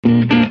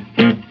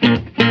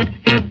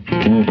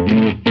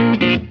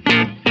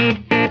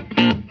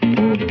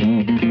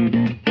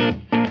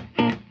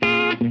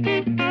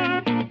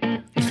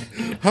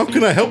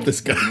can I help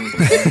this guy?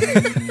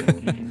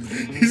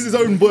 He's his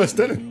own worst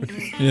enemy.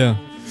 Yeah.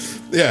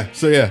 Yeah,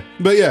 so yeah.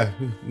 But yeah,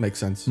 makes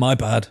sense. My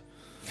bad.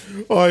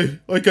 I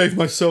gave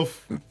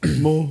myself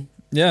more,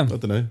 Yeah. I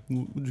don't know,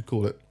 what would you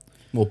call it?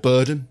 More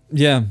burden?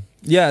 Yeah.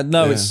 Yeah.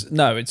 No, Yeah. it's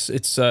not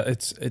It's not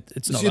a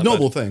that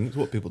normal bad. thing. It's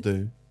what people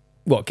do.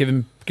 What,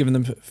 giving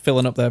them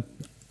filling up their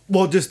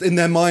Well, just in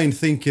their mind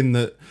thinking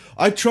that...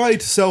 I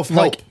tried self-help.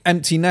 like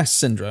empty nest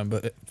syndrome,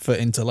 but for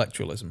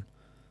intellectualism.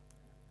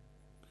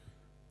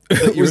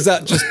 Was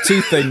that just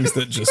two things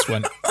that just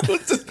went?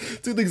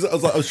 Just two things that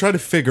I was trying to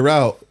figure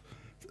out.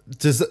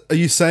 Are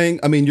you saying...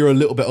 I mean, you're a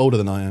little bit older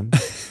than I am.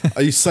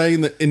 Are you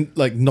saying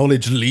that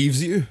knowledge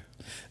leaves you?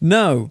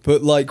 No,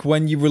 but like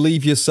when you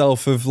relieve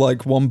yourself of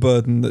like one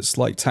burden that's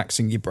like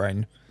taxing your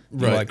brain,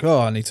 you're Right. like, oh,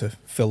 I need to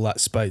fill that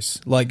space.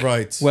 Like,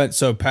 Right.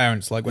 So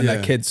parents, like when their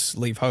Yeah. kids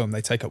leave home,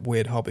 they take up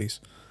weird hobbies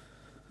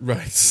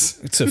Right.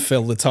 to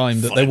fill the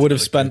time that they Find would have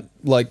another spent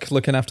like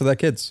looking after their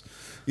kids.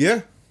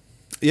 Yeah.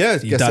 Yeah, I Your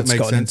guess that dad's makes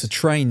gotten sense. into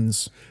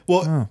trains.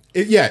 Well,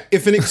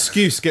 if an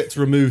excuse gets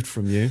removed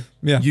from you,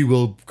 Yeah. you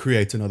will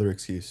create another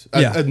excuse.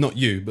 Yeah. Not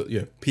you, but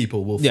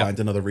people will Yeah. find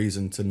another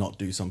reason to not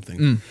do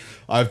something.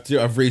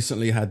 I've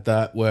recently had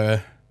that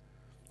where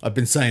I've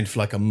been saying for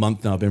like a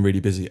month now I've been really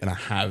busy, and I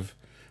have,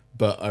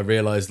 but I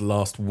realized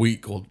last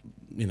week or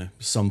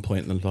some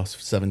point in the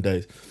last 7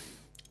 days,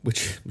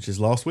 which is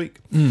last week,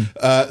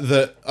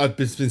 that I've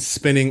been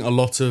spinning a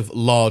lot of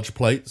large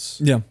plates.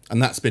 Yeah.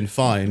 And that's been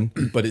fine,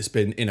 but it's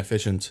been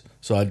inefficient.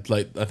 So I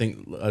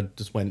think I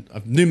just went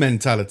a new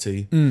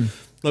mentality.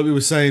 Like we were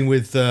saying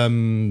with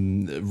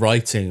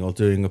writing or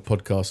doing a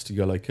podcast, you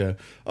go like,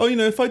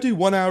 if I do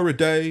 1 hour a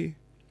day,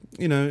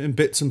 in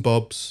bits and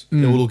bobs, it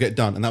will all get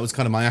done. And that was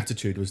kind of my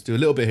attitude, was do a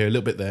little bit here, a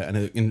little bit there,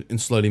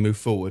 and slowly move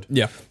forward.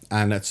 Yeah.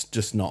 And that's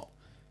just not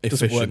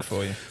Doesn't efficient. work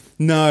for you.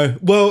 No,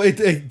 well,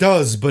 it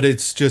does, but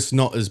it's just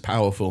not as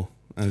powerful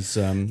as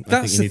I think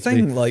That's you the need thing,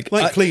 to be.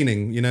 like,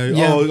 cleaning,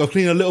 Yeah. I'll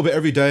clean a little bit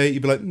every day.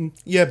 You'd be like,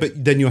 yeah,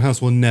 but then your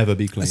house will never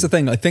be clean. That's the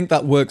thing. I think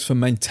that works for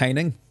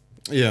maintaining.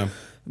 Yeah,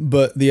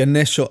 But the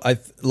initial, I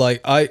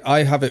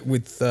have it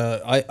with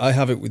I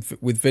have it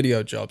with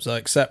video jobs. I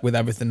accept with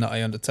everything that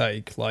I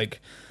undertake. Like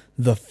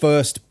the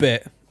first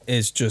bit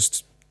is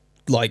just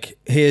like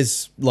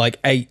here's like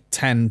 8,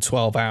 10,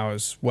 12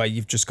 hours where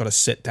you've just got to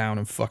sit down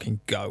and fucking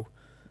go.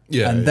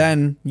 yeah, And yeah.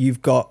 then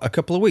you've got a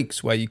couple of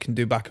weeks where you can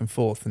do back and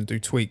forth and do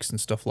tweaks and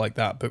stuff like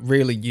that. But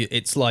really,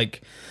 it's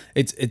like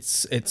it's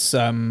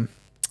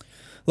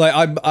like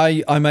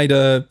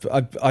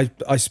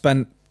I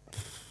spent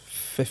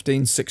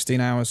 15,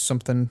 16 hours,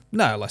 something,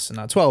 no, less than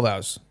that, 12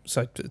 hours.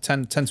 So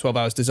 10, 12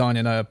 hours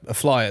designing a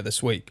flyer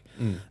this week.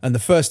 And the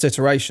first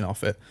iteration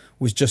of it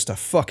was just a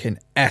fucking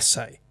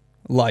essay.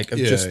 Like, of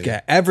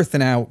get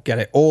everything out, get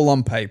it all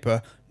on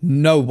paper.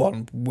 No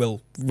one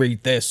will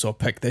read this or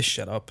pick this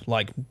shit up.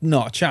 Like,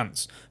 not a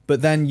chance.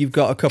 But then you've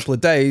got a couple of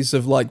days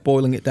of like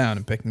boiling it down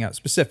and picking out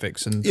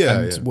specifics and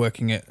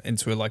working it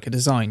into a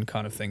design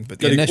kind of thing. But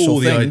the Getting initial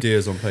all thing, the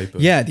ideas on paper.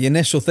 yeah, the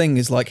initial thing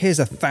is like, here's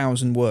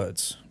 1,000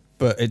 words,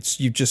 but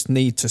you just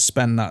need to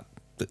spend that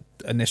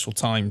initial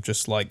time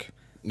just like,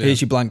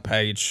 here's your blank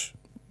page,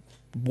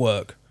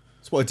 work.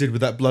 That's what I did with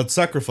that blood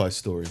sacrifice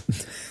story.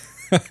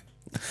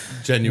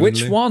 Genuinely.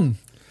 Which one?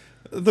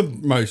 The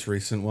most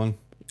recent one.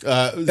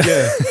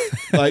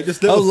 Like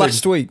just little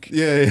Last things. week.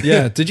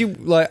 Yeah. Did you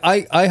like?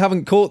 I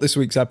haven't caught this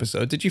week's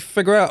episode. Did you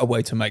figure out a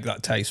way to make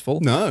that tasteful?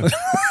 No.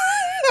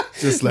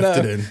 Just left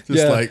No. it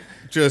in.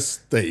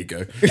 Just there you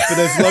go. But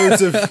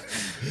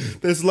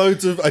there's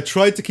loads of I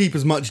tried to keep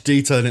as much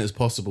detail in it as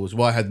possible, which is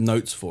why I had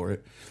notes for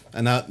it.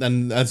 And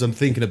as I'm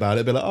thinking about it,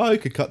 I'd be like, I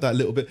could cut that a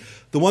little bit.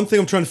 The one thing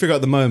I'm trying to figure out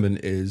at the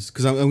moment is,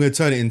 because I'm going to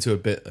turn it into a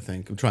bit, I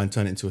think. I'm trying to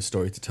turn it into a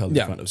story to tell in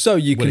front of So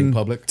you willing can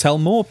public. tell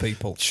more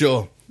people.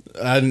 Sure.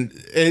 And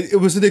it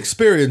was an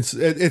experience.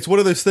 It's one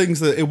of those things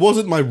that it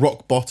wasn't my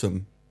rock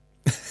bottom,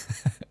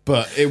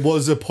 but it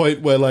was a point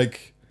where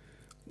like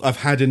I've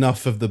had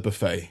enough of the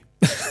buffet.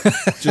 Do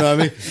you know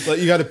what I mean? Like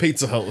you go to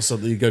Pizza Hut or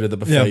something, you go to the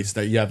buffet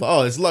state,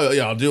 it's low,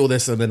 I'll do all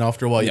this, and then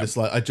after a while you're just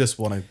like, I just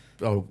want to.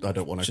 Oh, I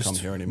don't want to come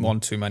here anymore. One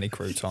too many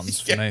croutons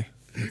for me.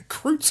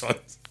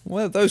 Croutons.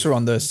 Well, those are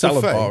on the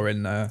salad Buffet. bar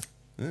in.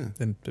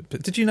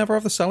 Did you never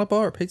have the salad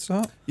bar at Pizza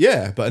Hut?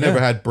 Yeah, but I never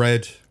had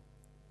bread.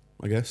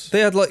 I guess. They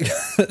had like,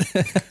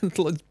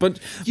 but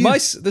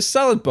the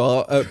salad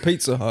bar at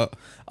Pizza Hut.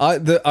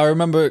 I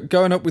remember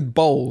going up with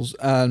bowls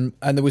and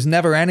there was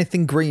never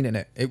anything green in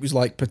it. It was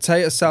like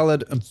potato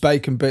salad and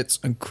bacon bits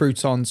and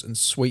croutons and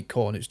sweet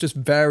corn. It's just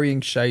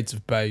varying shades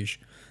of beige.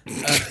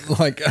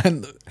 Sweet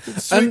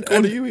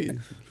corn are you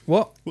eating?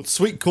 What? What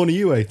sweet corn are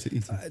you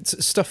eating?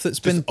 It's stuff that's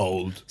been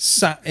old,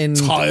 sat in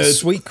tired.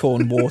 sweet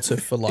corn water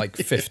for like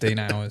 15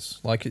 hours.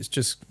 Like it's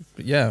just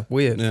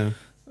weird. Yeah.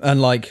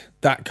 And like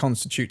that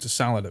constitutes a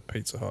salad at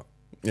Pizza Hut.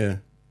 Yeah.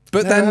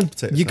 But Never had then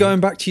potato you're salad. going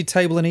back to your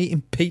table and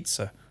eating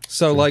pizza.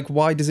 So like,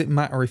 why does it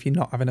matter if you're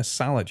not having a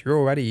salad? You're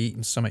already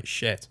eating something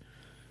shit.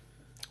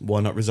 Why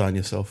not resign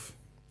yourself?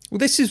 Well,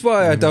 this is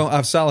why I don't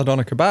have salad on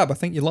a kebab. I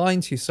think you're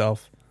lying to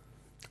yourself.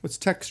 What's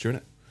texture in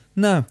it?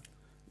 No.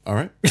 All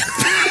right.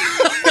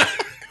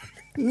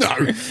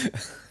 No.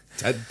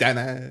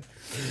 Ta-da-na.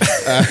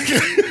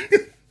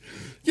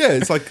 Yeah,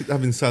 it's like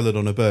having salad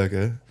on a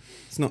burger.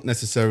 It's not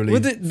necessarily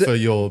for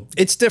your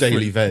it's different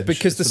daily veg.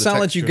 because the It's for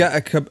salad you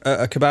texture. get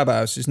at a kebab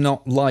house is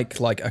not like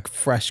a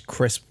fresh,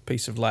 crisp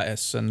piece of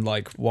lettuce and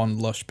like one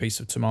lush piece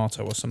of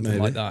tomato or something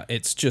Maybe. like that.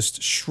 It's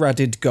just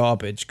shredded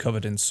garbage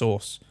covered in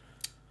sauce.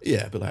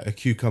 Yeah, but like a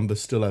cucumber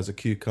still has a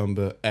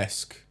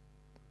cucumber-esque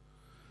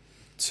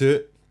to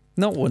it.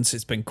 Not once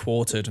it's been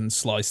quartered and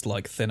sliced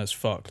like thin as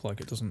fuck.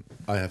 Like it doesn't.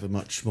 I have a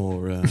much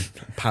more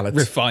palate.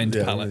 Refined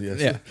palate,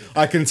 yeah.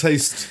 I can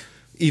taste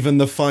even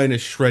the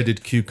finest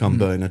shredded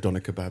cucumber in a doner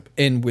kebab.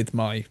 In with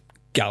my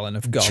gallon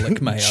of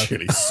garlic mayo.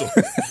 Chili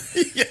sauce.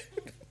 Yeah.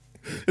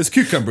 There's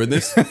cucumber in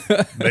this.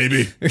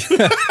 Maybe.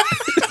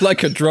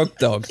 Like a drug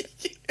dog.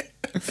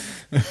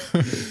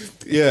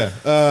 Yeah.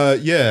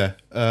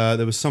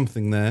 There was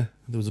something there.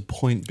 There was a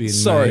point being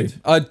Sorry,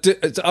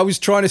 made. I was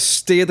trying to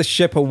steer the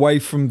ship away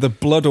from the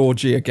blood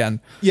orgy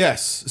again.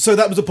 Yes. So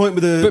that was a point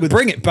with the. But with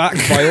bring it back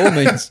by all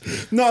means.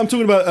 No, I'm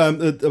talking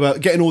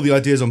about getting all the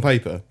ideas on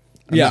paper.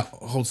 And Yeah. that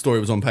whole story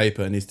was on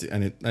paper, and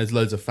there's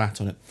loads of fat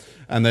on it.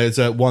 And there's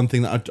one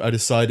thing that I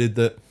decided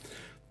that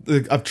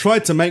I've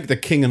tried to make The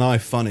King and I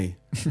funny,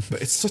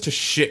 but it's such a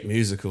shit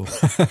musical.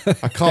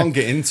 I can't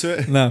get into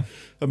it. No.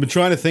 I've been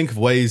trying to think of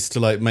ways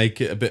to like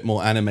make it a bit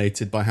more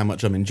animated by how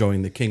much I'm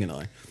enjoying The King and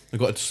I. I've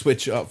got to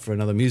switch it up for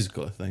another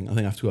musical. I think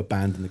I have to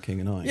abandon The King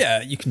and I.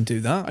 Yeah, you can do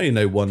that. I only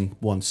know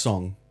one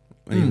song,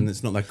 and even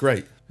it's not that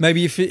great.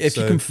 Maybe if you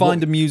So can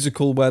find what- a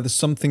musical where there's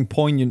something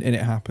poignant in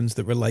it happens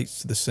that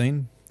relates to the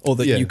scene, or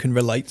that Yeah. you can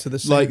relate to the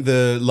scene. Like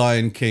the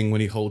Lion King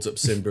when he holds up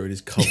Simba and he's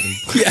covered.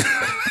 yeah.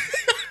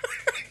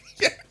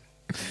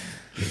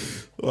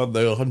 Oh,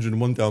 the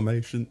 101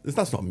 Dalmatians.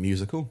 That's not a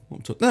musical.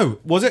 No,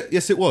 was it?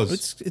 Yes, it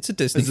was. It's a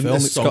Disney Isn't film.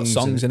 there It's got songs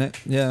songs in in it.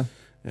 Yeah.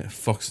 Yeah,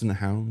 Fox and the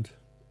Hound.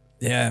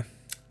 Yeah.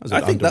 That's I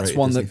an think that's underrated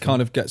one Disney that film.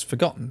 kind of gets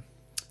forgotten.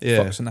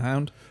 Yeah, Fox and the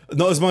Hound.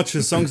 not as much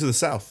as Songs of the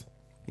South,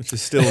 which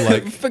is still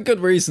like For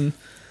good reason.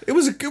 it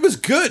was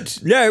good.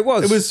 Yeah, it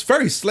was. It was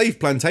very slave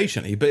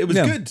plantation-y, but it was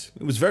Yeah. good.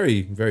 It was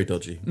very, very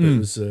dodgy. But it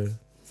was,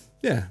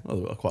 yeah,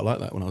 I quite like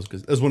that when I was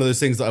good. It was one of those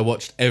things that I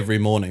watched every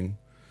morning.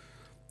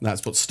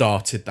 That's what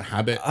started the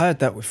habit. I had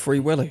that with Free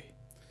Willy.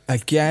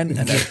 Again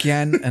and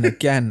again and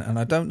again, and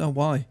I don't know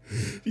why.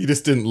 You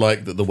just didn't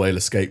like that the whale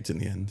escaped in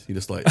the end. You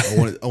just like, I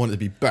want it to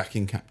be back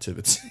in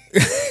captivity.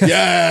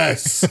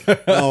 Yes!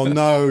 Oh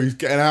no, he's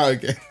getting out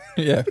again.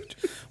 Yeah.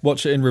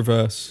 Watch it in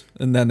reverse,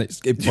 and then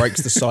it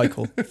breaks the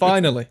cycle.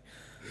 Finally.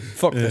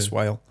 Fuck this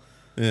whale.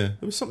 Yeah,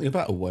 there was something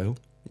about a whale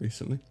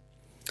recently.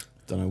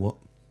 Don't know what.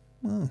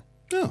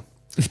 Oh.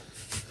 But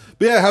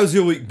yeah, how's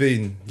your week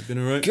been? You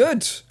been alright?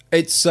 Good.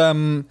 It's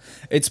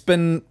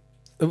been.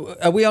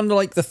 Are we on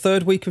like the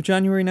third week of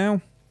January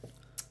now?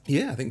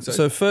 Yeah, I think so.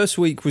 So first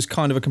week was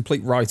kind of a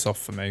complete write-off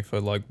for me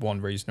for like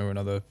one reason or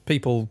another.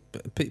 People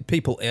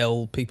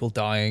ill, people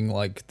dying.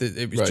 Like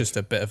it was Right. just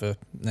a bit of a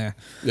yeah.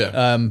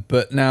 yeah.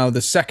 But now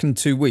the second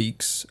 2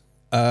 weeks,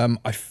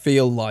 I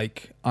feel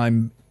like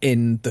I'm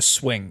in the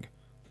swing.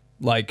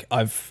 Like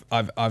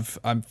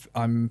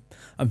I'm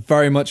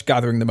very much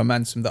gathering the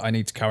momentum that I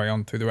need to carry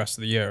on through the rest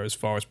of the year as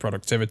far as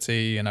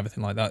productivity and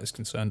everything like that is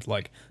concerned.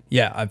 Like,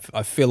 yeah,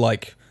 I feel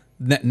like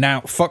now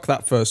fuck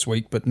that first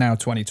week, but now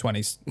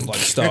 2020's like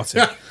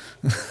started.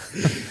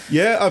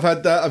 Yeah, I've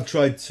had that. I've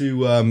tried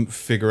to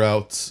figure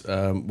out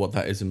what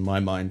that is in my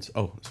mind.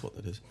 Oh, that's what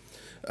that is.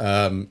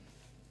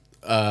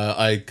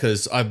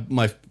 Because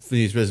my New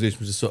Year's resolution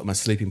was to sort of my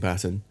sleeping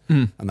pattern,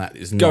 and that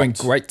is Going not,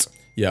 great.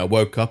 Yeah, I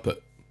woke up at.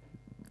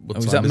 What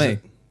Was time that is me?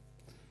 it?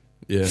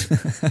 Yeah,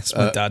 That's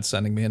my dad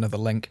sending me another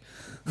link.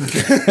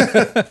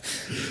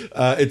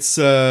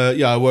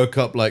 I woke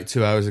up like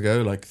 2 hours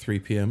ago, like 3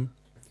 p.m.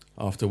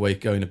 after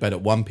going to bed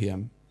at 1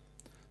 p.m.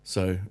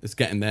 So it's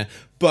getting there.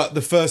 But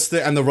the first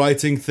thing and the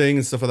writing thing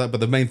and stuff like that. But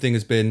the main thing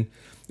has been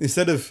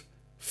instead of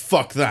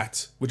fuck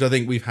that, which I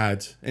think we've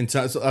had in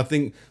terms. I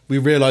think we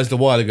realized a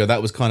while ago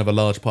that was kind of a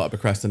large part of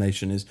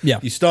procrastination. Is Yeah.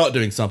 you start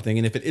doing something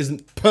and if it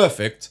isn't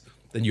perfect,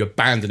 then you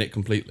abandon it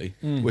completely,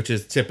 which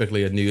is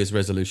typically a New Year's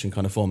resolution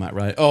kind of format,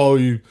 right? Oh,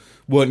 you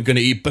weren't going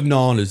to eat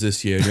bananas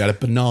this year. You had a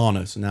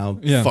banana, so now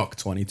Yeah. fuck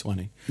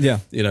 2020. Yeah.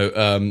 You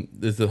know,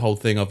 there's the whole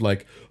thing of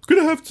like, I'm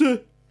going to have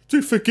to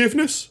do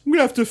forgiveness. I'm going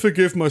to have to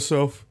forgive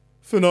myself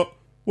for not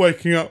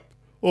waking up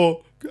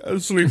or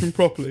sleeping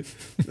properly.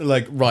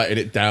 Like writing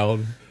it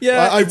down.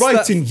 Yeah, I it's write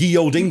that- in ye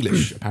old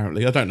English,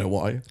 apparently. I don't know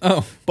why.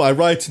 Oh, But I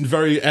write in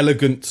very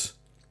elegant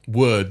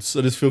words.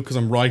 I just feel because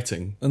I'm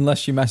writing.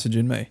 unless you're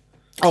messaging me.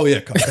 Oh yeah,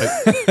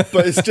 cupcake.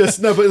 But it's just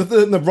no. But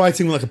the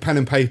writing with like a pen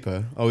and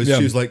paper, I always Yeah.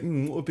 choose like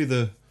what would be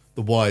the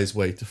wise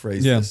way to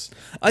phrase Yeah. this.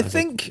 I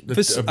think A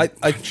this,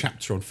 I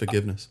chapter on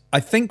forgiveness.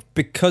 think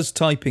because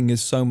typing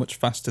is so much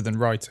faster than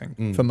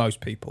writing for most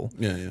people,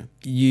 Yeah, yeah.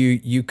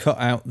 you cut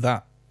out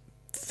that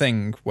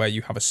thing where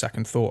you have a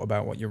second thought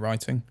about what you're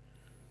writing.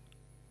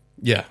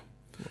 Yeah,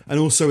 and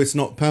also it's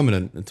not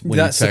permanent. When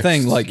That's you the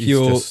text, thing. Like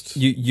it's just-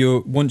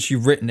 you're once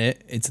you've written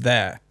it, it's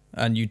there,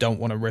 and you don't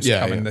want to risk Yeah,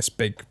 having yeah. this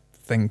big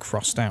thing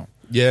crossed out.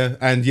 Yeah,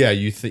 and yeah,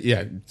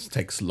 it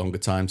takes longer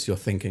time, so you're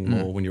thinking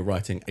more when you're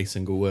writing a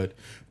single word.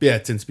 But yeah,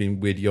 it tends to be in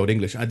weird old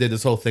English. I did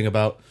this whole thing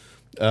about,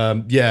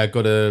 I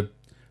got to,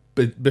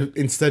 but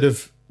instead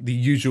of the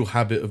usual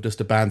habit of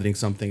just abandoning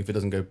something if it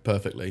doesn't go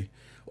perfectly,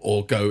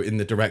 or go in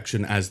the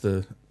direction as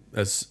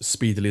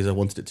speedily as I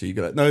wanted it to, you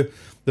go like, no,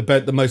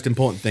 the most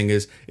important thing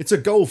is it's a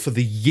goal for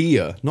the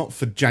year, not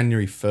for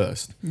January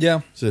 1st.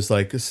 Yeah. So it's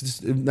like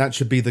that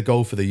should be the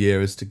goal for the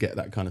year, is to get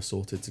that kind of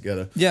sorted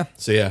together. Yeah.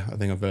 So yeah, I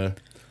think I've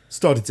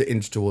started to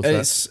inch towards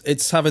that.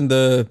 It's having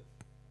the,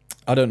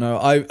 I don't know.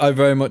 I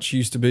very much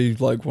used to be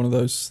like one of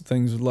those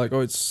things of like, oh,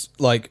 it's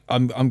like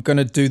I'm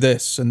gonna do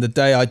this, and the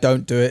day I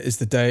don't do it is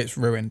the day it's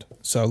ruined.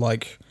 So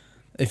like,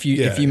 if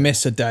you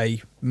miss a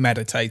day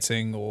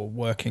meditating or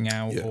working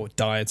out or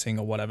dieting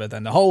or whatever,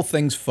 then the whole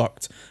thing's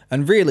fucked.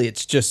 And really,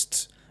 it's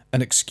just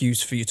an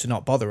excuse for you to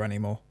not bother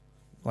anymore.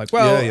 Like,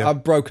 well,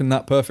 I've broken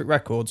that perfect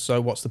record,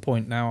 so what's the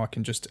point now?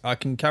 I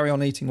can carry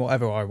on eating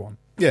whatever I want.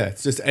 Yeah,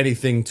 it's just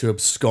anything to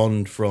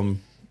abscond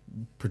from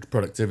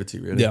productivity,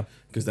 really. Yeah,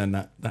 because then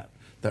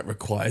that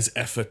requires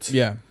effort.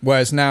 Yeah.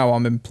 Whereas now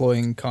I'm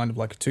employing kind of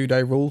like a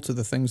 2-day rule to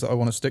the things that I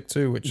want to stick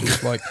to, which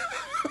is like.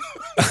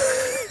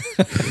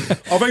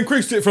 I've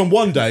increased it from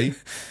 1 day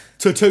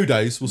to 2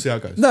 days. We'll see how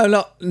it goes.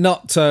 No,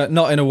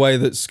 not in a way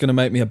that's going to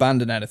make me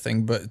abandon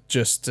anything, but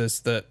just as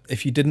that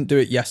if you didn't do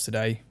it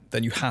yesterday,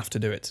 then you have to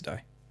do it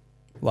today.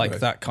 Like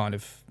that kind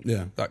of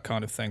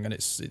thing, and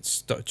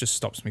it just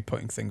stops me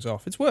putting things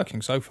off. It's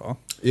working so far.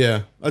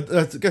 Yeah, I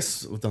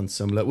guess we've done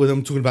similar. When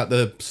I'm talking about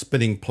the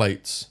spinning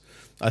plates,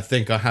 I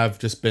think I have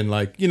just been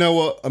like, you know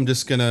what, I'm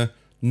just gonna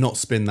not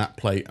spin that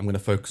plate. I'm gonna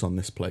focus on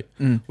this plate,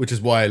 which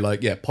is why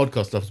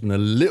podcast stuff has been a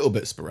little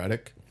bit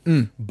sporadic,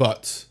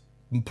 but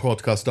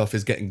podcast stuff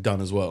is getting done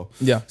as well.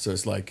 Yeah, so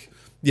it's like.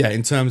 Yeah,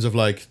 in terms of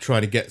like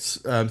trying to get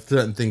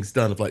certain things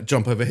done, of like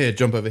jump over here,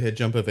 jump over here,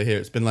 jump over here.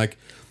 It's been like,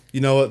 you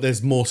know what,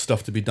 there's more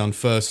stuff to be done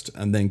first,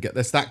 and then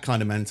there's that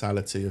kind of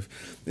mentality of,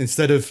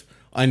 instead of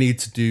I need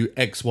to do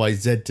X, Y,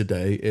 Z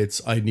today,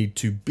 it's I need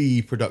to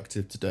be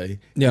productive today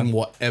in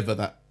whatever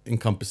that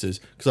encompasses.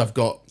 Because I've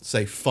got,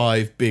 say,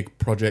 5 big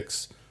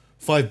projects,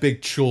 5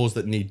 big chores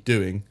that need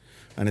doing,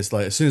 and it's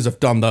like as soon as I've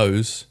done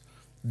those,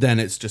 then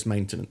it's just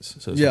maintenance.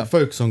 So it's like,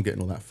 focus on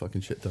getting all that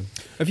fucking shit done.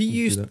 Have you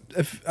used...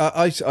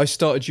 I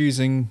started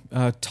using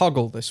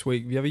Toggle this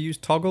week. Have you ever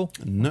used Toggle?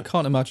 No. I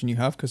can't imagine you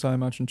have, because I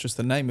imagine just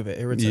the name of it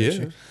irritates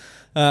you.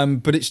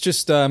 But it's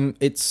just...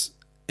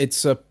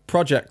 it's a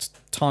project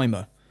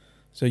timer.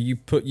 So you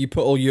type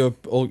all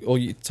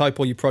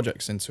your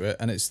projects into it,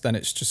 and it's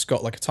just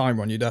got like a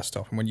timer on your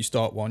desktop, and when you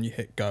start one you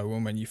hit go,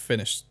 and when you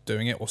finish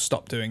doing it or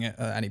stop doing it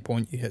at any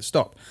point you hit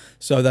stop.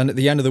 So then at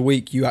the end of the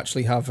week you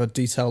actually have a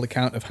detailed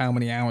account of how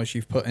many hours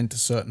you've put into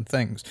certain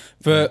things.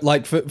 For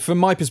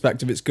my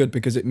perspective, it's good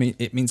because it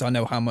means I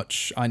know how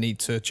much I need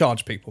to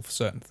charge people for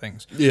certain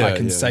things. I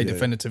can say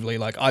definitively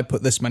like I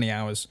put this many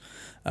hours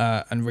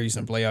and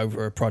reasonably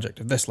over a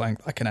project of this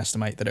length I can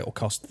estimate that it will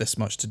cost this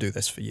much to do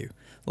this for you.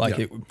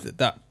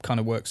 That kind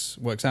of works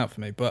out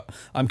for me. But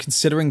I'm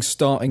considering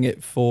starting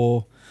it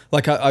for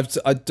like I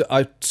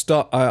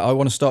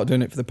want to start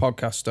doing it for the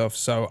podcast stuff,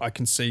 so I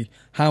can see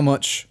how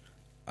much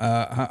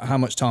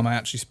time I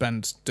actually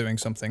spend doing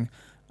something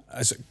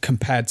as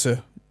compared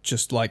to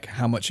just like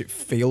how much it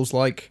feels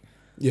like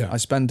I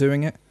spend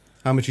doing it.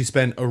 How much you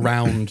spend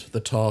around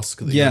the task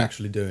that you're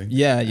actually doing.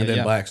 And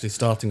then by actually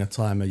starting a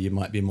timer, you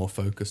might be more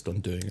focused on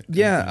doing it.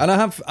 Yeah, and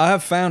I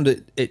have found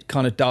it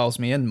kind of dials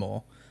me in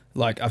more.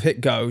 Like I've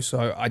hit go,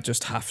 so I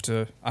just have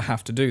to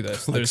do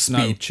this. Like There's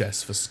speed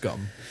chess for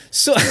scum.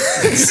 So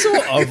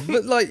sort of,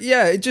 but like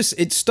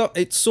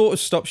it sort of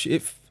stops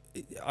you.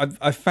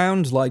 I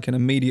found like an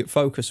immediate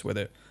focus with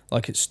it.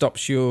 Like it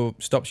stops your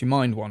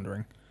mind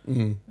wandering.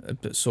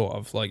 But sort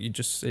of like it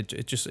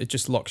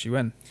just locks you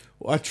in.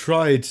 Well, I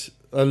tried.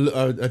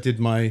 I did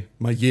my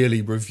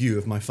yearly review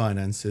of my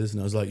finances,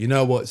 and I was like, you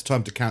know what, it's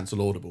time to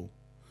cancel Audible.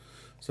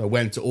 So I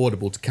went to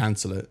Audible to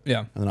cancel it.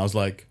 Yeah. And then I was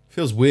like,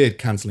 feels weird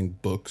cancelling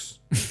books.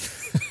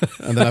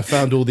 And then I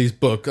found all these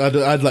books.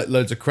 I'd like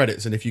loads of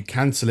credits, and if you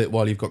cancel it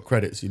while you've got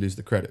credits, you lose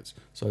the credits.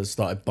 So I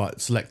started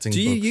selecting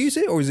Do you books. use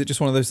it, or is it just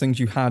one of those things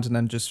you had and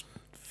then just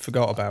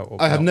forgot about? Or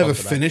I have never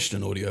finished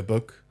an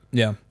audiobook.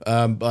 Yeah.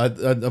 But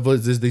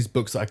there's these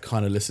books that I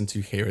kind of listen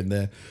to here and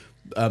there.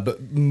 But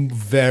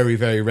very,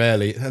 very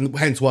rarely, and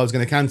hence why I was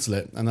going to cancel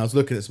it. And I was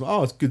looking at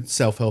some, it's good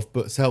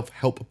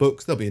self-help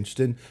books. They'll be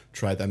interesting.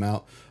 Try them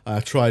out. I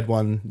tried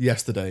one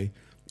yesterday,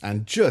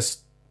 and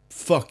just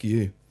fuck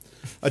you.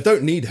 I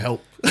don't need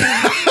help.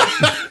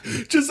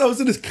 I was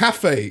in this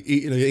cafe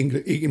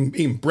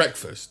eating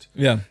breakfast.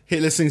 Yeah.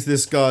 Listening to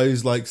this guy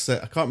who's like,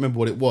 I can't remember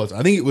what it was.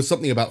 I think it was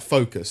something about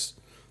focus.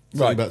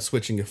 Something about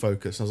switching your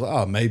focus. I was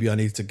like, maybe I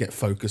need to get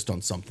focused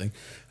on something.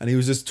 And he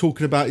was just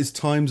talking about his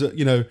times at,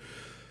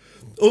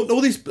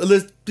 all these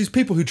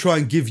people who try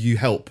and give you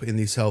help in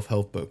these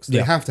self-help books,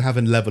 they have to have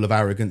a level of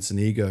arrogance and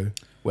ego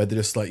where they're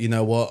just like, you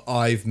know what,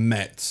 I've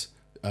met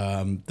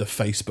the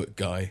Facebook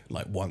guy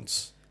like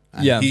once,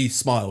 and he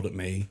smiled at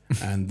me,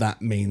 and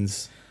that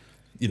means,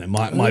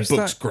 my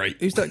book's great.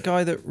 Who's that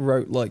guy that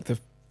wrote like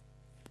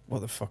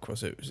what the fuck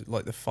was it? Was it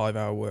like the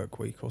 5-hour work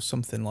week or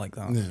something like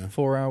that? Yeah.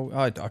 4 hour?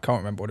 I can't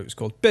remember what it was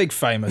called. Big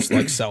famous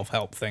like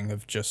self-help thing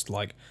of just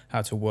like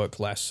how to work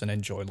less and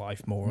enjoy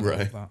life more and all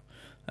of that.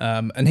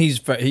 And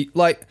he's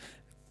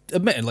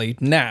admittedly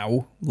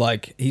now,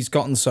 like, he's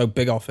gotten so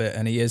big off it,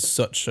 and he is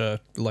such a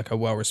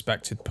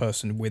well-respected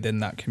person within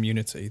that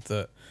community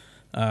that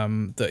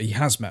that he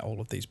has met all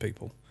of these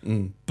people.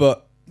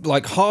 But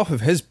like half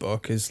of his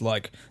book is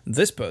like,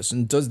 this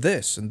person does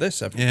this and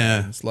this every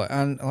day. It's like,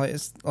 and like,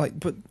 it's like,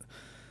 but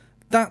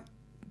that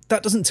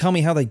doesn't tell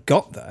me how they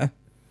got there.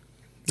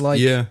 Like,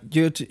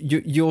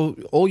 you're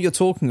all you're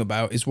talking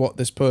about is what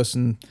this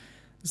person's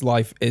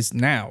life is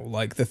now.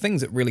 Like, the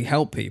things that really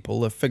help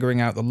people are figuring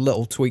out the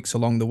little tweaks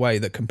along the way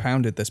that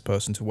compounded this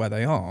person to where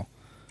they are.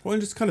 Well,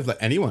 and just kind of like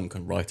anyone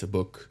can write a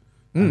book,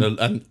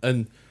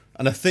 and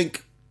I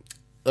think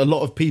a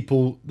lot of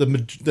people,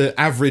 the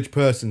average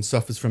person,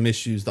 suffers from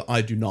issues that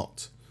I do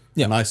not,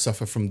 and I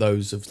suffer from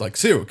those of like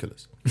serial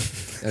killers.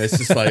 And it's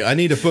just like, I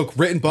need a book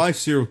written by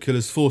serial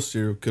killers for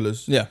serial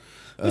killers. Yeah,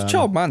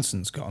 Charles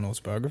Manson's got an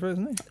autobiography,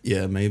 hasn't he?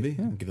 Yeah, maybe.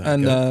 I'll give that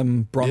and a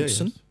go.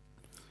 Bronson.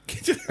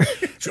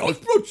 Charles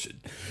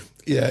Bronson.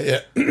 Yeah.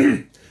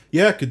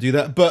 Yeah, I could do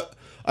that. But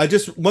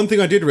one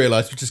thing I did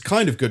realise, which is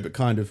kind of good but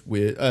kind of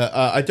weird,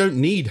 I don't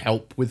need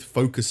help with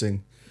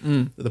focusing.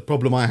 The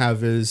problem I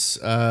have is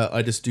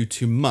I just do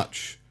too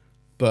much,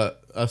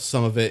 but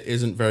some of it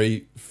isn't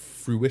very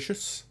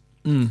fruitious.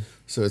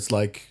 So it's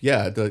like,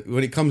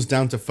 when it comes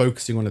down to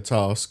focusing on a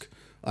task,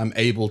 I'm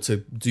able to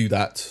do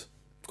that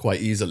quite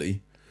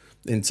easily.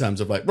 In terms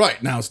of like,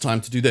 right, now it's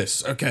time to do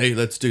this. Okay,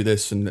 let's do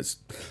this. And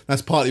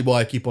that's partly why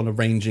I keep on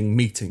arranging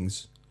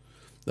meetings.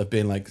 Of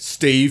being like,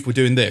 Steve, we're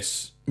doing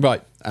this.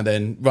 Right. And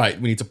then,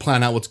 we need to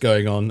plan out what's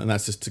going on. And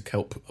that's just to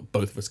help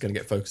both of us going to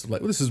get focused.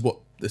 Like, well, this is what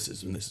this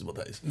is and this is what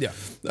that is. Yeah.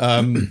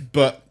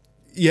 But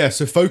yeah,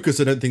 so focus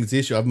I don't think is the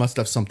issue. I must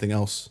have something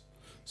else.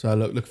 So I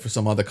look for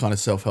some other kind of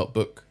self-help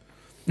book.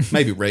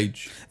 Maybe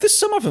Rage. There's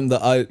some of them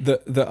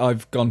that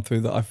I've gone through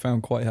that I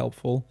found quite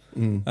helpful.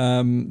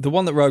 The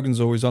one that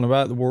Rogan's always on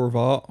about, The War of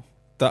Art,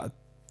 that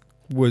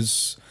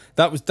was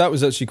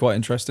actually quite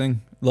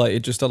interesting. Like,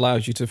 it just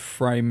allows you to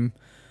frame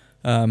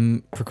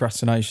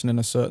procrastination in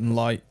a certain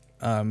light,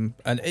 and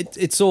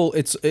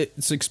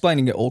it's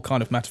explaining it all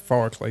kind of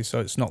metaphorically,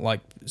 so it's not like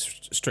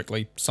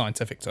strictly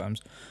scientific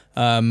terms.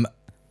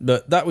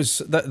 But that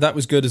was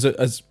good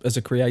as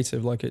a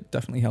creative. Like, it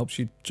definitely helps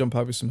you jump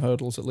over some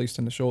hurdles, at least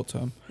in the short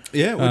term.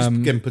 Yeah, which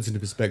again puts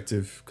into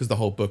perspective, because the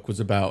whole book was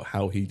about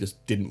how he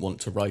just didn't want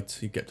to write.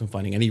 He kept on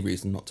finding any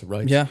reason not to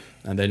write. Yeah.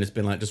 And then it's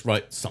been like, just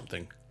write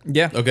something.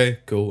 Yeah. Okay,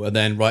 cool. And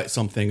then write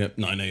something at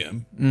 9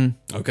 a.m.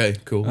 Okay,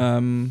 cool.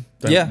 Don't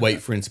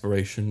wait for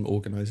inspiration,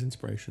 organize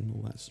inspiration,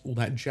 all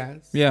that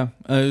jazz. Yeah.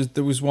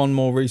 There was one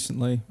more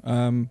recently.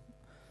 I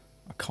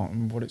can't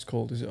remember what it's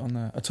called. Is it on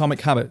there?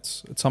 Atomic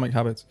Habits.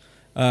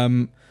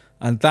 And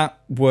that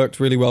worked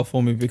really well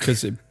for me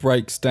because it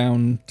breaks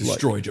down...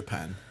 Destroy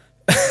Japan.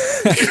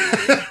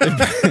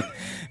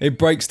 It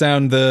breaks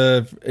down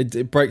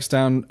it breaks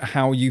down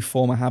how you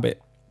form a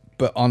habit,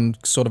 but on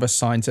sort of a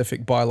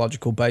scientific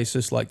biological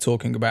basis, like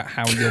talking about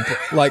how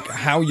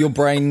your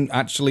brain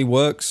actually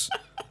works.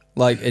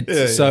 Like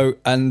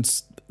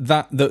and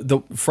that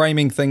the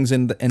framing things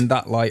in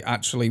that light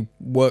actually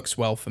works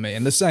well for me.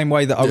 In the same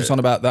way that I was on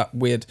about that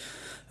weird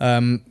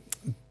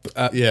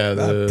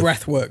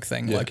breath work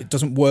thing. Like, it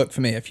doesn't work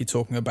for me if you're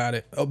talking about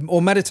it, or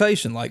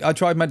meditation. Like, I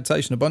tried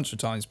meditation a bunch of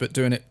times, but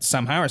doing it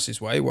Sam Harris's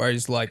way, where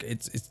he's like,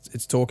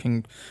 it's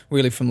talking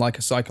really from like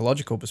a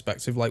psychological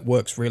perspective, like,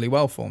 works really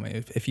well for me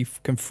if you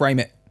can frame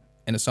it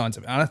in a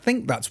scientific. And I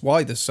think that's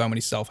why there's so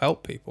many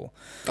self-help people.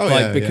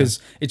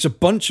 Because it's a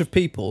bunch of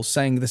people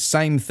saying the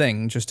same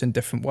thing just in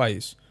different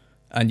ways,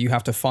 and you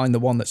have to find the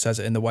one that says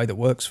it in the way that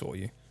works for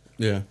you.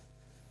 Yeah,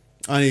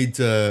 I need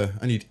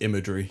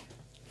imagery.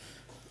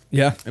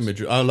 Yeah,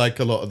 imagery. I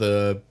like a lot of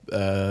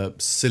the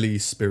silly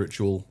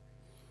spiritual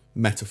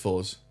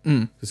metaphors,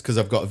 just because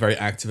I've got a very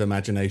active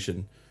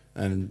imagination,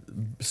 and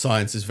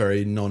science is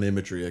very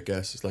non-imagery, I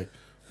guess. It's like,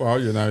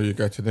 well, you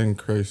get an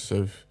increase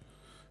of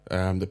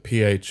the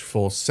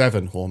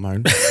pH-4/7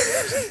 hormone,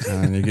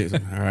 and you get all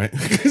right.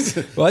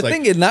 Well, I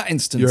think in that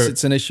instance,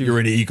 it's an issue. You're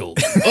an eagle.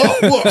 Oh,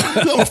 what?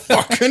 I'm a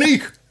fucking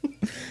eagle.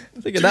 I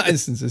think in that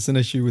instance, it's an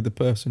issue with the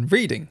person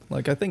reading.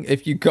 Like, I think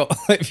if you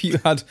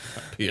had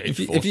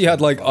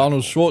like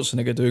Arnold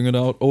Schwarzenegger doing an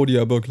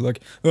audiobook, like,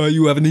 oh,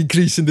 you have an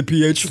increase in the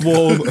pH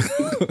form,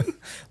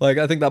 like,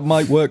 I think that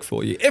might work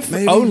for you, if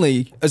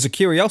only as a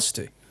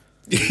curiosity.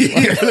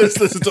 Let's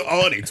listen to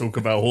Arnie talk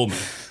about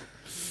hormones,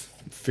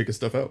 figure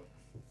stuff out.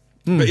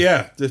 But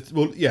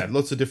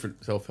lots of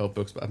different self-help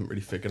books, but I haven't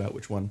really figured out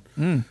which one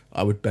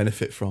I would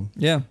benefit from.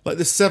 Yeah. Like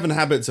the 7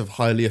 Habits of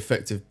Highly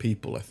Effective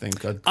People, I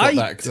think. I got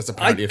that because that's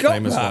apparently a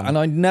famous one. And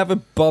I never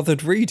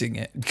bothered reading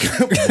it.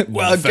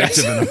 Well,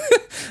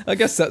 I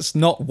guess that's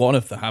not one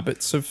of the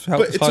habits of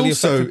highly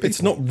effective people.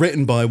 It's not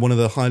written by one of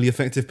the highly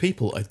effective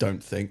people, I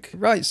don't think.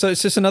 Right, so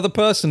it's just another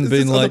person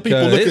being like... Other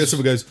people look at this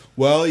and goes,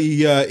 well,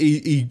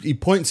 he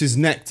points his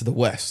neck to the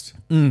west.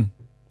 Maybe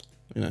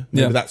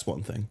that's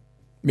one thing.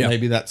 Yeah.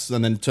 Maybe that's,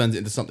 and then turns it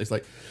into something. It's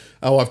like,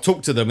 oh, I've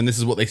talked to them and this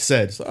is what they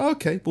said. It's like, oh,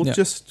 okay, well,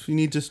 Yeah. you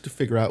need just to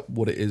figure out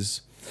what it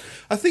is.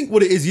 I think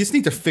what it is, you just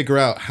need to figure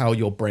out how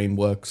your brain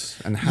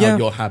works and how Yeah.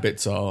 your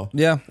habits are.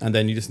 Yeah. And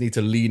then you just need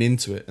to lean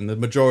into it. And the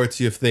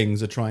majority of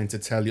things are trying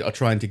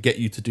to get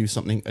you to do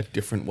something a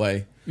different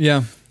way.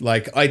 Yeah.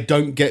 Like, I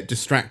don't get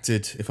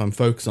distracted if I'm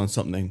focused on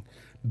something,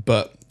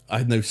 but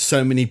I know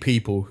so many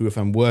people who, if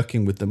I'm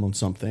working with them on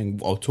something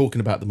or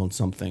talking about them on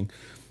something,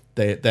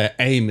 their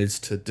aim is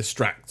to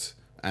distract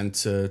and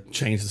to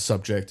change the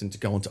subject and to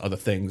go on to other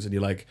things. And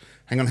you're like,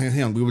 hang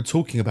on, we were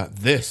talking about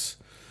this.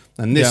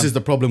 And this Yeah. is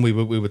the problem we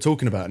were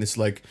talking about. And it's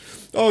like,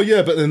 oh,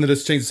 yeah, but then they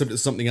just change the subject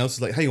to something else.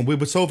 It's like, hang on, we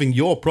were solving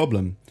your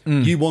problem.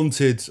 You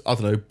wanted, I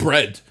don't know,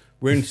 bread.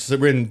 We're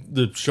in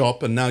the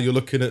shop and now you're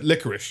looking at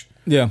licorice.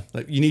 Yeah.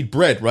 Like, you need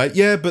bread, right?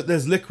 Yeah, but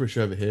there's licorice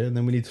over here. And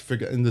then we need to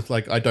figure, and it's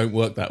like, I don't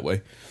work that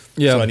way.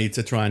 Yeah. So I need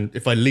to try and,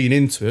 if I lean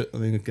into it, I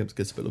think it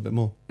gets a little bit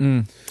more.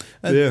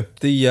 But yeah.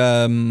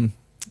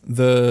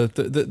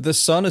 The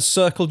sun has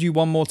circled you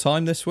one more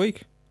time this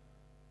week.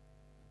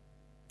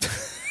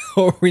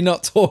 Or are we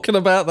not talking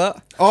about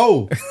that?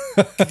 Oh.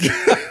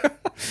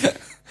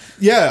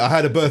 Yeah, I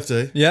had a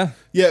birthday. Yeah.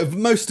 Yeah,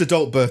 most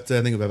adult birthday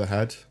I think I've ever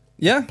had.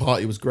 Yeah.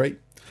 Party was great.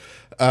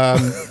 But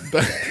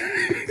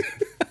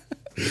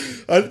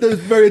it was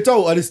very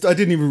adult. I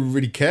didn't even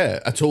really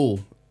care at all.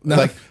 No.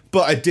 Like,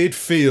 but I did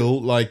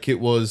feel like it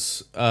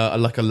was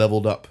like a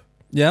leveled up.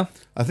 Yeah.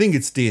 I think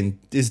it's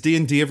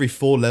D&D every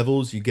 4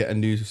 levels you get a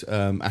new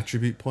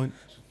attribute point.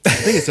 I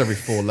think it's every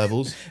 4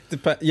 levels.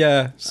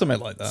 Yeah, something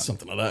like that.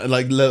 Something like that.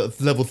 Like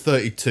level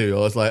 32, I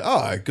was like, oh,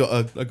 I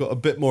got a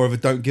bit more of a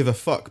don't give a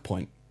fuck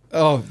point.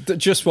 Oh,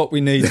 just what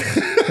we need.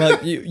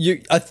 Like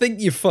I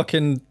think you're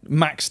fucking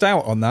maxed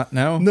out on that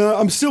now. No,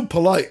 I'm still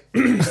polite,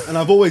 and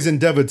I've always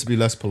endeavoured to be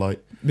less polite.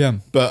 Yeah.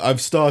 But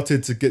I've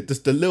started to get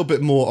just a little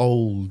bit more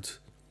old,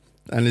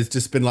 and it's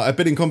just been like I've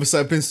been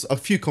a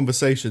few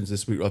conversations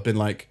this week where I've been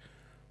like,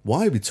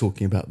 why are we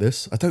talking about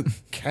this? I don't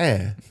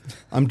care.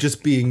 I'm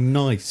just being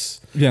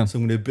nice. Yeah. So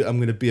I'm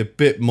gonna be a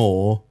bit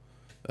more.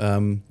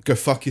 Go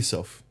fuck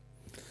yourself.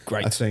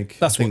 Great. I think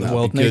That's I think what the that'd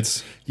world be good.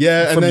 needs.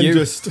 Yeah, From and then you.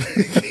 just.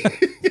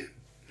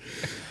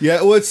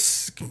 Yeah, well,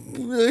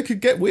 it could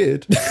get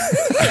weird.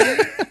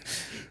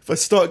 If I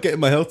start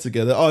getting my health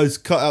together, I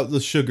just cut out the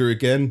sugar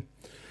again.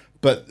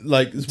 But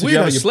like, it's Did weird you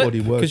how have a your slip?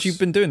 body works. Because you've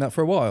been doing that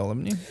for a while,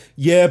 haven't you?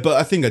 Yeah, but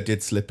I think I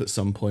did slip at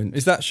some point.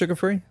 Is that sugar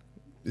free?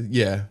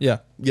 Yeah. Yeah.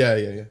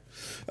 Yeah.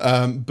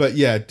 But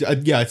yeah,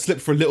 I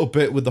slipped for a little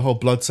bit with the whole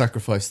blood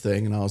sacrifice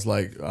thing, and I was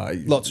like,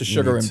 Lots of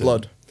sugar in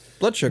blood.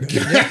 Blood sugar.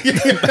 Yeah.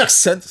 Makes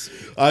sense.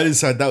 I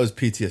decided that was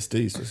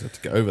PTSD, so I just had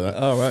to get over that.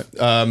 Oh,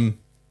 right.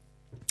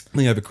 I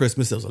think over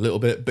Christmas there was a little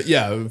bit, but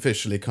yeah, I'm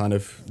officially kind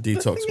of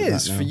detoxed The with thing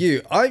is, that now. for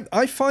you,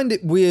 I find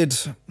it weird,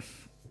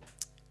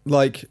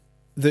 like,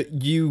 that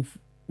you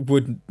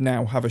would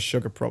now have a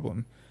sugar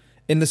problem.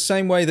 In the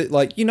same way that,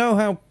 like, you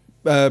know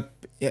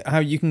how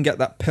you can get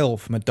that pill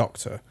from a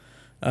doctor,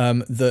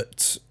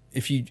 that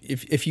if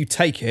you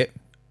take it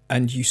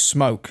and you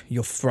smoke,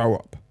 you'll throw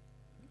up.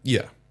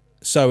 Yeah.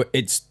 So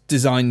it's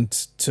designed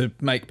to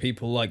make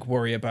people like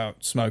worry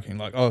about smoking.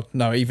 Like, oh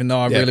no, even though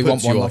I Yeah, it really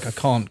want puts you one, like I off.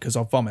 can't because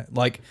I'll vomit.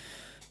 Like,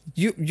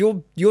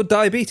 your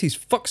diabetes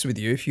fucks with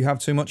you if you have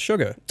too much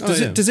sugar.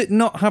 Does yeah. it? Does it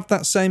not have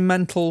that same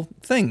mental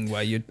thing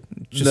where you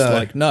just No.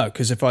 like no?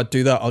 Because if I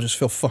do that, I'll just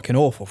feel fucking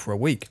awful for a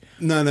week.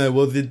 No.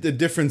 Well, the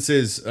difference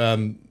is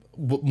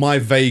my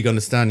vague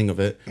understanding of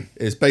it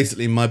is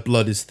basically my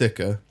blood is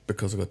thicker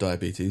because I've got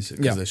diabetes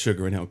because Yeah. there's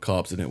sugar in it or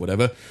carbs in it,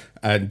 whatever,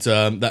 and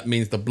that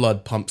means the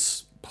blood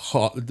pumps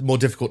more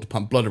difficult to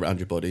pump blood around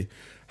your body.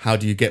 How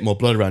do you get more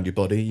blood around your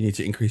body? You need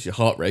to increase your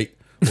heart rate.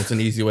 What's an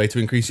easy way to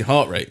increase your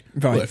heart rate?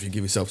 Right. Well, if you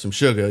give yourself some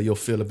sugar, you'll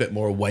feel a bit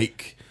more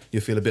awake.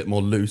 You'll feel a bit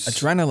more loose.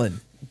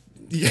 Adrenaline.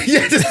 Yeah,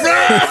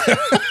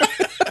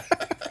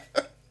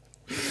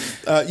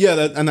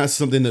 and that's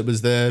something that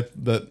was there,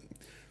 but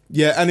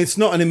yeah, and it's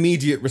not an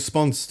immediate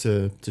response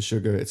to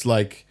sugar. It's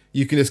like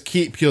you can just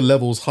keep your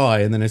levels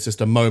high, and then it's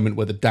just a moment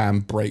where the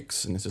dam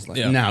breaks, and it's just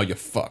like now you're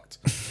fucked.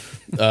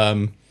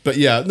 But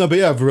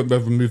I've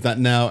removed that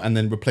now, and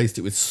then replaced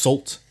it with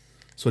salt.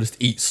 So I just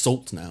eat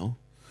salt now,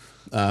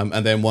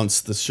 and then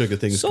once the sugar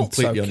thing is Salt's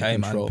completely okay,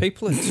 under control, man.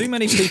 People are too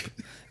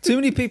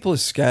many people are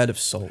scared of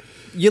salt.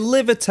 Your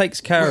liver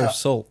takes care of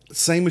salt.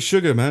 Same with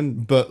sugar,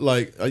 man. But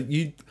like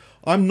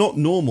I'm not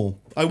normal.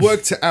 I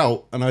worked it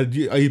out, and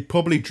I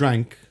probably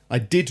drank. I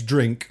did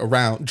drink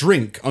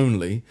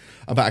only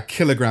about 1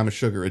 kilogram of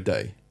sugar a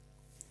day,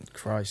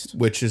 Christ.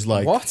 which is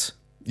like What?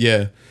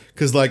 Yeah,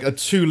 because like a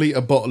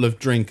 2-liter bottle of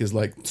drink is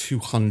like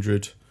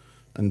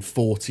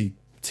 240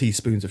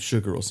 teaspoons of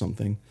sugar or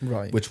something.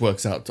 Right. Which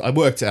works out. I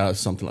worked it out as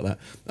something like that,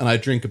 and I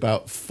drink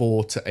about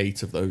 4 to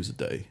 8 of those a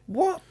day.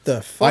 What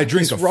the fuck I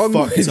drink is a wrong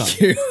fuck with ton.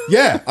 you?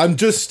 Yeah, I'm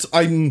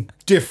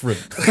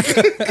different.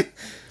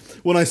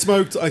 When I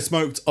smoked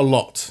a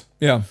lot.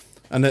 Yeah.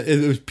 And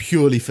it was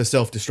purely for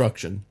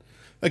self-destruction.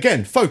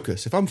 Again,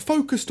 focus. If I'm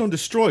focused on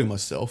destroying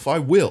myself, I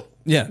will.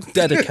 Yeah.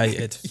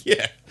 Dedicated.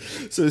 Yeah.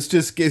 So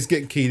it's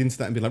getting keyed into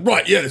that and being like,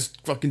 right, yeah, let's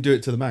fucking do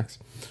it to the max.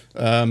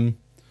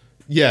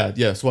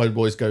 Yeah. So I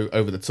always go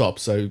over the top.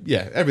 So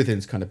yeah,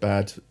 everything's kind of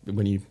bad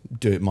when you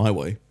do it my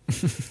way.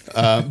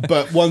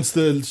 But once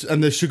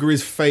the sugar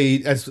is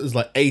as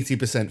like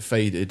 80%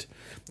 faded,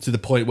 to the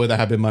point where there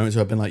have been moments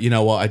where I've been like, you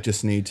know what,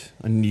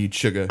 I need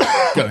sugar.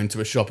 Go into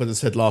a shop, as I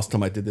said last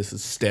time I did this,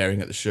 is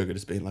staring at the sugar,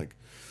 just being like,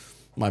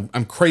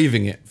 I'm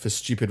craving it for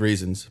stupid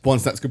reasons.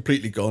 Once that's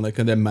completely gone, I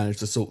can then manage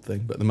the salt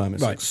thing. But at the moment,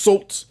 it's like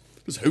salt.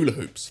 There's hula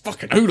hoops.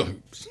 Fucking hula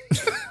hoops.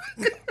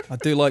 I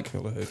do like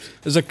hula hoops.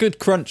 There's a good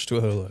crunch to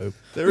a hula hoop.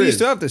 We used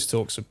to have these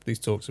talks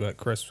about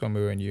crisps when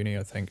we were in uni,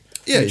 I think.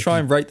 Yeah, you try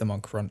and rate them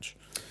on crunch.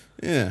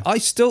 Yeah. I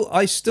still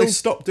They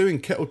stopped doing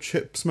kettle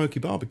chip smoky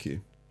barbecue.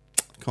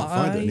 Can't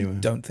find it anywhere. I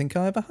don't think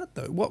I ever had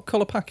though. What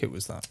colour packet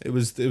was that? It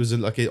was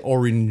like an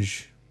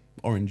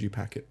orangey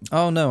packet.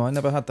 Oh no, I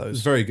never had It was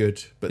those. very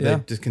good, but they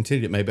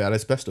discontinued it. Maybe had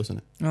asbestos in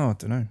it. Oh, I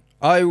don't know.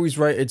 I always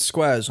rated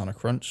squares on a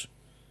crunch.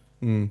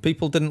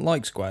 People didn't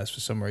like squares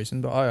for some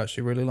reason, but I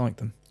actually really liked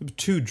them. It was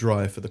too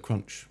dry for the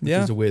crunch, which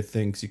is a weird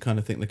thing, because you kind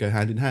of think they go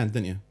hand in hand,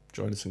 don't you?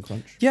 Dryness and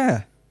crunch.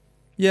 Yeah.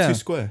 Too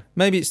square.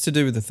 Maybe it's to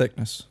do with the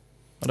thickness.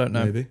 I don't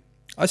know. Maybe.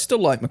 I still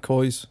like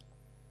McCoy's.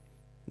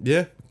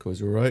 Yeah,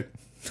 McCoy's all right.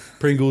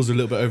 Pringles are a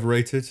little bit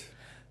overrated.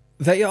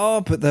 They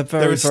are, but they're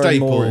very, They're a very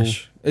staple.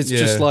 Moorish. It's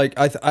just like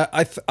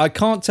I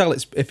can't tell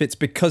if it's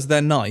because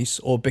they're nice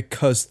or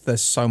because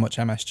there's so much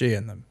MSG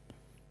in them.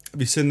 Have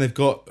you seen they've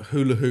got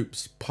hula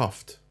hoops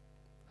puffed?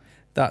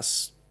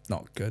 That's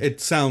not good. It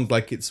sounds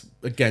like it's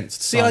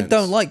against See, science. I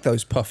don't like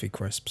those puffy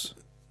crisps.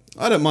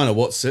 I don't mind a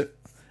what's it.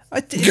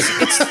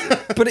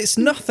 But it's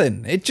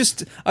nothing. It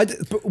just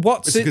but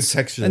what's It's a good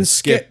texture. and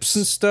skips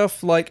and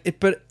stuff like it.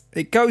 But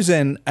it goes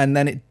in and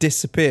then it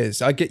disappears.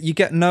 You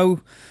get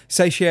no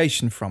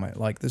satiation from it.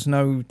 Like there's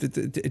no.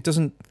 It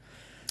doesn't.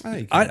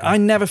 I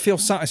never feel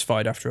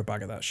satisfied after a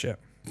bag of that shit.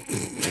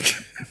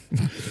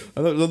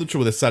 Another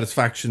trouble with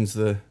satisfaction's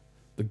the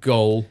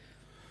goal.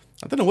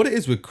 I don't know what it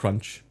is with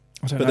crunch,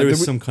 I don't but know. there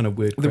is some kind of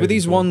weird. There were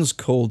these craving for it. ones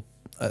called.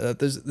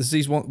 There's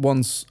these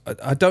ones.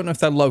 I don't know if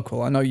they're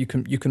local. I know you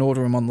can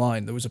order them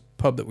online. There was a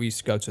pub that we used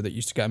to go to that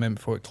used to get them in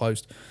before it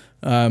closed,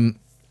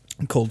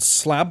 called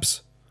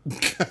Slabs.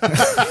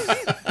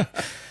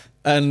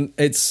 And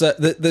it's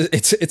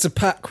it's a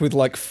pack with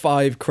like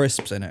 5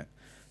 crisps in it,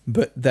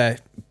 but they're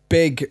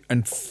big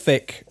and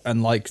thick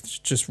and like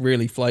just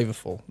really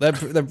flavorful.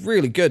 They're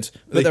really good.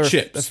 Are But they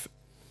chips?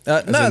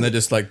 No, They're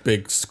just like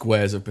big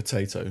squares of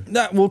potato.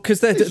 no, well, because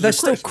they're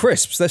still crisp.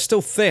 crisps. They're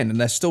still thin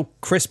and they're still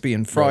crispy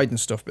and fried and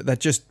stuff. But they're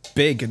just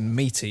big and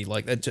meaty.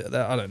 Like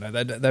they're I don't know.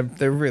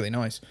 They're really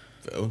nice.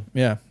 Oh.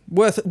 Yeah,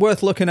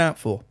 worth looking out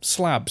for.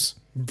 Slabs.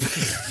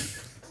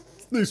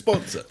 New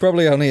sponsor.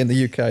 Probably only in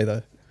the UK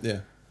though.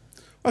 Yeah,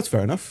 that's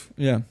fair enough.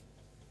 Yeah.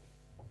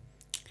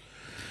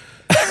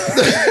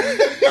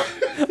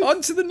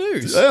 On to the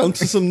news. On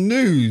to some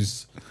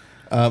news.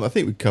 I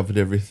think we covered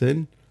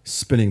everything.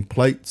 Spinning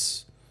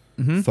plates,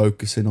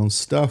 focusing on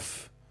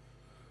stuff.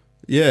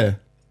 Yeah,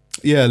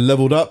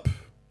 leveled up.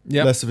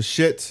 Yep. Less of a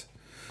shit,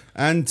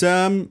 and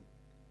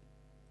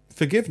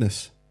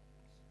forgiveness.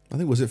 I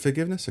think, was it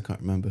forgiveness? I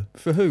can't remember.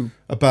 For who?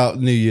 About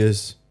New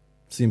Year's.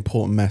 It's the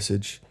important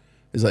message.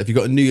 Is like if you've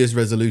got a New Year's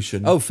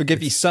resolution. Oh,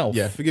 forgive yourself.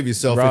 Yeah, forgive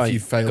yourself Right, if you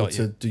fail got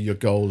to you. do your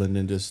goal, and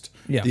then just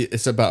Yeah.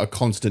 it's about a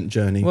constant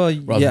journey Well,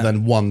 rather yeah.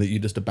 than one that you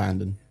just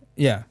abandon.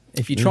 Yeah.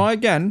 If you try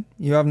again,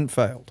 you haven't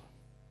failed.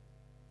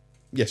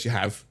 Yes, you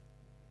have.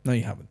 No,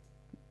 you haven't.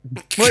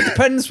 Well, it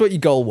depends what your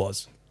goal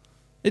was.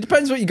 It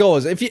depends what your goal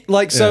is. If you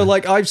like, so Yeah.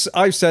 like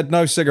I've said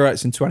no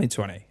cigarettes in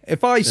 2020.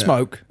 If I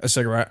smoke a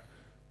cigarette,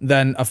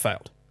 then I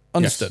failed.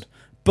 Understood. Yes.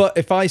 But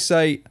if I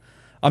say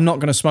I'm not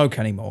going to smoke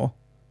anymore,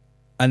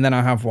 and then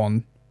I have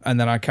one, and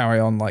then I carry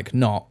on like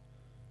not,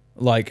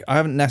 like I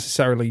haven't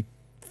necessarily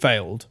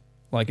failed.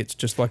 Like it's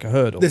just like a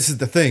hurdle. This is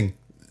the thing.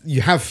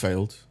 You have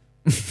failed.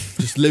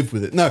 Just live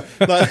with it. No,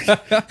 like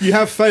you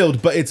have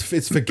failed, but it's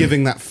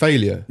forgiving that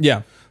failure.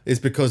 Yeah. It's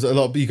because a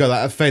lot of you go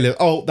like a failure.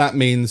 Oh, that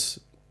means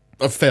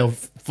I've failed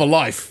for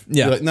life.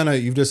 Yeah. You're like, no,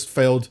 you've just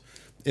failed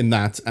in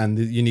that, and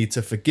you need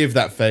to forgive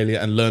that failure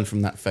and learn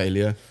from that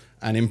failure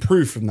and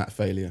improve from that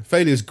failure.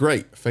 Failure is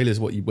great. Failure is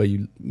where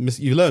you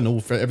learn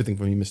everything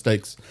from your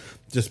mistakes.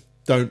 Just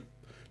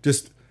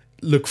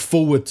look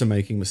forward to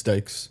making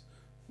mistakes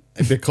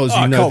because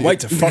I can't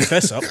wait to fuck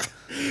this up.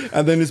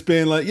 And then it's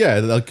being like,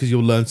 yeah, because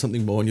you'll learn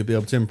something more and you'll be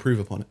able to improve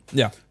upon it.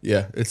 Yeah.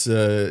 Yeah, it's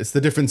the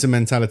difference in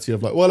mentality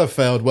of like, well, I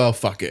failed, well,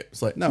 fuck it.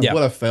 It's like, no, Yeah.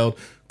 well, I failed.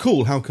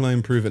 Cool, how can I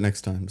improve it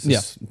next time? It's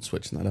just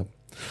switching that up.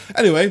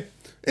 Anyway,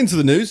 into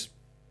the news.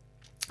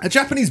 A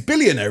Japanese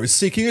billionaire is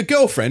seeking a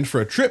girlfriend for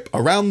a trip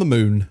around the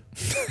moon.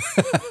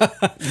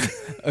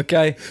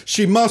 Okay.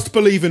 She must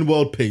believe in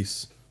world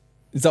peace.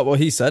 Is that what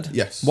he said?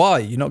 Yes. Why?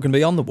 You're not going to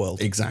be on the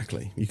world.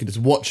 Exactly. You can just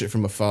watch it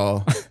from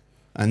afar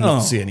and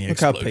not see any look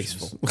how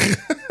explosions.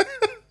 peaceful.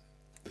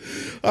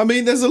 I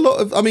mean, there's a lot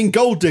of... I mean,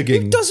 gold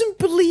digging... Doesn't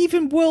believe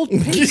in world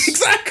peace.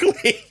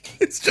 Exactly.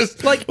 It's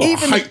just... Like,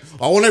 even-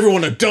 I want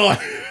everyone to die.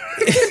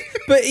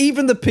 But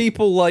even the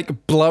people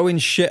like blowing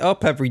shit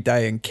up every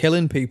day and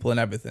killing people and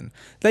everything,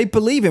 they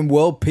believe in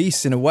world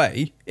peace in a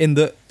way, in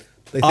that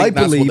They think I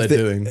that's believe what they're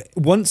that doing.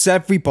 once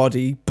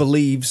everybody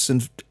believes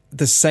and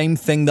the same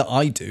thing that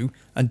I do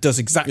and does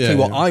exactly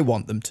what I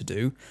want them to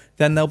do,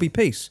 then there'll be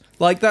peace.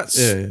 Like that's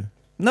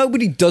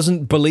nobody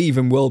doesn't believe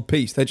in world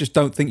peace. They just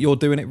don't think you're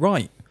doing it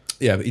right.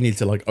 Yeah, but you need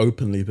to like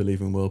openly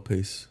believe in world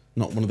peace,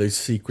 not one of those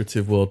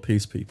secretive world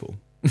peace people.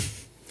 I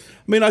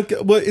mean,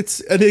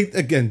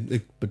 again,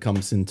 it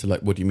becomes into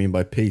like, what do you mean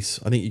by peace?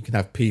 I think you can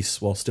have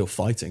peace while still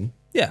fighting.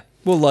 Yeah,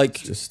 well, like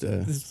Just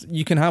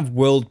you can have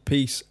world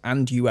peace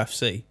and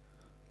UFC.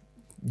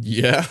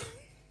 yeah,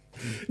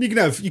 you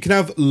can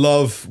have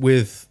love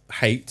with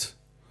hate.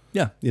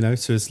 Yeah, You know,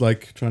 so it's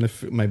like trying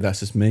to. Maybe that's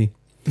just me.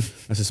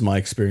 That's just my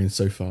experience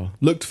so far.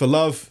 Looked for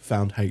love,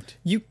 found hate.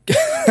 you.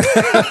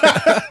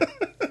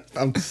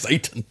 Found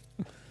Satan.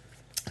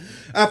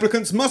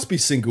 Applicants must be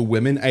single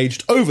women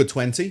aged over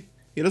 20.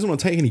 He doesn't want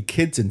to take any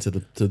kids into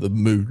the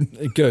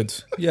moon.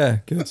 Good. Yeah,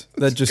 good.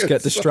 They just good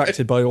get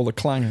distracted by all the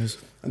clangers.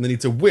 And they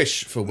need to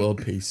wish for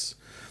world peace.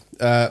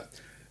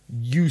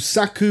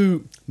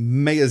 Yusaku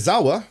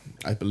Miyazawa,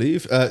 I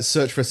believe,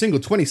 search for a single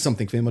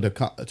 20-something female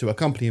to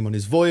accompany him on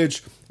his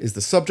voyage, is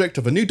the subject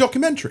of a new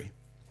documentary.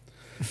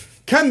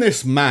 Can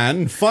this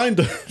man find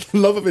the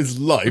love of his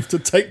life to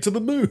take to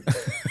the moon?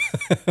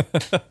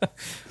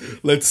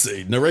 Let's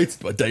see.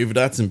 Narrated by David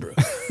Attenborough.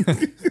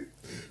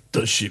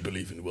 Does she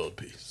believe in world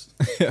peace?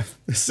 Yeah.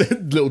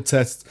 Little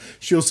test.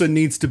 She also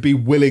needs to be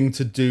willing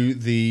to do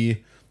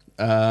the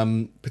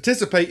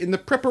participate in the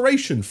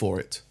preparation for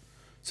it.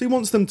 So he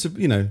wants them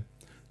to,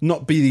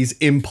 not be these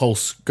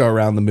impulse go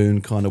around the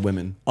moon kind of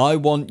women. I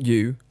want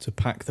you to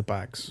pack the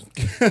bags.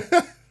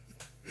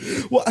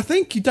 Well, I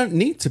think you don't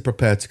need to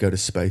prepare to go to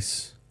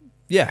space.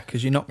 Yeah,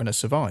 because you're not going to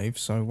survive,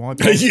 so why?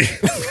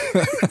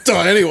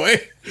 Die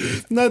anyway.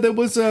 No,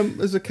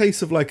 there's a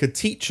case of like a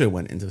teacher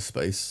went into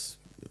space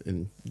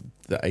in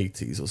the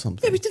 80s or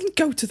something. Yeah, we didn't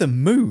go to the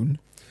moon.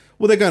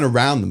 Well, they're going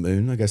around the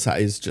moon. I guess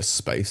that is just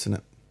space, isn't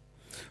it?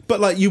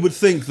 But like you would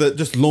think that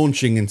just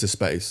launching into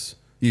space,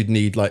 you'd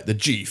need like the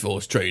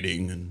G-force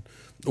training and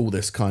all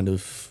this kind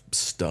of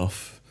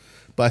stuff.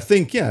 But I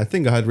think I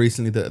heard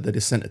recently that they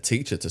just sent a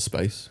teacher to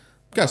space.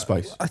 Go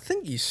space. I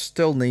think you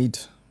still need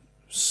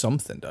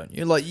something, don't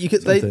you? Like you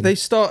could, they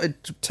started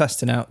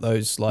testing out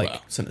those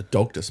Sent a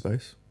dog to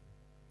space.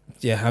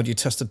 Yeah, how do you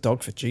test a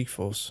dog for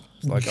G-force?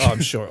 It's like, I'm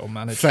sure it'll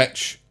manage.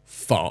 Fetch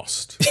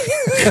fast.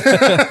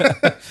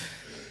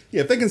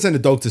 Yeah, if they can send a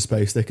dog to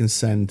space, they can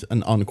send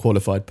an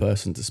unqualified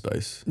person to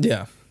space.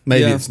 Yeah.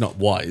 Maybe it's not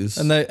wise,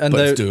 but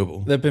it's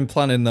doable. They've been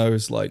planning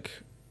those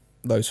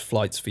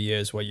flights for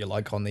years where you're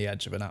like on the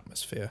edge of an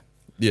atmosphere.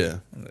 Yeah.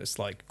 And it's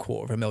like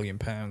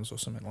 £250,000 or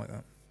something like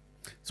that.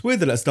 It's weird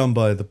that that's done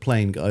by the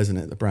plane guy, isn't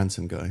it? The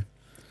Branson guy.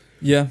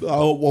 Yeah. I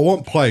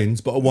want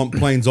planes, but I want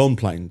planes on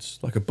planes,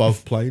 like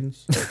above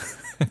planes.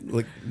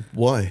 Like,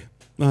 why?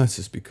 No, let's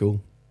just be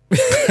cool.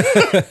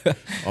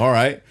 All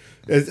right.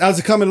 How's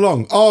it coming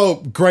along?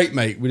 Oh, great,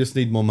 mate. We just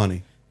need more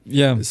money.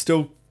 Yeah. It's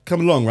still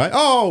coming along, right?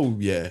 Oh,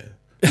 yeah.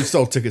 We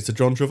sold tickets to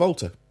John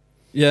Travolta.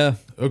 Yeah.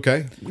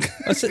 Okay.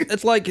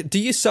 It's like, do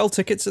you sell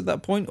tickets at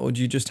that point, or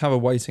do you just have a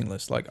waiting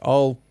list? Like,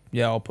 I'll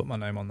put my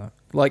name on that.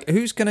 Like,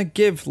 who's going to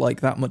give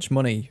like that much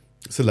money?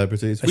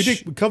 Celebrities. We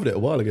covered it a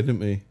while ago, didn't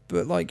we?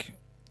 But like,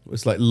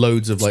 it's like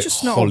loads of like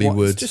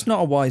Hollywood. It's just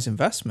not a wise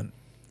investment.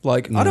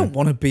 Like, I don't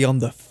want to be on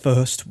the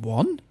first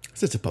one. It's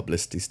just a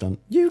publicity stunt.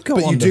 But you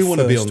do want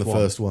to be on the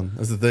first one.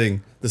 That's the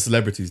thing. The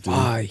celebrities do.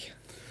 Why?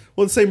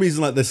 Well, the same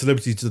reason like the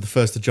celebrities are the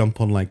first to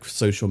jump on like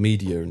social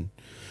media and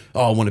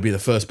I want to be the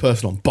first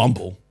person on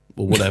Bumble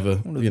or whatever.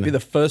 I want to be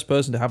the first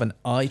person to have an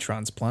eye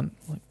transplant.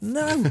 Like,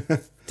 no,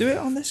 do it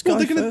on this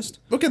guy first.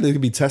 Okay, they're going to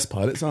be test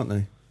pilots, aren't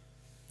they?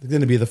 They're going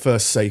to be the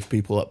first safe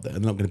people up there.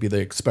 They're not going to be the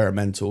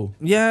experimental.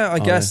 Yeah, I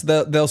guess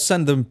they'll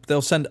send them.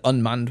 They'll send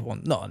unmanned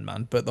ones, not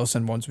unmanned, but they'll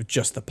send ones with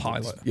just the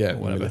pilot. Yeah, or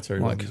whatever.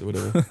 Military Like, ones or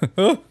whatever.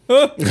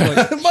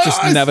 like,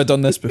 just never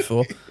done this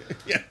before.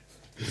 Yeah.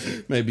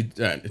 Maybe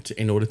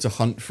in order to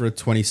hunt for a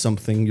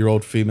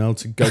 20-something-year-old female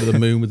to go to the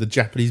moon with a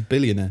Japanese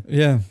billionaire.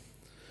 Yeah.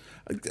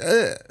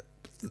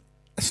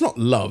 It's not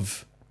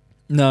love.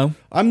 No.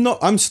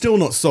 I'm still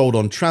not sold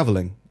on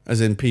traveling,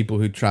 as in people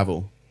who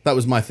travel. That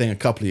was my thing a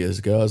couple of years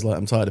ago. I was like,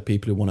 I'm tired of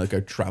people who want to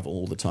go travel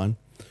all the time.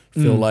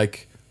 Feel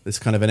like it's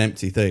kind of an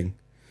empty thing.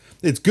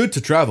 It's good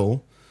to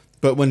travel,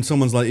 but when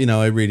someone's like,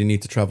 I really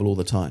need to travel all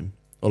the time.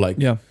 Or like,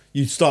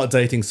 you start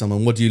dating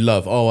someone, what do you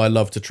love? Oh, I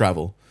love to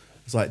travel.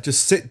 It's like,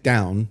 just sit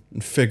down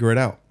and figure it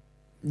out.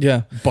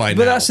 Yeah. But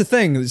that's the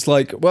thing. It's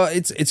like, well,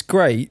 it's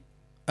great.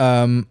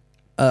 And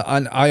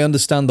I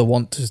understand the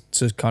want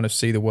to kind of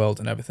see the world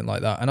and everything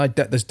like that. And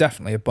there's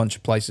definitely a bunch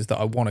of places that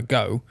I want to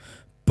go,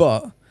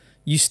 but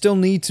you still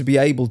need to be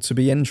able to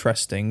be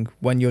interesting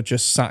when you're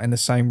just sat in the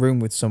same room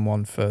with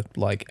someone for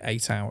like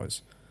 8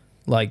 hours.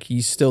 Like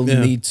you still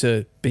need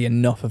to be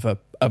enough of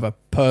a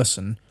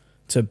person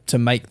to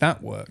make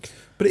that work.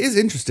 But it is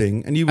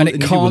interesting, and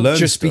it can't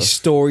just be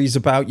stories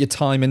about your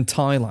time in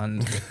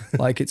Thailand.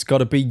 Like it's got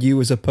to be you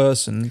as a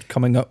person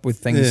coming up with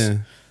things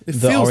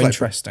that are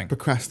interesting.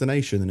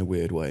 Procrastination in a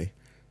weird way,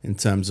 in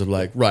terms of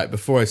like, right,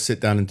 before I sit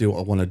down and do what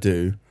I want to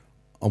do,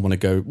 I want to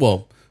go,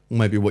 well,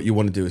 maybe what you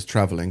want to do is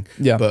traveling.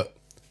 Yeah. But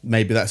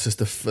maybe that's just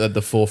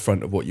the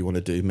forefront of what you want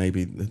to do.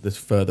 Maybe there's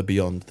further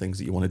beyond things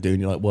that you want to do,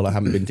 and you're like, well, I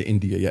haven't been to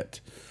India yet,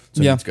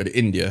 so I need to go to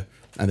India,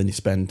 and then you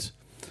spend.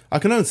 I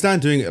can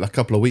understand doing it like a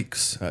couple of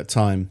weeks at a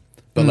time,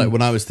 but like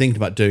when I was thinking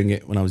about doing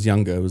it when I was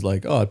younger, it was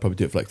like, oh, I'd probably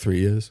do it for like 3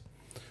 years.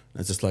 And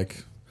it's just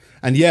like,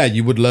 and yeah,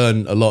 you would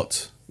learn a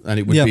lot, and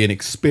it would be an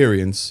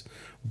experience.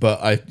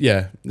 But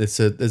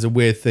there's a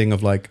weird thing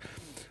of like,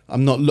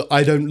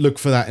 I don't look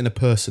for that in a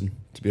person,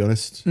 to be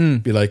honest.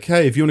 Be like,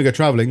 hey, if you want to go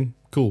traveling,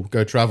 cool,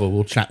 go travel.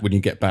 We'll chat when you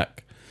get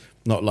back.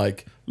 Not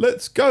like,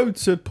 let's go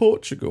to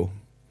Portugal.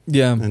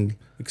 Yeah. And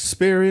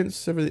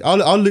experience everything.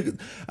 I'll look,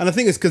 and I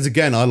think it's because,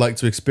 again, I like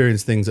to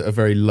experience things at a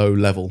very low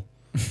level,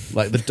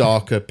 like the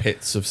darker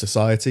pits of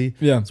society.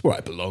 Yeah. It's where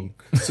I belong.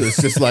 So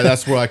it's just like,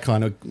 that's where I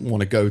kind of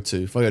want to go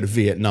to. If I go to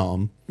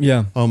Vietnam,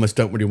 I almost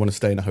don't really want to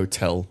stay in a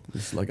hotel.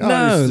 It's like,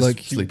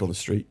 just sleep on the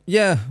street.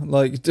 Yeah.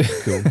 Like,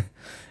 cool.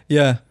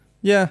 Yeah.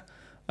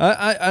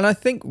 And I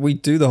think we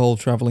do the whole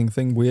traveling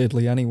thing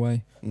weirdly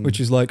anyway, which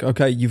is like,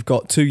 okay, you've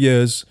got 2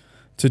 years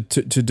to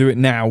do it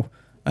now,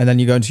 and then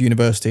you go into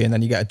university, and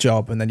then you get a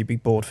job, and then you'd be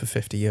bored for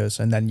 50 years,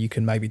 and then you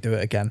can maybe do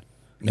it again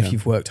if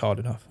you've worked hard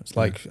enough. It's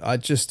like,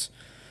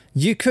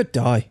 you could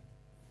die,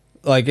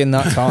 like, in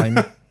that time.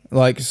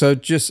 Like, so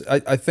just,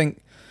 I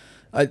think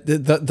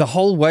the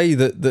whole way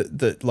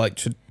that like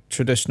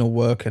traditional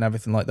work and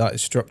everything like that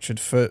is structured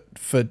for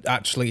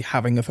actually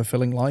having a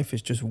fulfilling life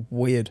is just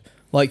weird.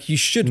 Like, you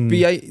should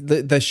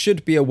there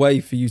should be a way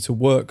for you to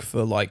work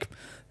for like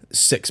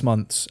 6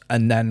 months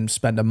and then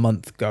spend a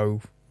month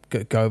go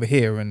over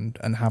here and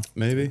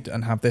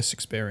have this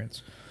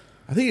experience.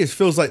 I think it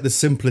feels like the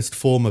simplest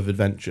form of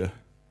adventure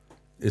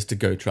is to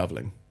go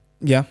traveling.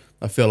 Yeah.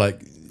 I feel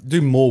like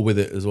do more with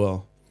it as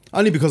well.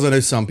 Only because I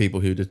know some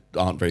people who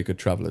aren't very good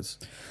travelers.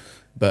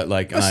 But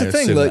like, that's the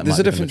thing. Like, there's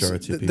a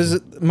difference.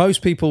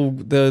 Most people,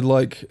 they're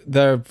like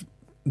their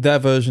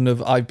version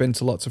of I've been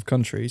to lots of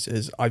countries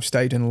is I've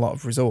stayed in a lot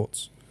of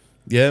resorts.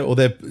 Yeah, or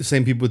they're the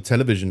same people with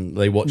television.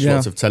 They watch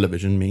lots of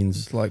television.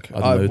 Means it's like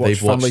I watch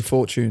Family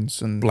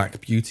Fortunes and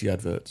Black Beauty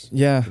adverts.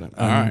 Yeah, like,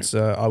 and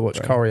I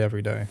watch Corrie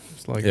every day.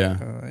 It's like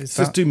it's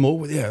just do more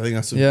with. Yeah, I think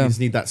that's you just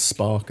need that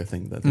spark. I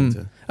think that thing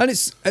to.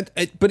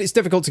 And but it's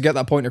difficult to get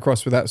that point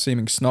across without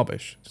seeming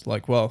snobbish. It's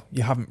like, well,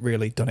 you haven't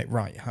really done it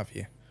right, have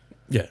you?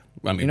 Yeah,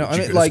 I mean,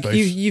 like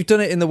you've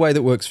done it in the way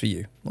that works for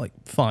you. Like,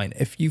 fine,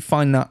 if you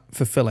find that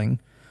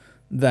fulfilling,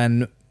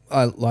 then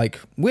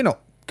we're not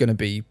going to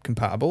be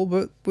compatible,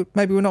 but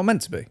maybe we're not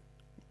meant to be.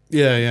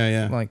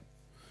 Yeah. Like,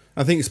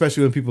 I think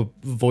especially when people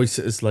voice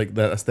it as like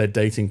that's their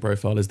dating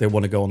profile, is they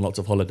want to go on lots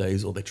of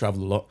holidays or they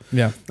travel a lot.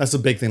 Yeah, that's a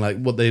big thing. Like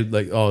what they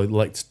like. Oh,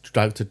 like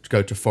to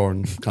go to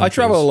foreign countries. I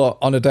travel a lot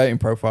on a dating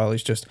profile.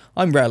 It's just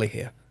I'm rarely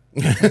here.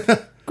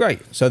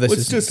 Great. So this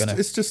is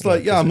it's just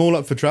like I'm all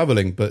up for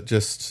traveling, but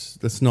just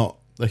that's not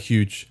a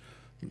huge.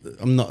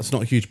 It's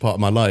not a huge part of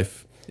my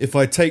life. If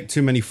I take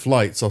too many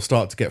flights, I'll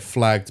start to get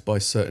flagged by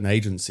certain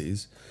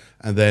agencies,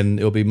 and then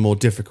it'll be more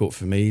difficult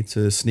for me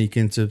to sneak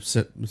into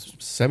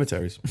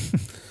cemeteries.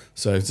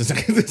 So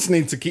just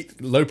need to keep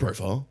low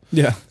profile.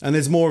 Yeah. And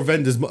there's more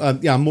vendors.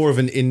 I'm more of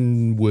an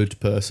inward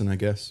person, I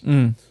guess.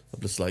 I'm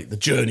just like the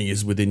journey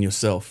is within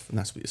yourself, and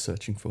that's what you're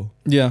searching for.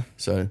 Yeah.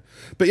 So,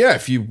 but yeah,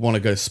 if you want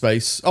to go to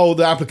space,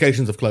 the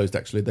applications have closed.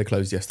 Actually, they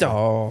closed yesterday.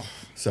 Oh.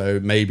 So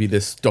maybe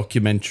this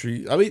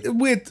documentary. I mean,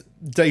 weird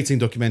dating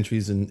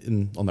documentaries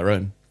in on their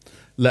own,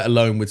 let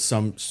alone with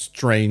some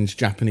strange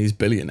Japanese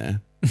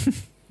billionaire.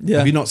 Yeah.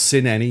 Have you not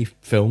seen any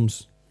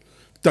films?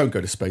 Don't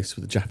go to space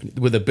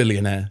with a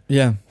billionaire.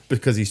 Yeah.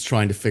 Because he's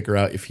trying to figure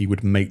out if he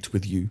would mate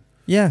with you.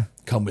 Yeah.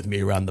 Come with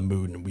me around the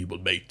moon and we will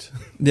mate.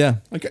 Yeah.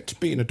 I get to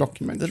be in a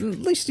documentary. At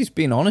least he's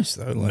being honest,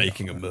 though.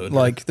 Making a murder.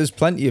 Like, there's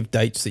plenty of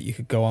dates that you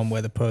could go on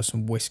where the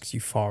person whisks you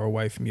far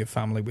away from your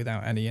family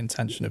without any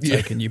intention of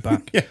taking you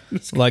back. Yeah.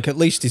 Like, at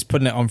least he's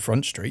putting it on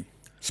Front Street.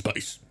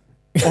 Space.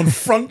 On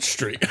Front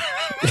Street.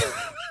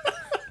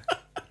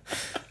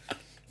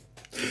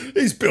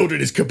 He's building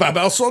his kebab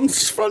house on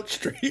Front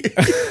Street.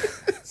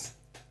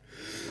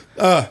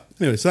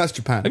 Anyway, so that's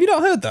Japan. Have you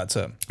not heard that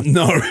term?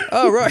 No.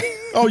 Oh, right.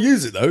 I'll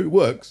use it though. It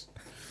works.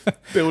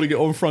 Building it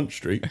on Front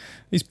Street.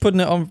 He's putting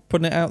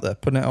it out there,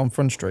 putting it on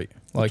Front Street.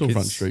 Like, on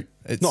Front Street.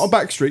 It's not on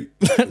Back Street.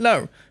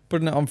 No,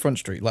 putting it on Front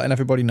Street, letting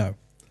everybody know.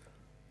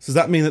 So does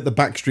that mean that the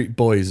Backstreet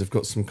Boys have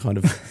got some kind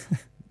of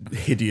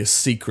hideous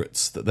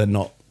secrets that they're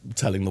not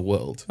telling the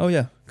world? Oh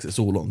yeah, because it's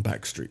all on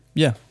Back Street.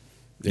 Yeah.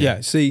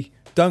 See,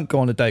 don't go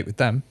on a date with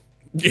them.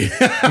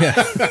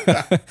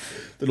 Yeah.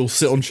 They'll all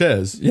sit on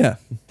chairs. Yeah.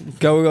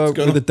 Go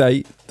with a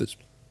date that's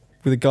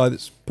with a guy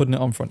that's putting it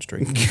on Front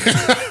Street.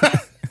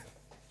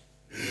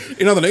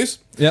 In other news,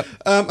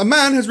 a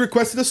man has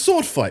requested a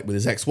sword fight with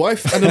his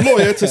ex-wife and a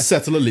lawyer to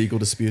settle a legal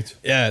dispute.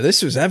 Yeah,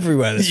 this was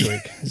everywhere this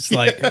week. It's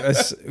like,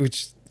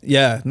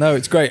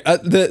 it's great.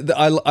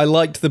 I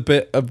liked the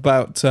bit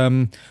about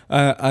and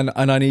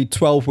I need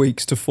 12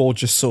 weeks to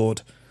forge a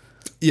sword.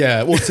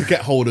 Yeah, or to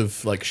get hold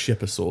of like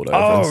ship a sword over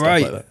and Oh, stuff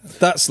right. like that.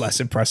 That's less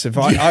impressive.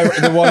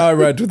 The one I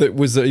read with it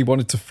was that he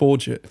wanted to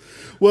forge it.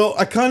 Well,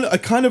 I kind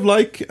of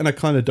like and I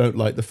kind of don't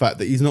like the fact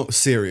that he's not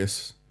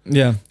serious.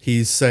 Yeah.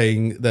 He's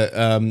saying that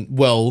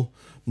well,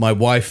 my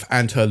wife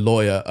and her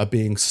lawyer are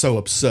being so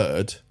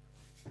absurd.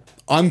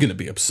 I'm going to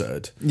be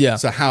absurd. Yeah.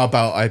 So how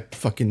about I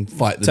fucking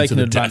fight them Taking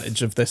to the death?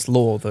 advantage of this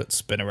law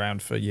that's been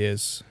around for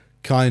years.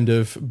 Kind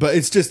of, but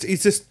he's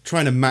just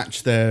trying to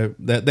match their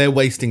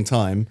wasting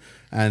time,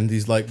 and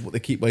he's like, well, they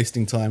keep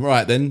wasting time. All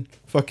right, then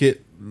fuck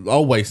it,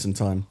 I'll waste some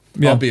time.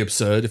 Yeah. I'll be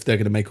absurd if they're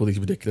going to make all these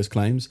ridiculous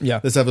claims.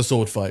 Yeah. Let's have a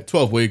sword fight.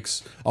 12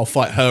 weeks. I'll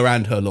fight her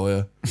and her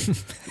lawyer,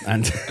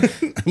 and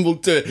and we'll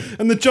do it.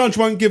 And the judge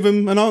won't give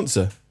him an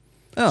answer.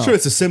 Oh. Sure,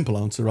 it's a simple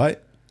answer, right?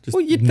 Just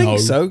Well, you'd no. think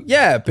so.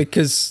 Yeah,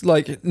 because,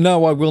 like,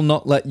 no, I will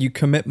not let you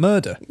commit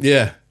murder.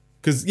 Yeah.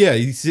 Because, yeah,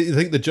 you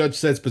think the judge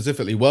said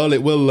specifically, well,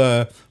 it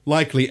will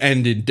likely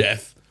end in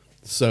death.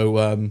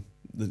 So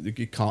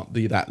it can't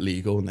be that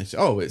legal. And they say,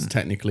 oh, it's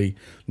technically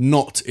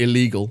not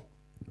illegal.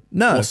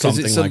 No, Or because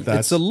something it's, like that.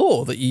 it's a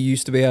law that you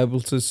used to be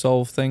able to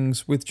solve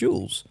things with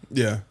jewels.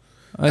 Yeah.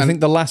 I think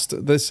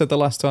they said the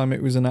last time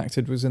it was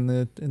enacted was in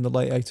the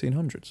late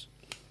 1800s.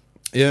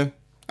 Yeah.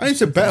 And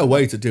it's a better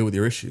way to deal with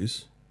your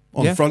issues.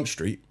 On Yeah. Front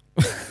Street.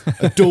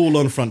 A duel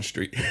on Front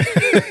Street.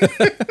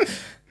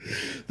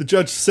 The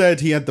judge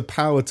said he had the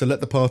power to let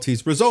the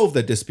parties resolve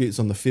their disputes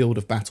on the field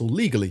of battle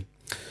legally.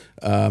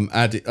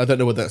 I don't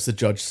know whether that's the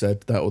judge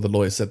said that or the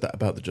lawyer said that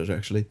about the judge,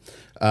 actually.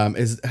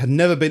 Had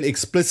never been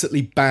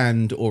explicitly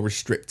banned or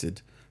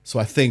restricted. So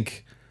I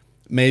think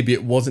maybe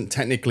it wasn't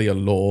technically a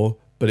law,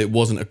 but it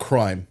wasn't a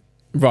crime.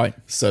 Right.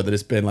 So that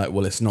it's been like,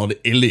 well, it's not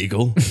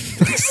illegal.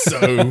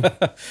 So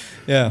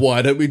Yeah.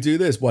 why don't we do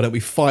this? Why don't we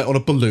fight on a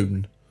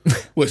balloon?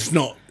 Well, it's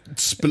not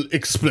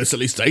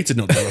explicitly stated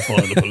not to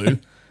fight on a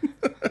balloon.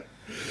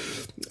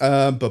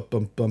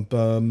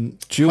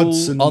 Duel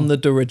Hudson, on the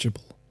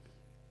dirigible.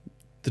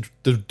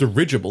 the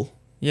dirigible,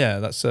 Yeah,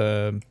 that's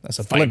a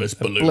Famous blimp,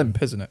 balloon. a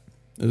blimp, isn't it?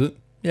 is it?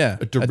 Yeah,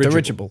 A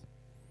dirigible.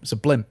 It's a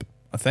blimp,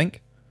 I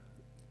think.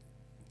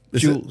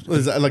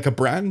 Is that like a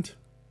brand?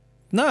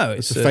 No,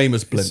 it's a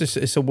famous blimp.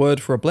 It's a word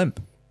for a blimp.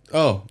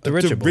 Oh,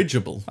 Dirigible. a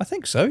dirigible. I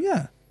think so.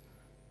 Yeah.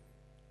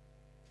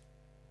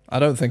 I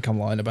don't think I'm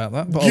lying about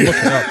that, but I'll look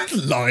it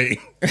up. Lying.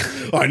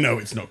 I know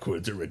it's not called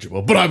a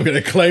dirigible, but I'm going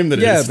to claim that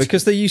it Yeah, is.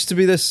 because there used to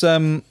be this.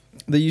 There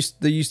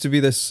used to be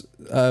this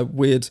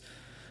weird.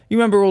 You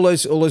remember all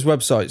those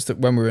websites that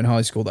when we were in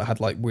high school that had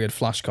like weird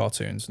flash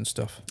cartoons and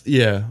stuff.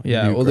 Yeah.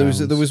 Yeah, or there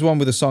Newgrounds. was one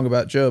with a song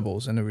about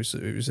gerbils, and it was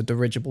a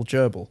dirigible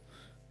gerbil,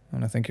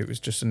 and I think it was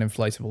just an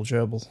inflatable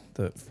gerbil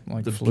that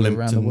like the flew blimped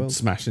around the and world.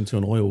 smashed into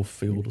an oil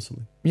field or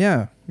something.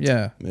 Yeah,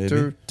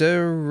 Maybe.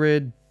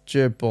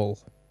 dirigible,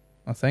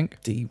 I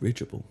think.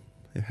 Dirigible.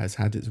 It has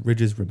had its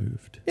ridges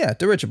removed. Yeah,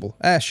 dirigible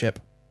airship.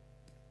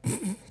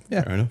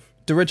 Yeah, Fair enough.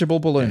 dirigible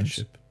balloons.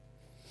 Airship.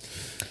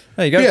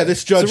 There you go. Yeah,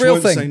 this judge it's a real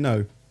won't thing. say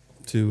no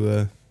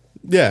to.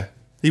 Yeah,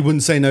 he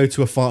wouldn't say no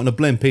to a fart on a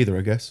blimp either,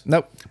 I guess.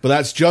 Nope. But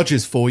that's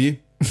judges for you.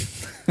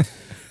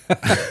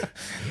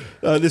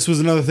 This was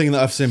another thing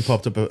that I've seen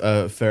popped up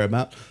a fair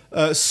amount.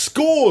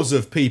 Scores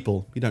of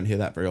people. You don't hear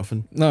that very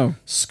often. No.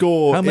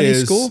 Score. How many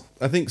is, score?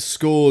 I think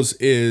scores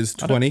is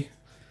 20.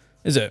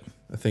 Is it?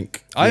 I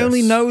think. I yes.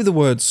 only know the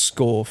word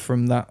score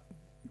from that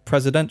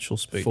presidential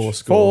speech.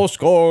 Fourscore.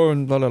 Fourscore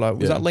and blah, blah, blah.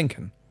 Was Yeah. that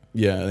Lincoln?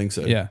 Yeah, I think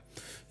so. Yeah.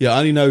 Yeah, I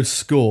only know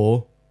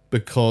score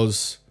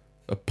because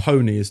a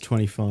pony is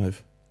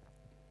 25.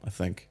 I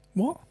think.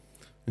 What?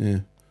 Yeah.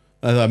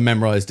 I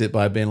memorized it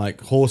by being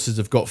like, horses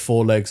have got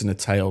 4 legs and a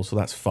tail, so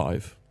that's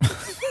 5.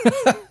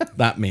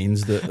 That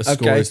means that a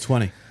score Okay. is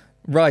 20.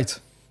 Right.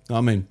 I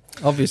mean,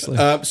 Obviously.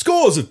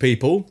 scores of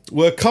people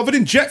were covered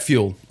in jet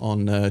fuel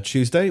on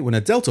Tuesday when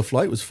a Delta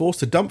flight was forced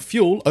to dump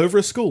fuel over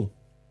a school.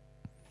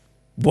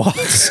 What?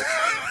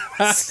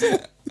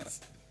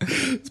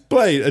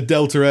 Plane, a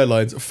Delta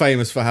Airlines,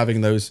 famous for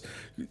having those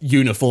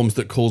uniforms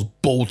that cause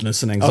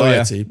baldness and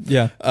anxiety.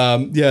 Yeah.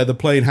 The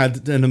plane had to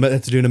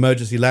do an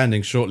emergency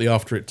landing shortly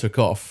after it took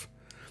off.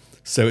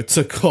 So it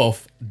took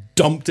off,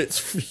 dumped its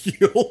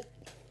fuel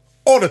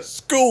on a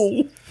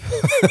school.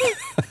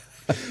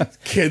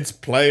 Kids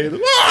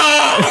playing.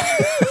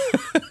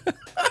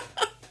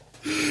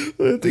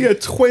 Yeah,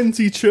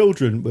 20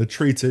 children were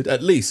treated,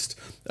 at least,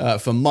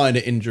 for minor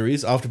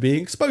injuries after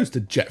being exposed to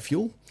jet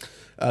fuel.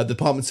 The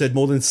department said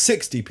more than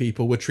 60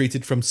 people were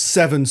treated from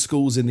 7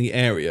 schools in the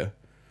area,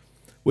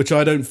 which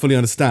I don't fully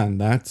understand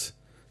that.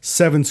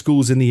 7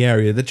 schools in the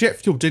area. The jet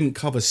fuel didn't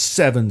cover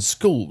 7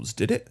 schools,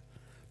 did it?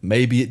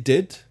 Maybe it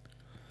did.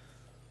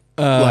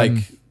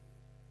 Like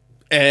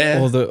air,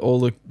 Or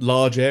the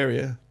large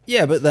area.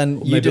 Yeah, but then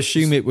maybe you'd it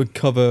assume was- it would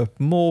cover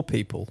more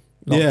people.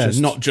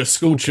 Not just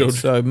school children.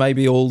 So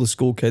maybe all the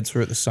school kids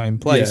were at the same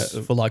place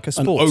Yeah, for like a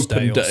sports open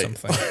day or day.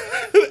 something.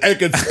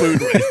 Egg and spoon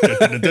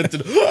race.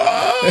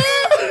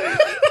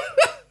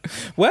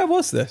 Where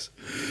was this?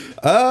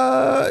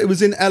 It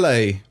was in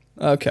LA.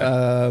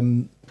 Okay.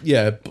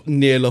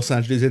 Near Los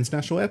Angeles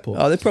International Airport.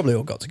 Oh, they probably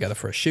all got together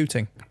for a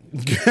shooting.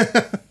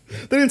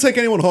 They didn't take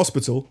anyone to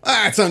hospital.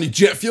 It's only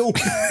jet fuel.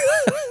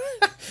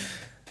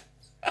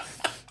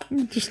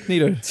 Just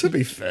need a... To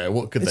be fair,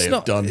 what could It's they not-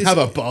 have done? it's- Have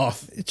a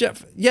bath.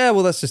 Yeah,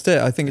 well, that's just it.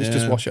 I think it's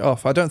just Yeah. wash it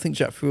off. I don't think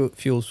jet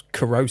fuel's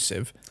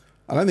corrosive.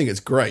 I don't think it's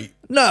great.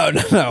 No.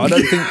 I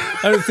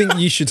don't think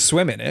you should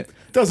swim in it.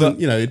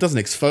 Doesn't it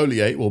doesn't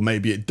exfoliate? Well,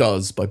 maybe it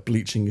does by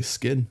bleaching your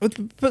skin.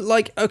 But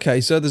like,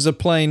 okay, so there's a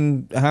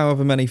plane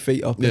however many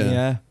feet up in the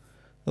Yeah. air,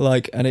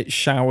 like, and it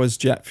showers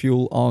jet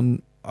fuel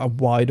on a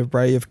wide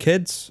array of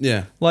kids.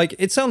 Yeah. Like,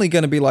 it's only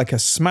going to be like a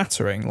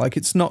smattering. Like,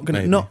 it's not going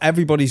to. Maybe. Not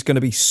everybody's going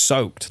to be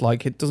soaked.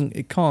 Like, it doesn't.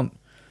 It can't.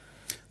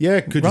 Yeah,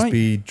 it could just Right.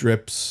 be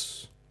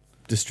drips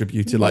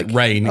distributed like Like-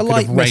 rain. It I could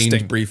like have rained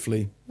misting.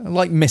 briefly.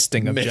 Like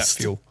misting of jet Mist.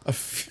 fuel.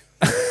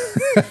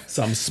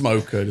 Some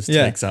smoker just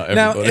Yeah. takes out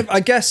Now, everybody.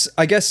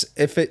 I guess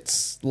if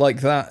it's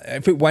like that,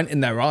 if it went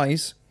in their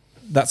eyes,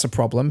 that's a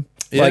problem.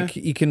 Yeah. Like,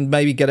 you can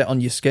maybe get it on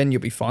your skin,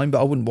 you'll be fine.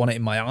 But I wouldn't want it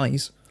in my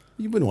eyes,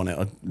 You wouldn't want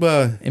it.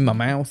 Well, in my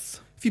mouth.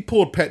 if you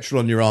poured petrol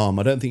on your arm,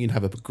 I don't think you'd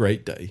have a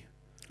great day.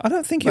 I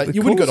don't think Like, it would.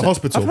 you wouldn't go cause to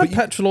hospital, I've but had you-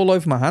 petrol all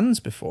over my hands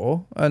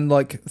before, and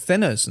like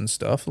thinners and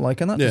stuff.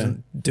 Like, and that Yeah.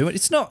 doesn't do it.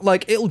 It's not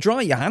like it'll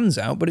dry your hands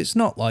out, but it's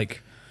not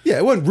like Yeah,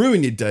 it won't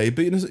ruin your day,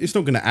 but it's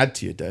not going to add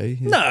to your day.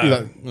 You'd No, be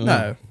like,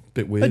 no.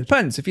 Bit It weird.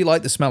 depends. If you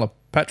like the smell of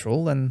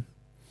petrol, then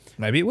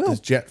maybe it will. Does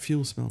jet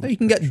fuel smell? No, Like you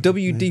can get petrol?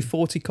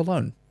 WD-40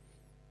 cologne.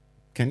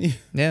 Can you?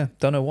 Yeah,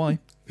 don't know why,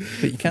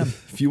 but you can.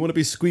 If you want to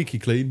be squeaky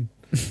clean,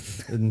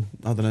 then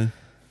I don't know.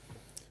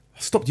 I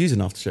stopped using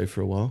aftershave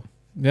for a while.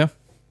 Yeah.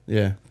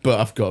 Yeah, but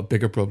I've got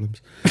bigger problems.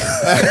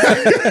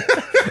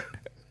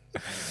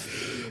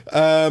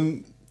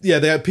 Yeah,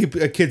 they had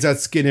kids had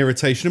skin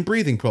irritation and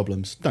breathing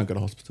problems. Don't go to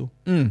hospital.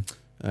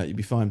 You'd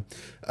be fine.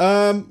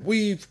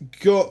 We've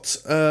got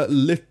a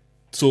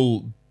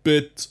little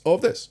bit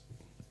of this.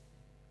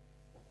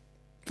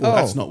 Well,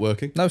 that's not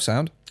working. No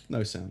sound.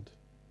 No sound.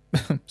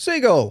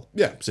 Seagull.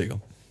 Yeah,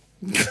 seagull.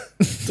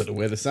 Don't know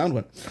where the sound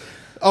went.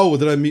 Oh,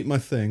 did I mute my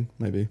thing?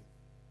 Maybe.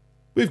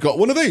 We've got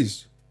one of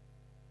these.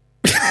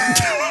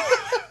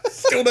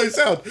 Still no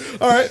sound.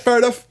 All right, fair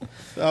enough.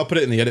 I'll put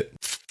it in the edit.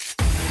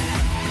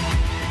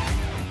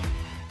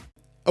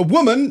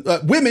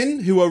 Women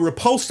who are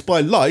repulsed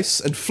by lice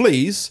and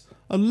fleas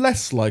are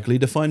less likely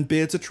to find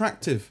beards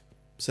attractive,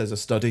 says a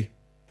study.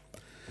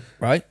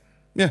 Right.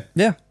 Yeah.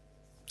 Yeah.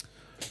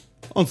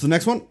 On to the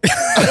next one.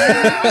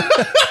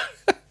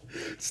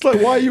 It's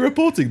like, why are you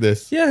reporting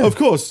this? Yeah. Of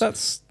course.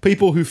 That's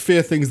People who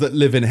fear things that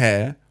live in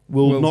hair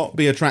will not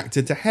be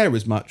attracted to hair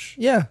as much.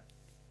 yeah.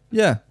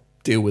 Yeah.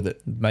 Deal with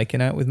it.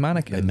 Making out with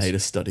mannequins. They made a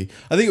study.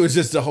 I think it was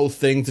just a whole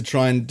thing to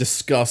try and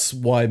discuss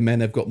why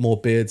men have got more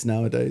beards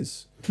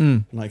nowadays.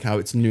 Like how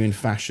it's new in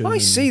fashion. I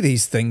see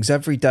these things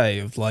every day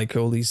of like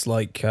all these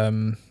like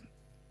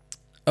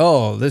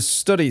this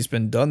study's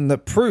been done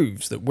that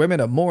proves that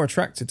women are more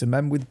attracted to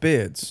men with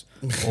beards.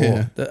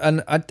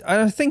 And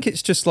I think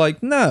it's just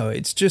like, no,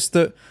 it's just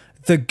that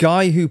the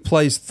guy who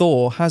plays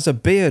Thor has a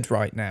beard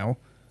right now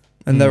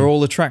and they're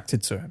all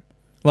attracted to him.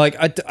 Like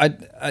I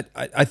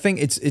think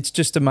it's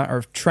just a matter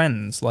of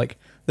trends. Like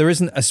there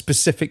isn't a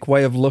specific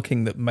way of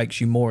looking that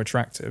makes you more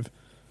attractive.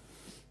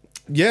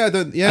 Yeah,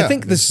 I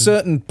think there's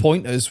certain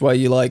pointers where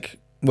you like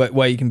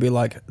where you can be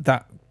like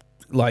that,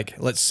 like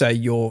let's say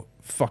you're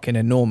fucking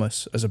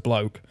enormous as a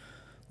bloke,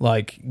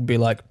 like be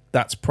like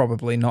that's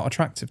probably not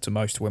attractive to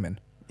most women.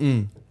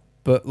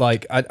 But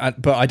like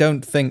I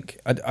don't think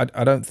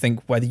I don't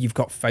think whether you've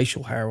got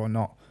facial hair or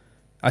not.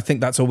 I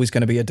think that's always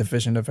going to be a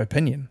division of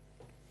opinion.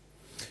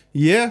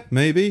 Yeah,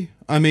 maybe.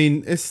 I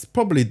mean, it's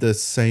probably the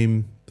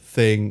same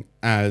thing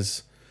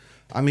as.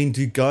 I mean,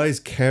 do guys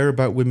care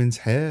about women's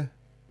hair?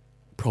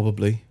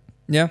 Probably.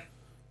 Yeah.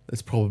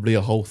 There's probably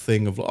a whole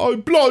thing of like, oh,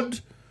 blonde.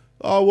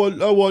 I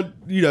want,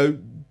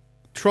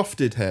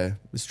 tufted hair.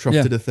 Is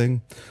tufted a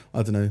thing?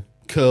 I don't know.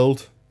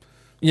 Curled.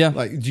 Yeah.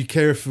 Like, do you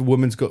care if a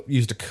woman's got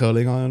used a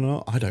curling iron or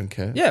not? I don't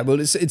care. Yeah, well,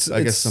 it's.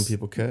 I guess some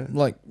people care.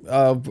 Like,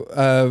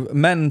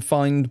 men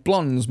find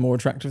blondes more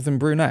attractive than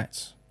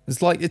brunettes.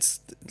 It's like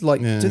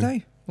Yeah. do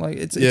they? Like,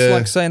 it's Yeah.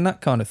 like saying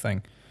that kind of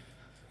thing.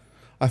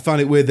 I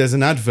find it weird. There's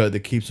an advert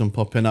that keeps on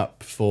popping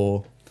up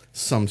for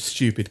some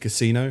stupid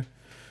casino,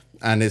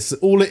 and it's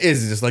all it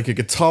is just like a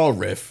guitar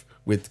riff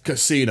with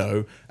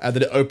casino, and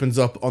then it opens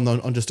up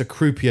on just a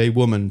croupier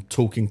woman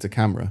talking to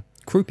camera.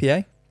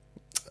 Croupier?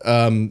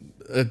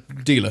 A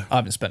dealer. I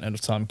haven't spent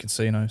enough time in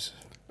casinos.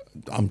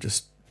 I'm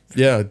just.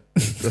 Yeah,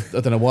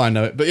 I don't know why I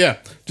know it, but yeah,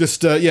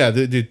 just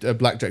the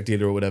blackjack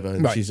dealer or whatever.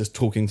 And Right. she's just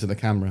talking to the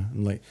camera,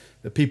 and like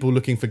the people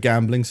looking for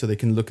gambling, so they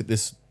can look at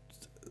this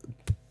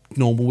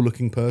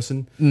normal-looking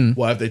person.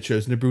 Why have they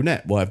chosen a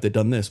brunette? Why have they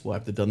done this? Why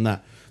have they done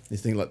that?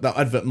 These things like that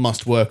advert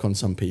must work on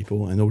some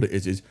people, and all it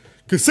is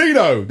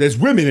casino. There's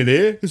women in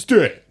here. Let's do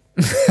it.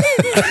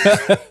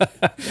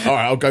 All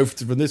right, I'll go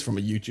from this from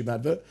a YouTube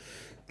advert.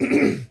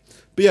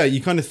 But yeah,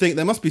 you kind of think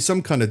there must be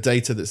some kind of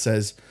data that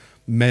says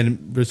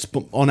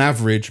on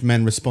average,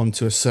 men respond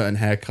to a certain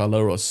hair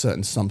color or a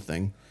certain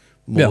something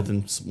more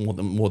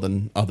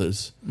than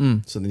others.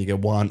 So then you go,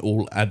 why aren't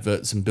all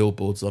adverts and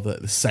billboards of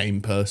the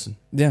same person?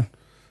 Yeah.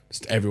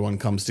 Just everyone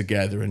comes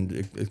together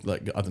and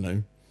like I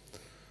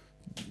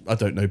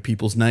don't know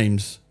people's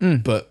names,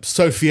 but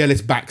Sophie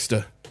Ellis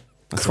Baxter.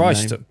 That's her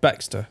Christ, name.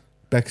 Baxter.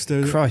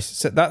 Baxter. Christ,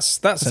 so that's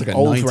an like a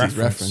old 90s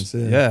reference.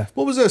 Yeah.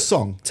 What was her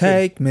song?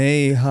 Take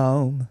me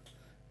home.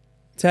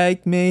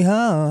 Take me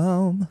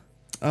home.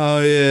 Oh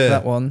yeah,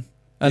 That one.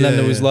 And then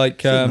there was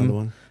like She's another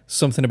one.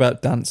 something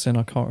about dancing.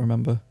 I can't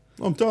remember.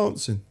 I'm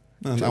dancing.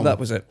 No, That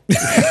was it.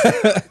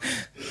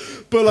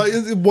 But like,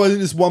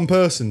 it's one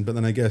person. But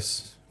then I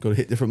guess got to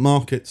hit different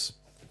markets.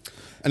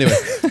 Anyway,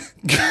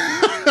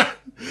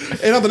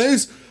 in other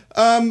news,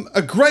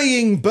 a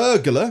greying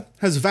burglar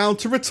has vowed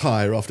to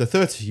retire after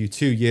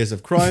 32 years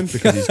of crime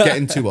because he's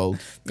getting too old.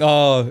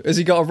 Oh, has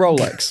he got a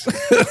Rolex?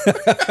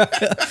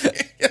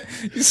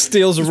 He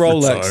steals a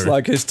Rolex. retire.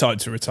 Like, it's time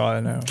to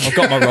retire now. I've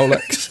got my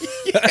Rolex.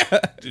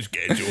 Just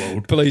getting too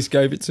old. Police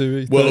gave it to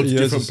me. World's 30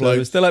 years different of service.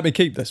 place. They let me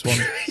keep this one.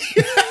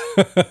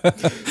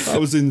 I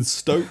was in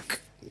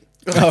Stoke.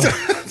 Oh,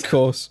 of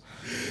course.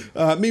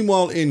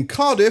 Meanwhile, in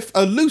Cardiff,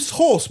 a loose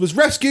horse was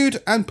rescued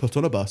and put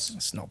on a bus.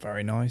 That's not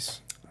very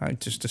nice. I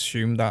just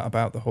assumed that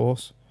about the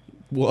horse,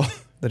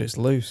 What? that it's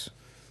loose.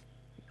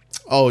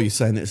 Oh, you're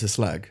saying that it's a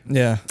slag?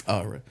 Yeah.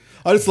 Oh, right.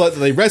 I just like that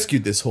they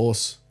rescued this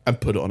horse and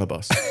put it on a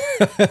bus.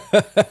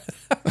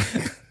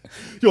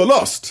 You're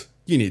lost.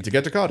 You need to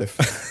get to Cardiff.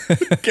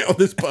 Get on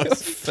this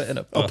bus. Fit in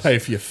a I'll bus. pay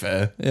for your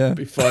fare. Yeah. It'll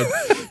be fine.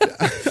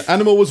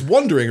 Animal was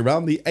wandering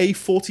around the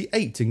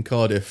A48 in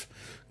Cardiff,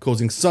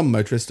 causing some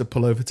motorists to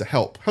pull over to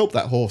help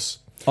that horse.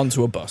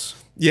 Onto a bus.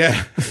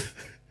 Yeah.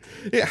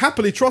 It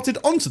happily trotted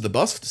onto the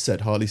bus,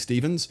 said Harley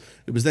Stevens.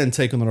 It was then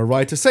taken on a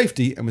ride to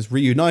safety and was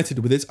reunited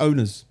with its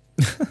owners.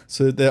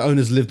 So their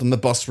owners lived on the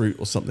bus route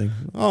or something.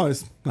 Oh,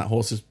 that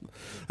horse is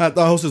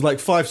like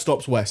 5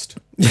 stops west.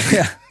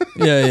 Yeah.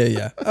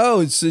 Oh,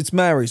 it's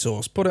Mary's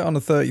horse. Put it on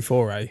a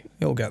 34A.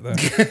 You'll get there.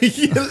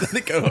 Yeah, let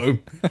it go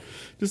home.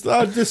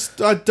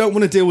 I don't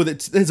want to deal with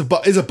it. There's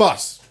a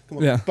bus. Come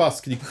on, Yeah.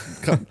 bus. Can you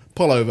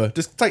pull over?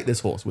 Just take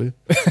this horse, will you?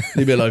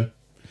 Leave me alone.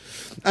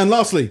 And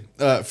lastly,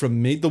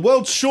 from me, the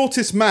world's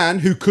shortest man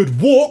who could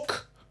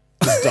walk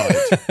has died.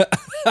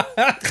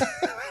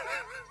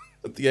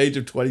 At the age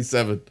of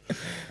 27.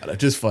 And I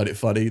just find it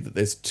funny that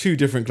there's 2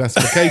 different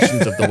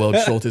classifications of the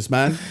world's shortest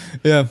man.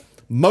 Yeah.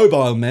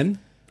 Mobile men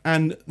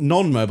and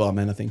non-mobile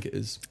men, I think it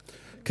is.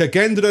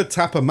 Kagendra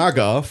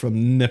Tapamagar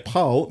from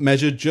Nepal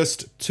measured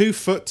just 2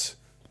 foot,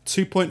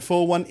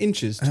 2.41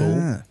 inches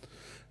tall.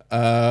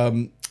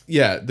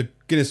 The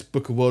Guinness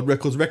Book of World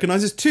Records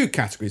recognises 2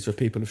 categories for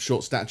people of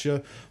short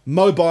stature,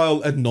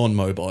 mobile and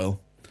non-mobile.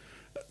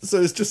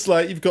 So it's just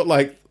like, you've got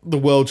like the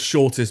world's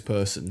shortest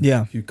person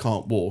who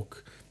can't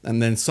walk. And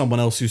then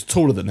someone else who's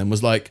taller than them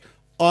was like,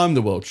 I'm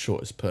the world's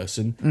shortest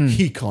person.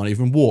 He can't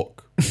even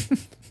walk.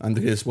 And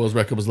the Guinness World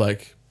Record was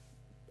like,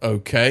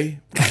 okay.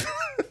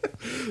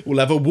 We'll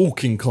have a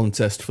walking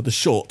contest for the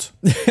short.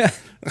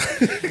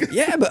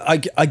 Yeah, but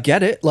I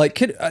get it. Like,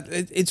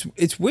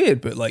 it's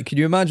weird, but like, can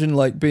you imagine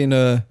like being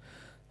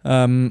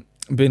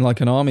being like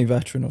an army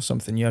veteran or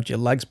something? You had your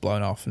legs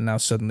blown off, and now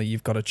suddenly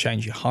you've got to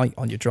change your height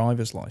on your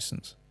driver's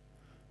license,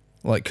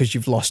 like because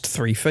you've lost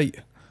 3 feet.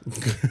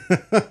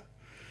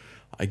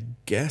 I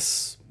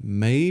guess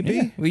maybe.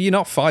 Yeah. Well, you're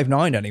not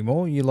 5'9"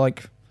 anymore. You're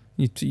like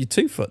you're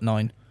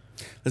 2'9".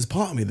 There's a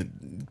part of me that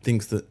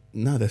thinks that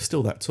no, they're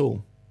still that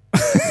tall.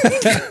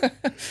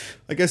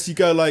 I guess you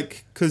go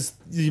like because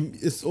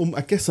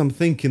I guess I'm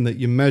thinking that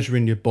you're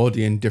measuring your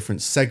body in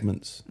different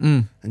segments,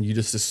 and you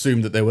just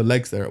assume that there were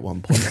legs there at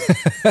one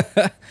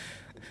point.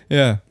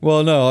 Yeah.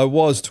 Well, no, I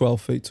was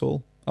 12 feet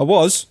tall. I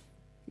was.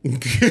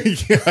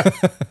 Yeah.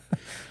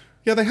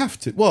 Yeah, they have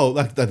to. Well,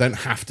 they don't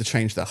have to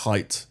change their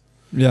height.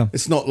 Yeah.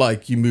 It's not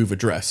like you move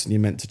address and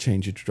you're meant to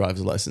change your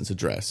driver's license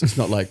address. It's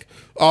not like,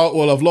 oh,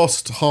 well, I've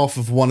lost half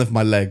of one of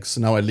my legs,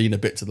 so now I lean a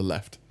bit to the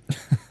left.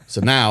 So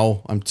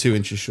now I'm 2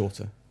 inches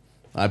shorter.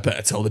 I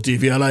better tell the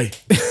DVLA.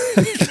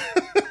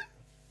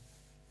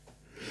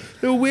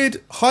 They were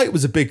weird. Height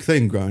was a big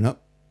thing growing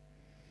up.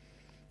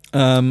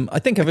 I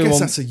think I everyone. guess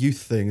that's a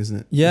youth thing, isn't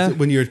it? Yeah.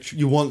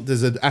 When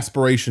there's an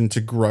aspiration to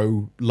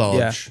grow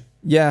large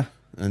Yeah.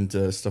 and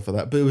stuff like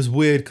that. But it was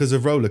weird because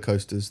of roller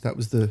coasters. That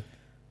was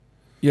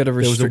You had a there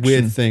was a restriction.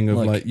 weird thing of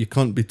like you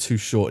can't be too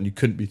short and you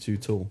couldn't be too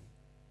tall.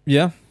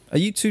 Yeah. Are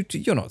you too?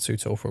 You're not too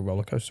tall for a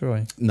roller coaster, are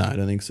you? No, I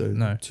don't think so.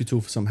 No. Too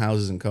tall for some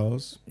houses and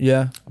cars.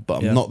 Yeah. But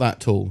I'm Yeah. not that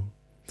tall.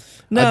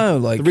 No,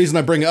 The reason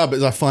I bring it up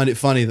is I find it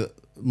funny that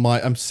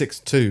I'm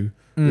 6'2",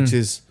 which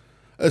is,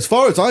 as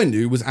far as I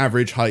knew, was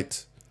average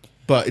height.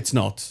 But it's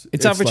not.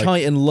 it's average like,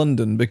 height in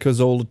London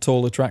because all the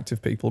tall,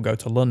 attractive people go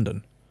to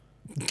London.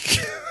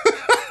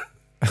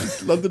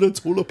 Is London a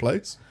taller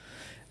place?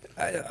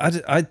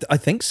 I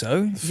think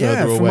so.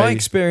 Further from my away.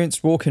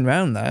 experience walking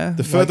around there.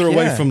 The further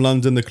away from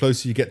London, the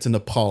closer you get to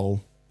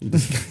Nepal. You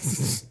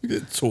just you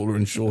get taller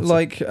and shorter.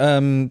 like,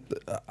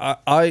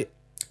 I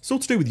It's all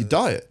to do with your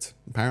diet,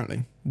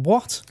 apparently.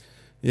 what?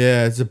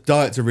 Yeah,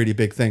 diet's a really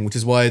big thing, which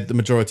is why the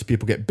majority of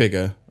people get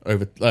bigger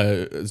over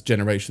as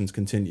generations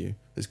continue.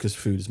 It's because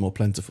food is more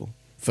plentiful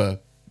for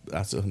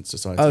us in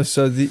society. Oh,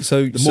 so the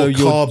more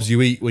carbs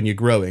you eat when you're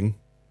growing,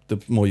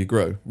 the more you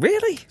grow.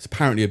 Really? It's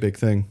apparently a big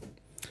thing.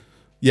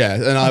 Yeah,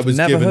 and I I've was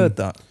never given, heard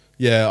that.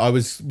 Yeah,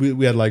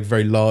 we had like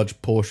very large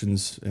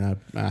portions in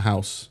our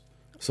house.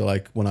 So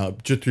like when I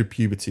just through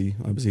puberty,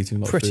 I was eating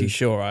a lot of Pretty food.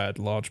 sure I had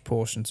large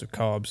portions of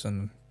carbs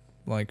and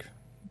like,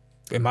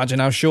 imagine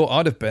how short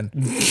I'd have been.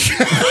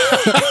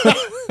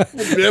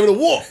 Wouldn't be able to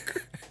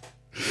walk.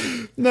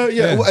 No,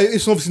 yeah, Yeah. well,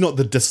 it's obviously not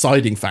the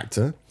deciding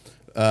factor,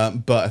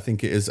 but I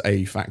think it is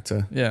a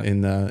factor Yeah.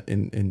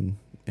 in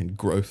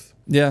growth.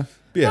 Yeah.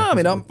 But yeah, No, I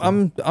mean, it's a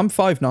big thing. I'm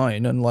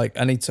 5'9", and like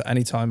any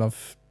time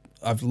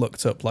I've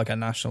looked up like a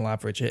national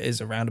average, it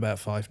is around about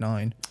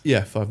 5'9".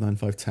 Yeah, 5'9",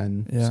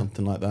 5'10", Yeah.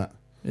 something like that.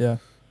 Yeah.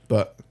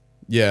 But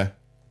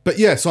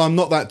yeah, so I'm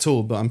not that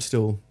tall, but I'm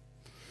still.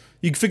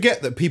 You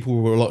forget that people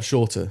were a lot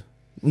shorter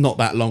not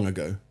that long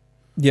ago.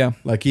 Yeah.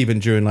 Like even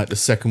during like the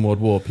Second World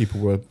War, people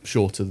were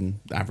shorter than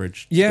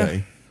average Yeah.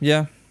 today.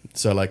 Yeah.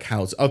 So like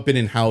I've been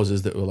in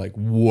houses that were like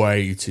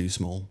way too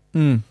small.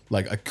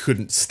 Like I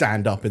couldn't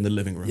stand up in the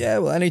living room. Yeah.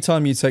 Well,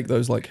 anytime you take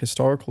those like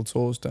historical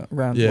tours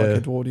around Yeah. like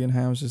Edwardian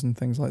houses and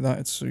things like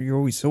that, you're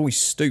always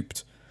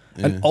stooped.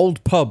 Yeah. And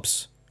old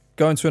pubs,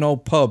 going to an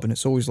old pub and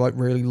it's always like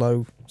really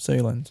low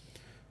ceilings.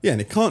 Yeah,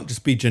 and it can't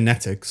just be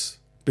genetics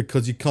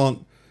because you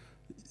can't,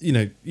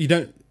 you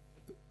don't.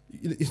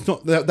 It's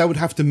not that would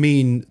have to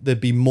mean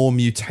there'd be more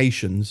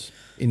mutations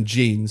in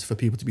genes for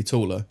people to be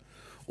taller,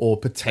 or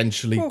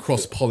potentially Well,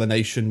 cross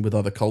pollination with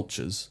other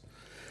cultures.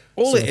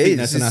 All So I it think is,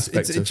 that's an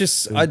aspect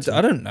of I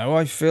ability. don't know.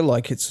 I feel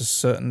like it's a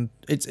certain,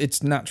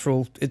 it's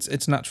natural,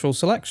 it's natural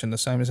selection, the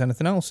same as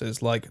anything else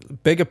is.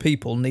 Like bigger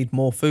people need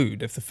more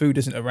food. If the food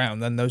isn't around,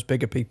 then those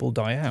bigger people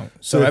die out.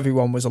 So So-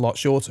 everyone was a lot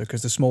shorter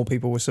because the small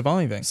people were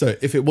surviving. So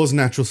if it was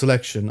natural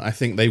selection, I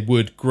think they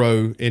would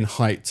grow in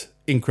height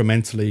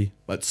incrementally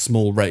at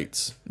small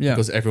rates, Yeah.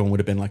 because everyone would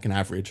have been like an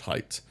average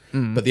height.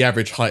 But the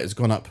average height has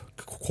gone up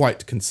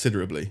quite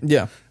considerably.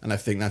 Yeah, And I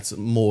think that's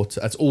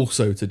that's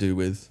also to do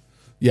with,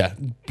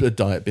 the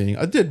diet being,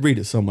 I did read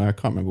it somewhere, I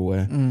can't remember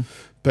where.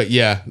 But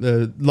yeah,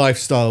 the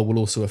lifestyle will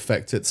also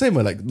affect it. Same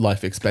way like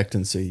life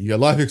expectancy. Your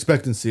life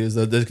expectancy is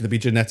that there's going to be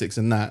genetics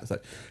in that. It's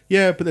like,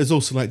 yeah, but there's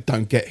also like,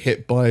 don't get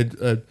hit by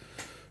a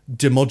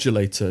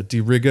demodulator,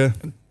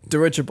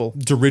 dirigible.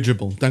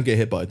 dirigible. Don't get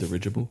hit by a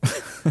dirigible.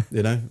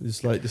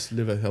 It's like, just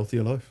live a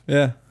healthier life.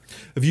 Yeah.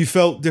 Have you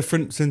felt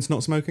different since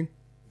not smoking?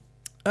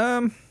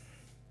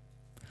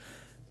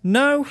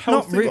 No,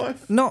 Healthy not really.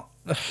 life? Not.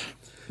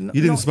 You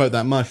didn't smoke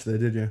that much though,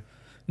 did you?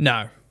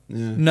 No.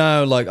 Yeah.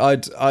 No, like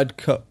I'd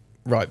cut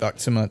right back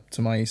to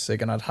my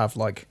e-cig, and I'd have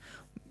like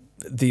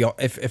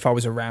if I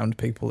was around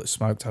people that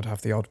smoked, I'd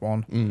have the odd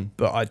one.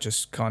 But I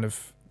just kind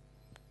of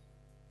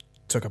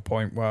took a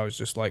point where I was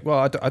just like, well,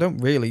 I don't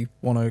really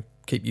want to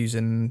keep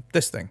using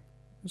this thing,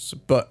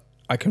 but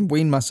I can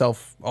wean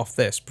myself off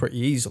this pretty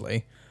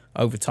easily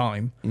over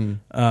time.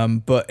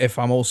 But if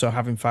I'm also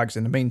having fags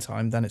in the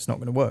meantime, then it's not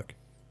going to work.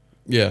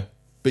 Yeah.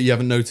 But you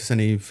haven't noticed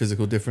any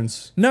physical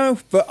difference? No,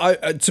 but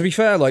I to be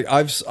fair, like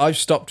I've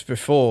stopped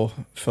before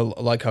for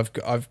like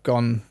I've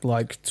gone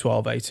like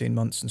 12, 18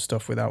 months and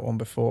stuff without one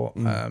before,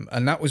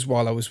 and that was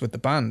while I was with the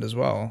band as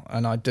well,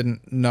 and I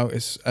didn't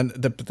notice. And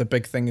the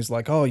big thing is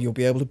like, oh, you'll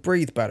be able to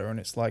breathe better,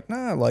 and it's like,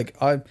 nah, like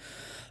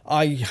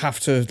I have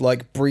to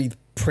like breathe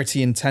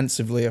pretty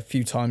intensively a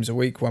few times a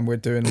week when we're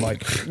doing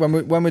like when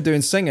we're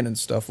doing singing and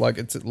stuff. Like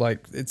it's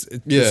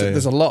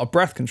there's a lot of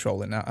breath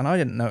control in that, and I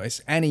didn't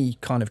notice any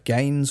kind of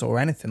gains or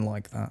anything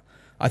like that.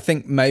 I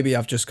think maybe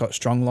I've just got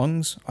strong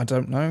lungs. I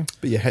don't know.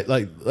 But your head,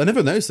 like, I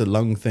never noticed the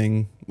lung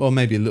thing. Well,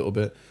 maybe a little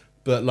bit,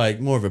 but like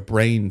more of a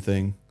brain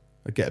thing.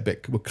 I get a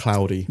bit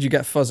cloudy. You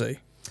get fuzzy,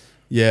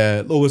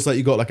 Yeah, always like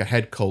you got like a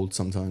head cold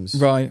sometimes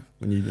right?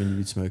 when you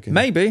be smoking.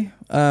 Maybe.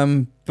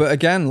 But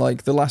again,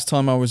 like the last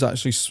time I was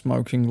actually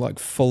smoking like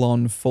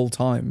full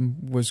time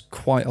was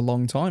quite a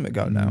long time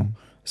ago now.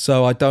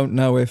 So I don't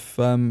know if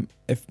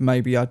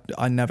maybe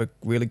I never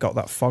really got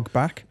that fog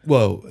back.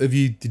 Well,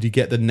 did you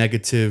get the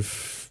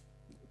negative,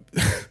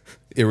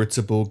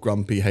 irritable,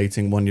 grumpy,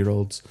 hating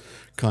 1-year-olds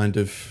kind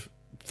of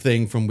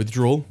thing from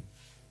withdrawal?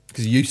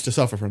 Because you used to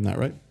suffer from that,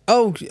 right?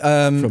 Oh,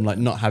 From like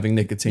not having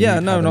nicotine. yeah,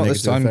 you'd no, have a not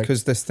this negative time effect.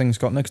 because this thing's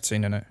got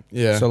nicotine in it.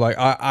 Yeah. So like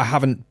I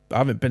haven't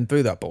been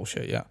through that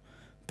bullshit yet.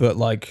 But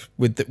like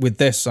with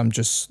this, I'm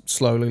just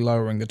slowly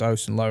lowering the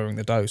dose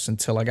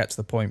until I get to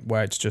the point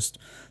where it's just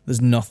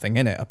there's nothing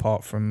in it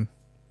apart from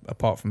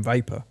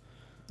vapor.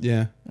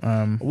 Yeah.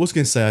 I was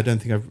going to say I don't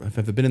think I've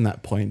ever been in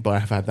that point, but I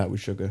have had that with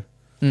sugar.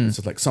 It's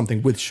just like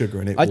something with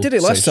sugar in it. I will did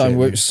it last time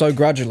satiate me. so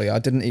gradually I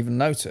didn't even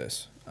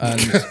notice.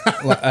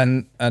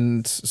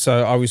 And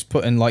so I was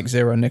putting like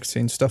zero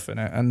nicotine stuff in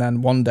it, and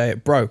then one day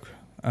it broke,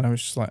 and I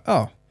was just like,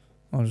 oh,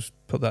 I'll just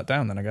put that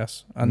down then, I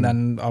guess. And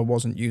then I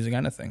wasn't using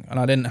anything, and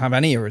I didn't have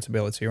any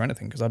irritability or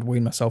anything because I'd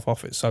weaned myself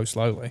off it so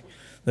slowly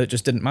that it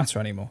just didn't matter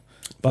anymore.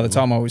 By the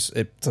time it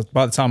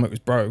was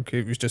broke,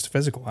 it was just a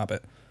physical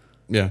habit.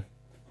 Yeah.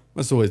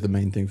 That's always the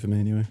main thing for me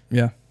anyway.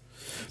 Yeah,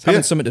 So, having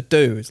yeah. something to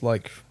do is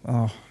like,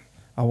 oh,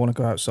 I want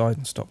to go outside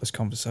and stop this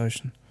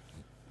conversation.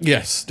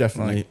 Yes,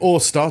 definitely.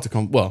 Or start a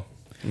well,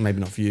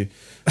 maybe not for you,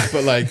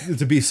 but like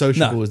to be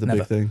sociable No, is the never.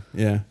 big thing.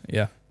 Yeah.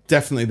 Yeah.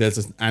 definitely there's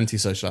an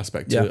antisocial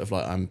aspect to Yeah. it of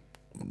like,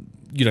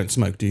 you don't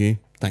smoke, do you?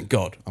 Thank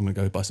God. I'm going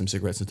to go buy some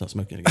cigarettes and start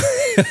smoking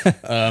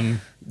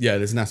again. Yeah,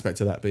 there's an aspect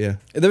to that, but yeah.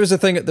 There is a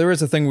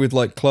thing with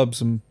like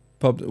clubs and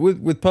pubs.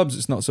 With pubs,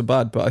 it's not so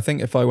bad, but I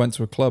think if I went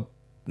to a club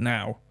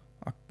now,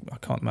 I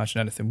can't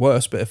imagine anything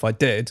worse. But if I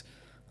did,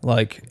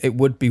 like, it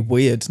would be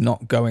weird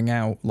not going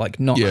out,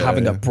 like not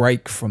having a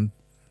break from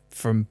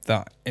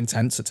that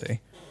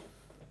intensity.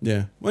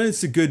 Yeah. Well,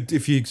 it's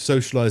if you're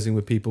socializing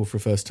with people for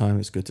the first time,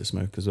 it's good to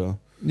smoke as well.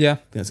 Yeah.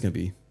 That's going to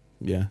be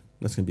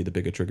the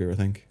bigger trigger, I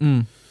think.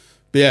 Mm.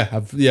 But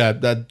I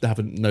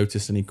haven't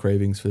noticed any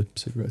cravings for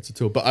cigarettes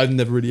at all. But I've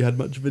never really had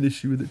much of an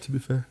issue with it, to be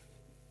fair.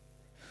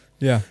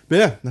 Yeah. But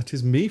yeah, that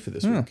is me for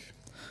this week.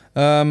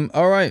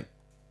 All right.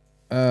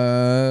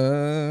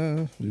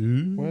 Where's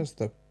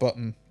the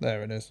button?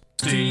 There it is.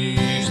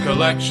 Steve's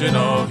collection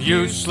of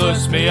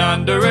useless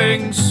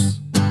meanderings.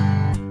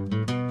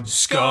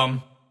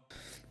 Scum.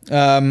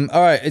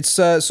 All right. It's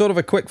sort of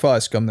a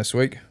quickfire scum this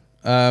week,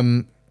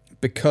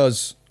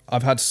 because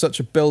I've had such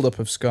a build-up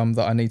of scum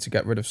that I need to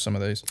get rid of some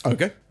of these.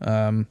 Okay.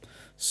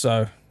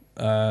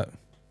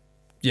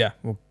 Yeah,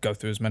 we'll go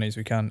through as many as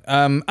we can.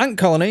 Ant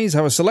colonies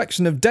have a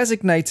selection of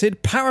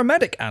designated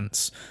paramedic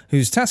ants,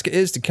 whose task it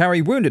is to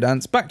carry wounded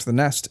ants back to the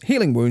nest,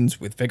 healing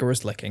wounds with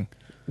vigorous licking.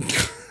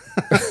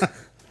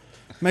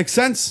 Makes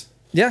sense.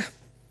 Yeah.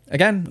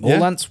 Again,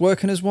 all ants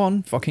working as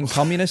one. Fucking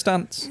communist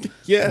ants.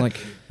 Yeah.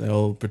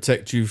 They'll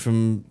protect you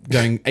from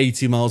going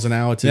 80 miles an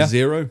hour to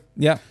 0.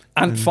 Yeah.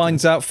 Ant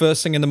finds out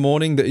first thing in the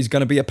morning that he's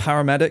going to be a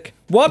paramedic.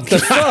 What the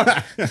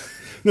fuck?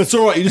 That's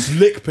all right. You just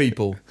lick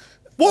people.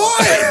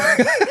 Why?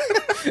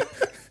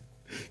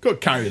 Got to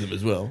carry them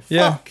as well.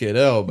 Yeah. Fucking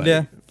hell, man.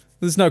 Yeah.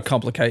 There's no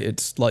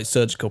complicated like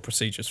surgical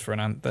procedures for an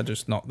ant. They're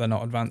not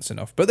advanced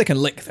enough. But they can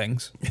lick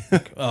things.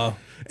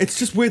 It's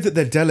just weird that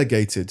they're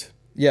delegated.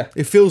 Yeah.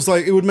 It feels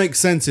like it would make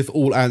sense if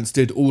all ants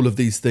did all of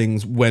these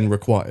things when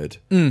required.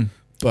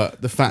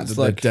 But the fact that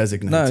they're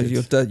designated. No,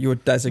 you're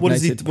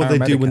designated. What do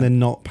they do when paramedic they're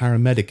not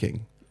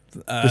paramedicing?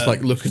 Just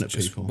like looking at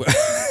people.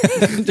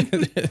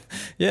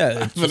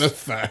 Yeah. Having a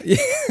fact.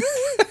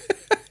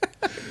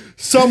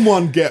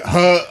 Someone get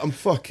hurt. I'm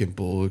fucking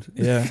bored.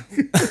 Yeah.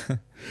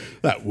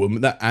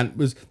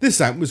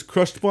 This ant was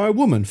crushed by a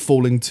woman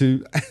falling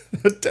to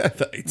her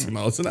death at 80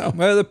 miles an hour.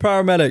 Where are the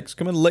paramedics?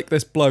 Come and lick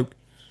this bloke.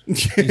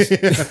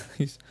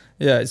 It's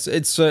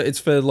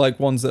for like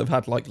ones that have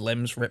had like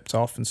limbs ripped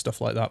off and stuff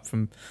like that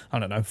from, I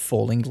don't know,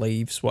 falling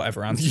leaves,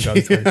 whatever ants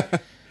go through.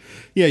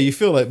 Yeah, you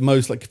feel like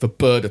if a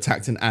bird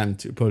attacked an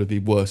ant, it would probably be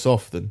worse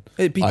off than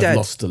It'd be I've dead.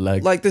 lost a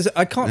leg. Like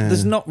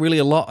there's not really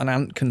a lot an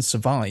ant can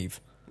survive.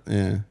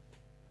 Yeah.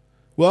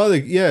 Well,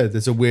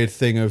 there's a weird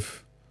thing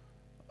of,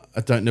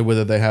 I don't know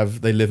whether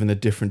they live in a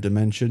different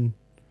dimension,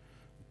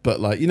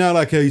 but like, you know,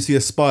 like how you see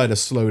a spider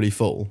slowly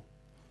fall.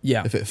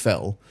 Yeah. If it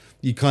fell,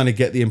 you kind of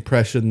get the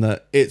impression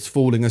that it's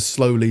falling as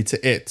slowly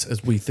to it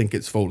as we think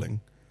it's falling.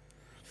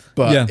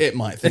 But it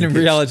might think in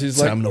reality it's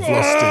like, I've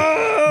lost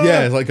it.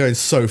 Yeah, it's like going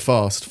so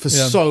fast for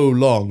so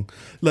long.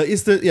 Like, I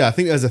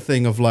think there's a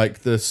thing of like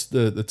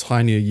the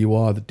tinier you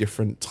are, the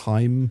different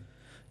time.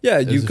 Yeah,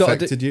 you've got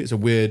affected you. It's a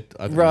weird,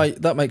 I don't right.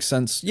 know. That makes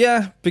sense.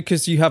 Yeah,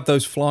 because you have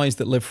those flies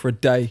that live for a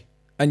day,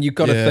 and you've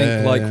got to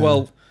think like,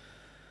 well,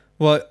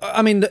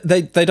 I mean,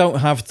 they don't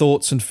have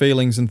thoughts and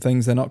feelings and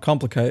things. They're not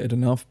complicated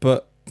enough.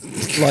 But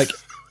like,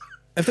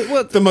 if it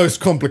were The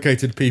most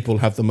complicated people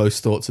have the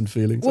most thoughts and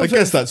feelings. I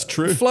guess that's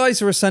true.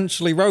 Flies are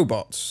essentially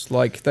robots.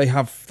 Like they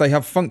have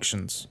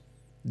functions.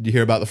 You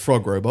hear about the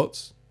frog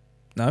robots?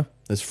 No.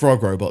 There's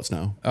frog robots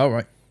now. Oh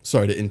right.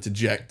 Sorry to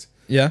interject.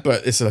 Yeah.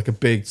 But it's like a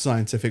big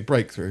scientific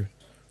breakthrough.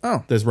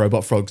 Oh. There's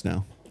robot frogs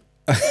now.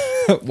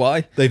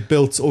 Why? They've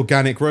built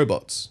organic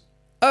robots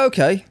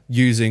Okay.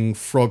 using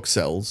frog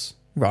cells.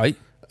 Right.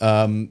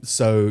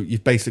 So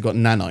you've basically got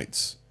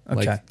nanites,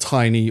 Okay. like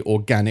tiny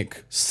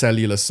organic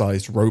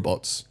cellular-sized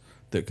robots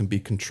that can be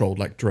controlled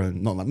like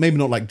drones. Maybe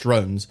not like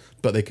drones,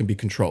 but they can be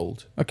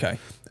controlled. Okay.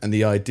 And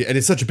the idea, and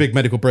it's such a big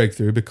medical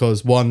breakthrough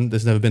because one,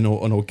 there's never been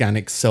an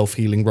organic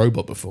self-healing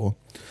robot before,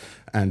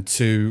 and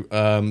two,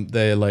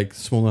 they're like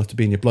small enough to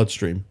be in your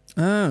bloodstream.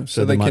 Oh,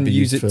 so they they might can be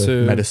use used it for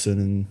to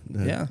medicine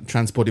and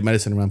transporting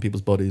medicine around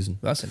people's bodies and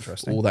That's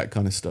interesting. all that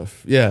kind of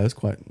stuff. Yeah, it's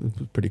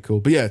pretty cool.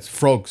 But yeah, it's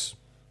frogs.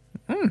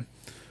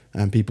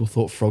 And people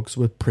thought frogs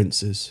were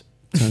princes.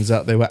 Turns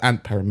out they were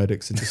ant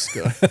paramedics in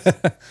disguise.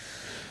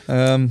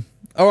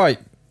 All right.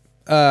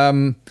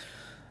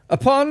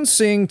 Upon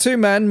seeing two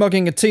men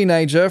mugging a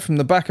teenager from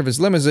the back of his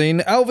limousine,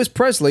 Elvis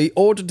Presley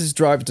ordered his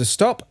driver to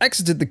stop,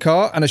 exited the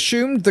car, and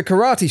assumed the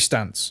karate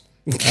stance.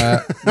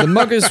 The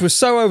muggers were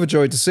so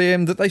overjoyed to see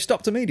him that they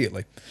stopped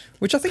immediately,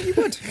 which I think you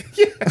would.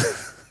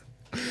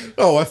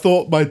 Oh, I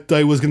thought my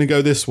day was going to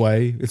go this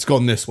way. It's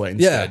gone this way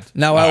instead. Yeah.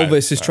 Now All right,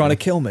 Elvis is trying to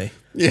kill me.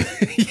 Yeah,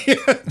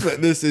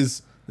 but this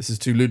is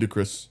too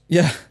ludicrous.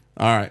 Yeah.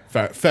 All right,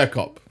 fair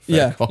cop.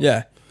 Fair cop.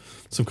 Yeah.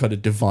 Some kind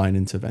of divine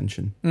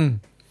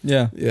intervention.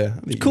 Yeah. Yeah.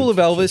 Cool of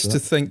Elvis to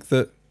think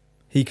that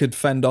he could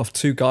fend off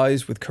two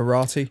guys with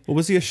karate. Well,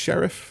 was he a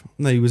sheriff?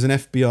 No, he was an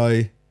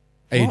FBI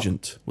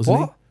agent, wasn't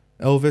What? he?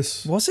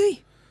 Elvis. Was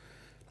he?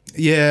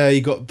 Yeah,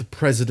 he got the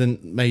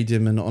president made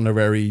him an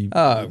honorary.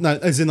 Oh. No,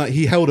 as in like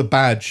he held a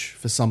badge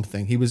for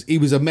something. He was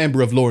a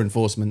member of law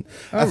enforcement.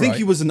 I think right.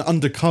 he was an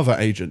undercover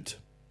agent,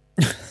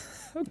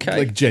 Okay.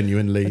 like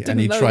genuinely, and didn't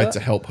he know tried that. to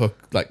help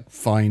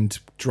find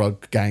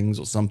drug gangs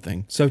or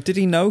something. So did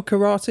he know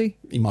karate?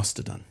 He must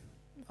have done.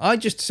 I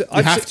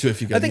have to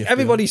if you go I to think the FBI.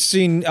 everybody's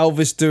seen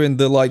Elvis doing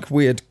the like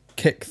weird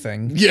kick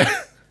thing. Yeah.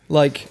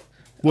 Like,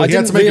 Well, I he had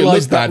didn't to make it look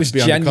realize bad that was to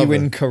be undercover.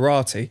 genuine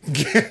karate.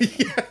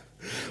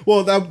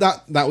 Well,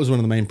 that was one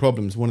of the main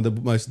problems. One of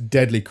the most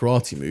deadly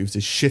karate moves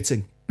is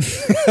shitting.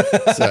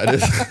 So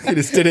he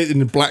just did it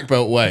in a black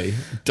belt way.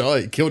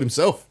 Died, killed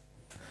himself.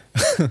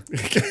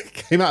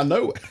 Came out of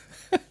nowhere.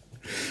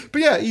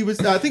 But yeah, he was.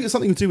 I think it's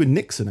something to do with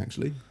Nixon,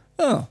 actually.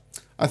 Oh,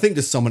 I think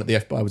just someone at the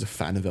FBI was a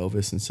fan of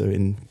Elvis, and so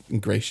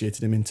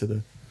ingratiated him into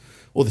the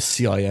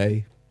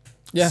CIA,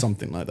 Yeah.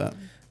 something like that.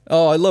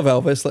 oh, I love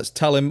Elvis. Let's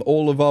tell him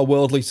all of our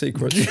worldly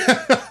secrets.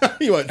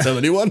 He won't tell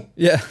anyone.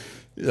 Yeah.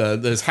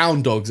 There's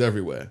hound dogs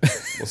everywhere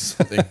or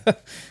something.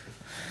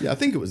 Yeah, I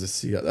think it was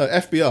a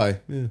FBI.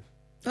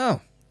 Yeah.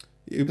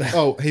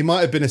 Oh, He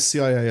might have been a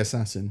CIA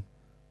assassin.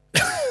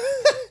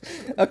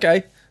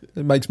 okay.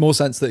 It makes more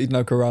sense that he'd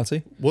know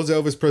karate. Was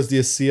Elvis Presley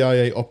a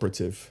CIA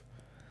operative?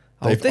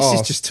 Oh, They've this is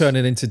asked, just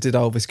turning into did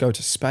Elvis go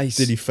to space?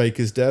 Did he fake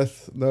his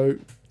death? No.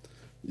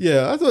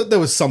 Yeah, I thought there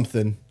was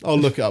something. I'll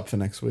look it up for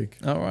next week.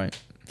 All right.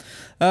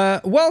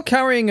 While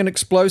carrying an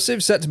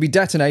explosive set to be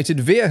detonated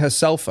via her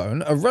cell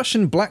phone, a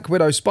Russian Black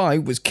Widow spy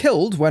was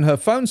killed when her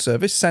phone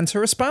service sent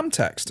her a spam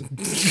text.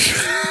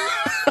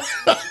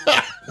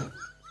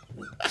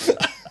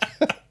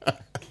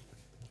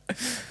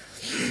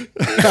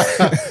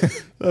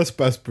 That's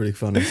pretty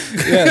funny.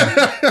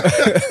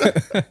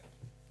 Yeah.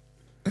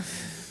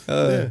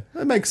 Yeah,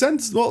 that makes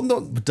sense. Well,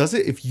 does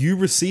it? If you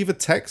receive a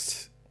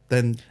text,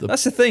 then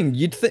That's the thing.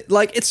 You'd think,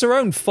 like, it's her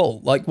own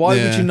fault. Like, why would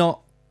Yeah. you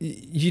not?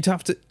 You'd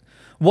have to.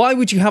 Why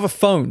would you have a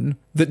phone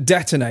that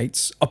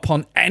detonates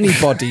upon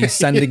anybody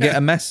sending it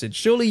a message?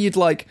 Surely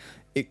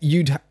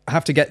you'd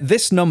have to get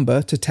this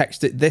number to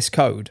text it this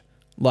code.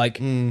 Like,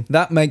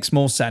 that makes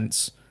more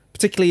sense.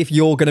 Particularly if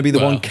you're going to be the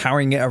one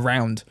carrying it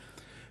around.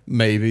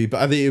 maybe.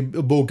 But I think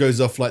it all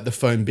goes off like the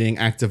phone being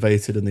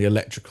activated and the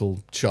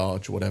electrical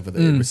charge or whatever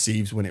that it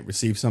receives when it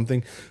receives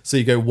something. So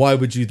you go, why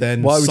would you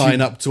then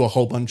sign up to a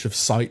whole bunch of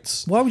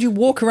sites? Why would you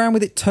walk around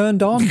with it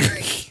turned on?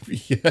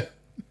 Yeah.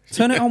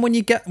 Turn it on when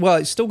you get... Well,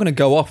 it's still going to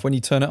go off when you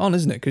turn it on,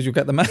 isn't it? Because you'll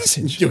get the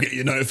message. You'll get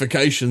your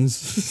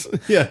notifications.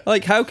 Yeah.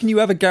 Like, how can you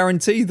ever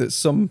guarantee that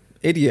some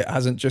idiot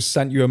hasn't just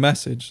sent you a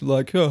message?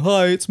 Like, oh,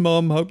 hi, it's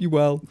Mum, hope you're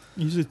well.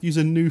 Use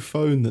a new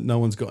phone that no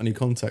one's got any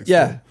contacts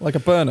Yeah, like a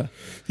burner.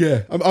 for.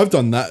 Yeah. I've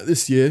done that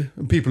this year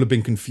and people have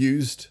been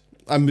confused.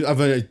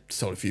 I've only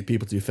told a few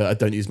people, to be fair, I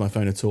don't use my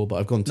phone at all, but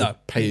I've gone to No,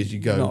 pay as you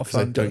go not a because I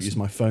phone don't person. use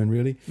my phone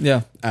really.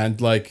 Yeah.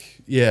 And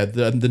like, yeah,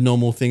 the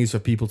normal thing is for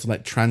people to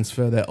like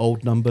transfer their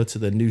old number to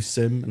their new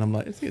SIM, and I'm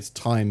like, I think it's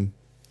time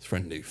for a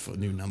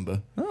new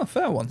number, Oh,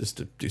 fair one. just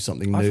to do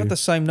something I've new. had the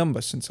same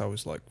number since I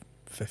was like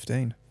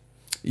 15.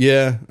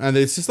 Yeah, and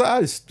it's just like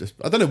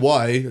I don't know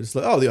why. It's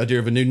like, oh, the idea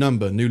of a new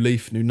number, new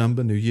leaf, new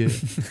number, new year.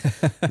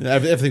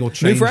 Everything will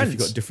change if friends. you've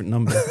got a different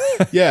number.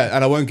 Yeah,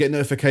 and I won't get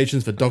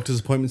notifications for doctor's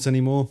appointments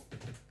anymore.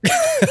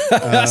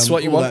 That's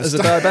what you all want that as a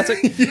stuff.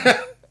 diabetic?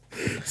 Yeah.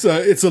 So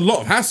it's a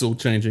lot of hassle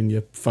changing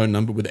your phone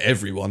number with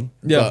everyone.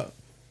 Yeah. But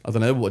I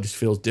don't know, what just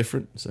feels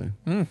different. So,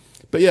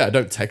 but yeah, I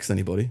don't text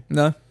anybody.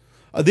 No.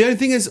 The only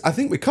thing is, I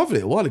think we covered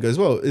it a while ago as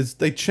well. Is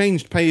they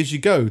changed pay as you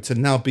go to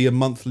now be a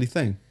monthly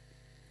thing,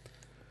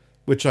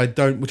 which I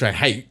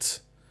hate.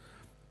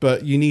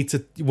 But you need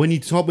to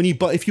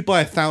if you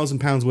buy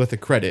 £1,000 worth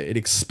of credit, it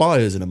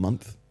expires in a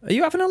month. Are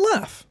you having a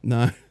laugh?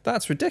 No,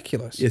 That's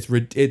ridiculous. it is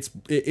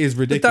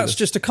ridiculous. But that's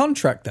just a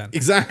contract then.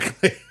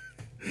 Exactly.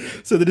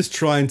 So they're just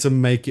trying to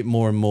make it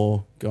more and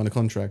more go on a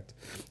contract.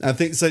 And I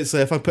think so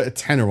if I put a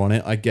tenner on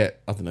it, I get,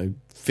 I don't know,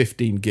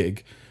 15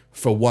 gig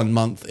for 1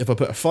 month. If I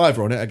put a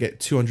fiver on it, I get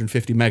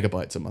 250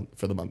 megabytes a month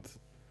for the month.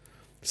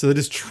 So they're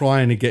just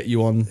trying to get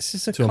you on This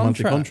is a to a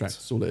monthly contract. contract.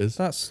 That's all it is.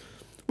 That's...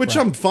 Which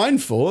I'm fine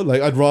for.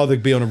 Like, I'd rather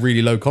be on a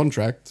really low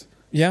contract.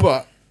 Yeah.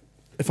 But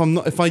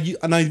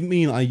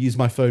I use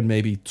my phone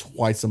maybe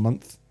twice a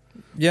month.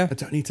 Yeah. I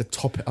don't need to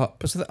top it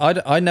up. So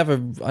I never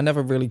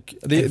really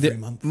Every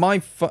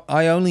month.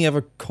 I only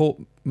ever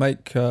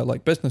make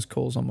like business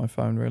calls on my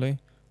phone really.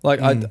 Like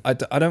I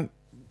don't.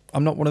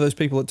 I'm not one of those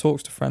people that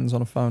talks to friends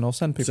on a phone. I'll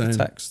send people Same.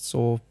 texts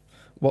or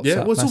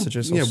WhatsApp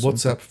messages. Or something.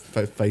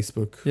 WhatsApp,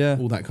 Facebook, Yeah.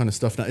 all that kind of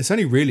stuff. Now it's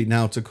only really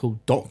now to call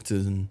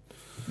doctors and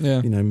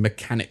Yeah.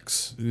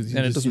 mechanics. And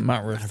it doesn't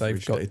matter if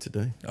they've got day to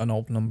day. an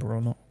old number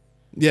or not.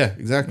 Yeah,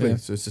 exactly. Yeah.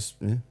 So it's just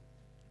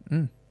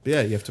But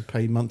yeah, you have to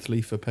pay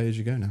monthly for pay as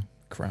you go now.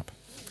 Crap.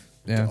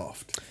 Yeah.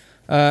 Daft.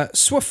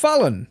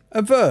 Swafallen,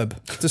 a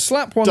verb to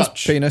slap one's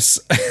Dutch. penis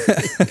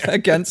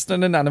against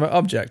an inanimate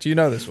object. You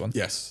know this one.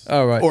 Yes.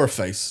 Oh, right. Or a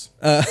face.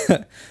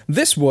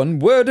 This one,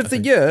 word of the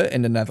year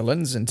in the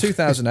Netherlands in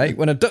 2008,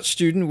 when a Dutch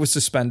student was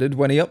suspended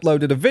when he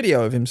uploaded a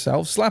video of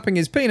himself slapping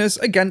his penis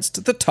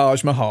against the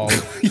Taj Mahal.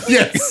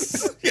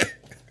 Yes.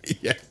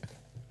 Yeah.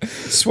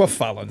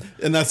 Swafalen.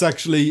 And that's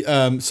actually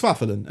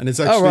Swafelen, and it's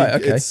actually Oh, right,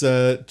 okay. it's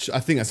I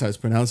think that's how it's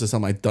pronounced. That's how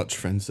my Dutch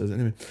friend says it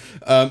anyway.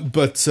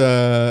 But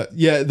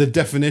yeah, the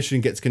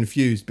definition gets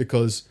confused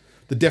because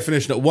the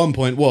definition at one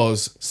point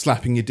was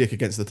slapping your dick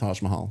against the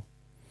Taj Mahal.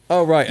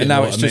 Oh, right. And You know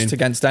now what it's I just mean?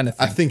 against anything.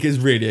 I think it's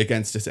really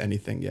against just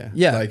anything. Yeah,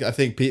 Yeah. Like I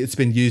think it's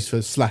been used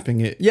for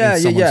slapping it Yeah, in yeah,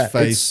 someone's yeah.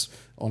 face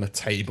on a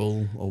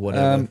table or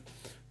whatever.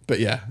 But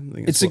yeah, I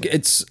think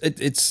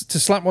It's to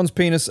slap one's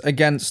penis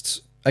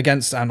against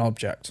an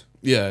object.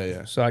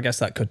 yeah. So I guess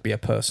that could be a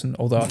person,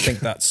 although I think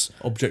that's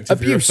Object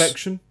of your Abuse.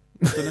 affection.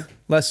 I don't know.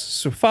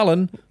 less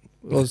swafalen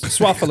or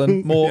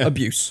swafalen, more Yeah.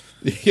 abuse.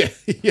 yeah.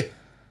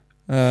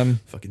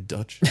 Fucking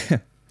Dutch.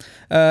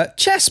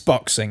 Chess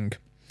boxing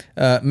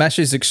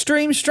meshes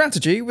extreme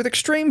strategy with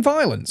extreme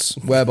violence,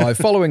 whereby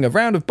following a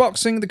round of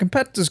boxing, the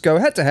competitors go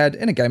head-to-head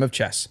in a game of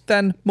chess.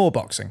 Then more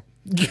boxing.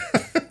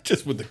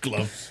 Just with the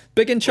gloves.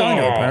 Big in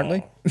China,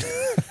 apparently.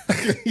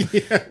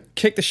 Yeah.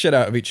 Kick the shit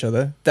out of each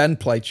other, then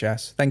play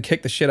chess, then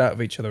kick the shit out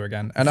of each other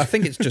again. And I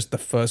think it's just the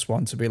first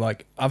one to be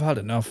like, I've had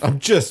enough. I'm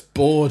just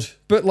bored.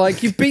 But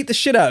like, you beat the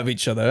shit out of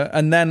each other,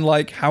 and then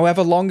like,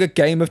 however long a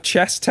game of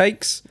chess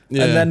takes,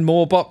 Yeah. and then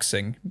more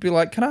boxing. Be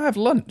like, can I have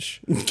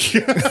lunch?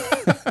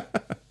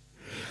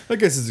 I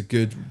guess it's a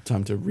good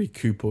time to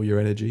recoup all your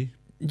energy.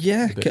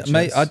 Yeah, bit of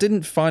mate. chess. I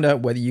didn't find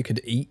out whether you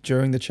could eat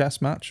during the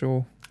chess match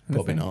or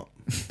Probably anything. not.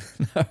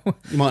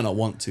 You might not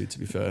want to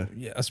be fair.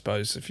 Yeah, I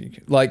suppose if you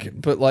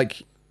like, but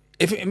like,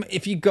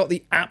 if you got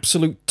the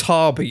absolute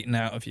tar beaten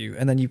out of you,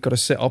 and then you've got to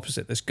sit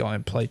opposite this guy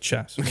and play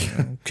chess,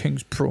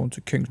 king's pawn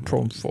to king's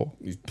pawn 4.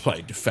 He's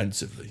playing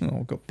defensively. Oh,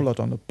 I've got blood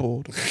on the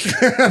board.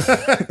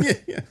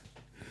 Yeah.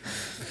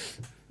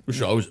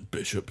 Wish I was a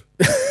bishop.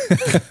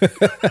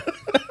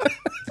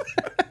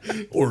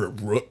 Or a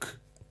rook.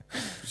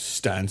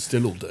 Stand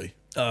still all day.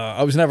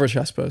 I was never a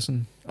chess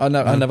person. I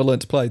never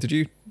learned to play. Did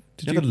you?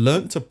 You ever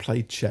learnt to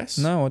play chess?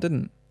 No, I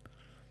didn't.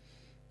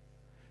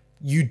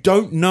 You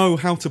don't know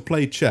how to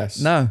play chess?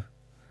 No.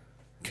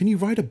 Can you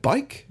ride a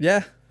bike?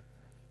 Yeah.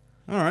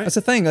 All right. That's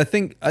the thing. I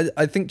think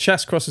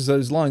chess crosses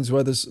those lines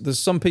where there's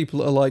some people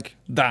that are like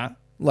that,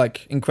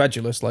 like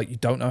incredulous, like you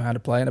don't know how to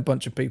play, and a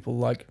bunch of people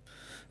like,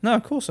 no,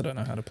 of course I don't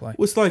know how to play.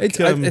 Well, it's like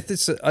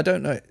I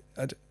don't know.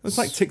 it's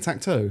like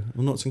tic-tac-toe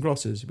or noughts and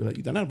crosses. You'd be like,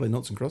 you don't know how to play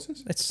noughts and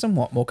crosses? It's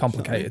somewhat more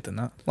complicated than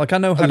that. Like I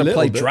know how to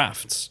little play bit.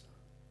 drafts,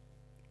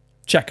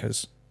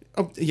 checkers.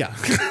 Oh, yeah.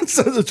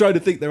 So I'm trying to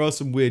think. There are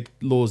some weird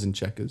laws in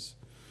checkers,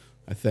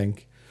 I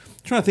think. I'm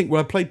trying to think where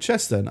I played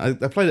chess then. I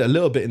played it a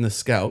little bit in the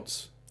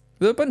Scouts.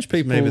 There were a bunch of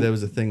people. Maybe there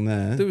was a thing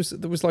there. There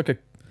was like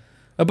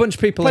a bunch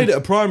of people Played it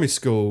at primary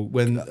school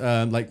when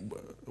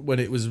when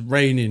it was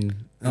raining.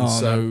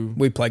 And no.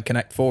 We played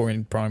Connect 4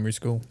 in primary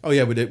school. Oh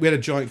yeah, we did. We had a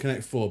giant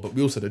Connect 4, but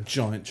we also had a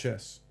giant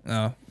chess.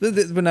 No, but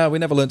no, we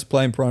never learned to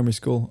play in primary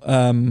school.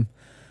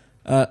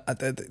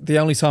 The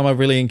only time I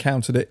really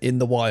encountered it in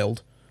the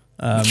wild,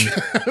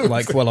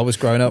 like while I was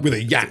growing up, With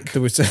a yak.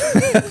 there was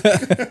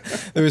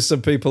there was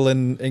some people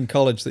in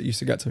college that used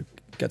to get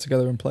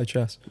together and play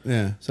chess.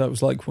 Yeah. So it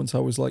was like once I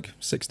was like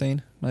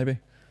 16, maybe.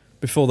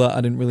 Before that,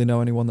 I didn't really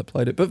know anyone that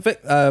played it.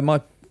 But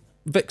my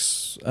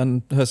Vix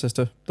and her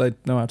sister, they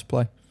know how to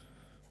play.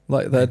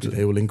 Like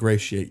They will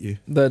ingratiate you.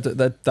 their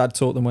dad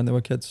taught them when they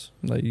were kids.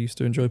 They used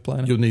to enjoy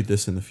playing it. You'll need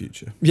this in the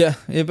future. Yeah,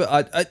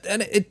 but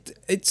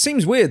it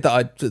seems weird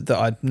that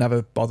I'd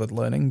never bothered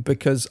learning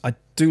because I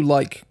do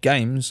like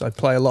games. I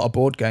play a lot of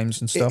board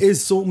games and stuff. It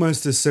is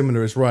almost as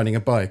similar as riding a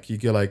bike. You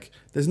go like,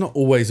 there's not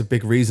always a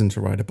big reason to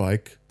ride a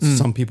bike.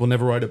 Some people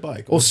never ride a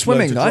bike. Or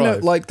swimming. learn to I know,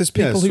 drive. like, there's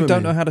people who don't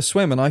swimming. know how to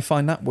swim, and I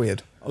find that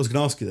weird. I was going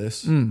to ask you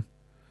this.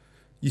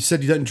 You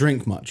said you don't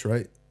drink much,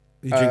 right?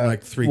 You drink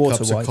like 3 cups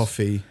of water-wise.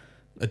 coffee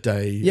a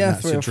day. Yeah, and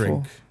that's 3 your or 4.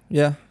 drink.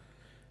 Yeah,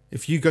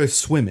 If you go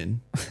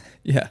swimming,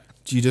 yeah,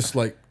 do you just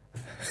like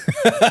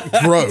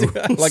grow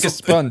like a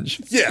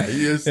sponge. Yeah,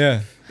 you just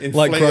Yeah,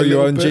 inflate like grow a your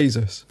little own bit.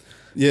 Jesus.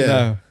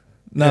 Yeah,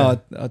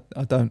 No,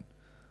 I don't.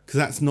 because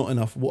that's not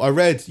enough. Well, I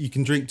read you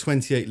can drink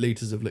 28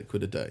 liters of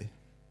liquid a day,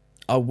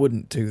 I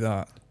wouldn't do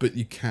that, but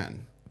you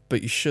can.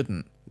 but you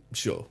shouldn't.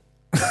 Sure,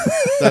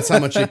 that's how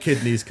much your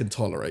kidneys can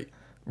tolerate.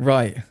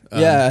 Right.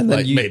 Yeah, and then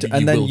like, you maybe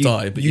and you then will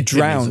die, but you your kidneys will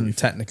drown be-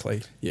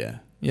 technically. Yeah,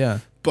 Yeah.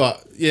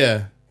 but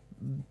yeah,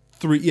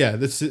 3. Yeah,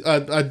 that's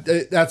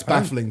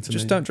baffling to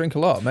Just me. don't drink a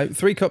lot, mate.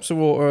 3 cups of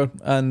water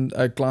and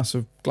a glass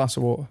of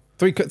water.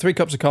 3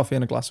 cups of coffee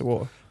and a glass of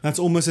water. That's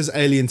almost as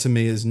alien to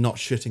me as not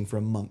shitting for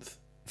a month,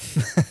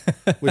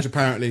 which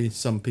apparently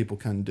some people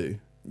can do.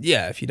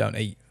 Yeah, if you don't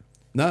eat,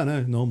 No,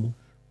 normal.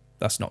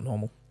 that's not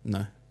normal.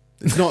 No,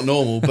 it's not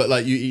normal, but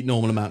like you eat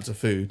normal amounts of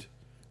food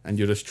and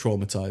you're just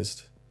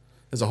traumatized.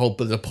 There's a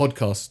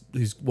podcast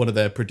who's one of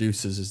their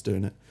producers is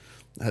doing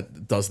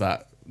it. Does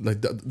that. Like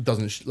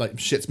doesn't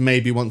shits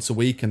maybe once a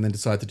week and then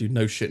decide to do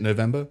no shit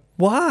November.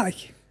 Why?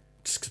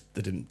 Just 'cause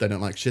they don't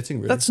like shitting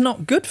really. That's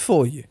not good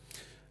for you.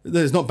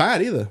 It's not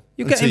bad either.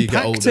 You get until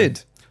get older.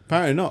 impacted.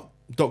 Apparently not.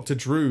 Dr.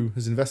 Drew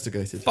has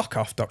investigated. Fuck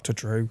off, Dr.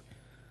 Drew.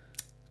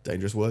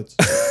 Dangerous words.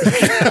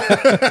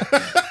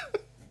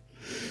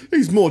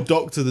 He's more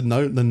doctor than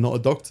not a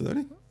doctor, isn't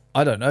he?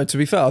 I don't know. To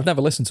be fair, I've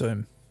never listened to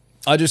him.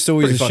 I just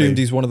always Pretty assumed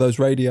funny. he's one of those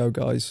radio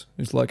guys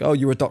who's like, oh,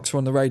 you're a doctor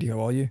on the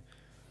radio, are you?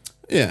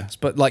 Yeah.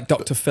 But like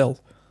Dr. Phil.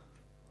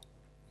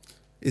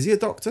 Is he a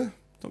doctor?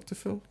 Dr.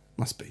 Phil?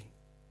 Must be.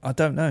 I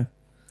don't know.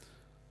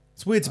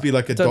 It's weird to be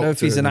like a I doctor. don't know if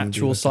he's an and then be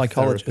actual like a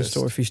psychologist therapist.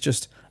 or if he's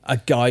just a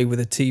guy with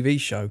a TV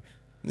show.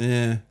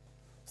 Yeah.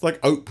 It's like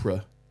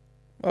Oprah.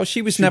 Well,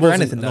 she was She never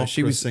wasn't anything an though. opera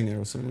She was singer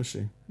or something, was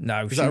she?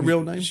 no. Is she that a was-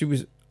 real name? She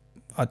was.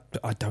 I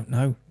don't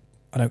know.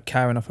 I don't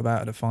care enough about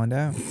her to find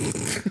out.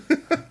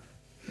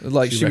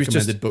 Like she was recommended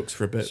just books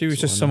for a bit. she was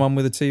so just I know. someone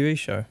with a TV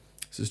show.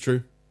 This is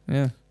true.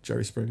 Yeah.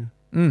 Jerry Springer.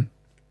 Mm.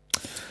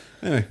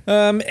 Anyway.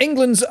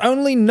 England's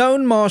only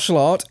known martial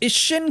art is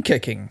shin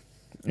kicking.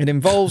 It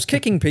involves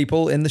kicking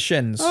people in the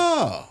shins.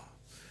 Ah.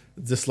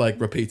 Just like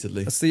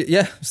repeatedly. It's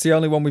the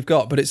only one we've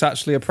got, but it's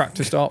actually a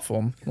practiced art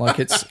form. Like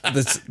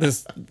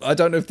there's I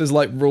don't know if there's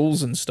like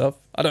rules and stuff.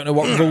 I don't know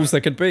what rules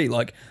there could be.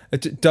 Like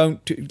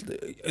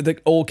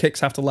all kicks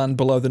have to land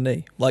below the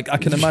knee. Like I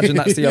can imagine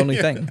that's the only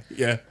thing.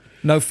 Yeah.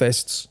 No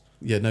fists.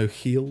 Yeah, no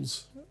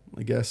heels,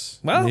 I guess.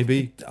 Well,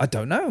 maybe. I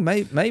don't know.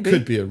 Maybe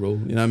Could be a rule.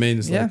 You know what I mean?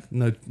 It's Yeah.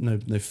 like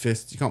no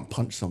fists. You can't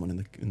punch someone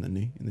in the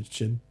knee, in the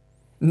chin.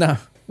 No.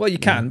 Well, you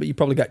can, but you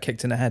probably get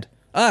kicked in the head.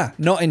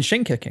 Not in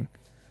shin kicking,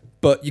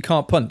 but you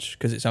can't punch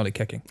because it's only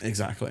kicking.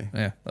 Exactly.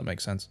 Yeah, that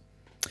makes sense.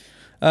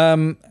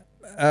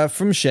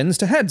 From shins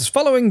to heads.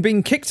 Following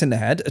being kicked in the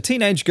head, a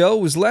teenage girl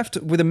was left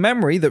with a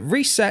memory that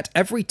reset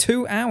every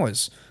 2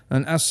 hours.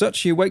 And as such,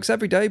 she awakes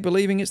every day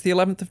believing it's the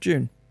 11th of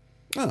June.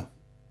 Oh.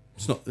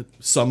 It's not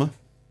summer.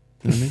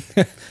 You know what I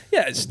mean?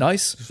 Yeah, it's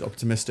nice. Just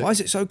optimistic. Why is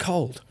it so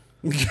cold?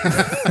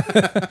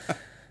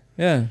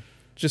 Yeah,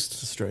 just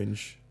It's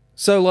strange.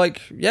 so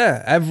like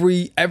yeah.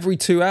 Every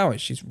 2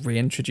 hours, she's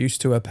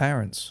reintroduced to her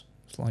parents.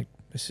 It's like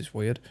this is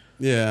weird.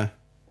 Yeah.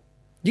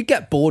 You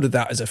get bored of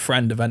that as a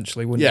friend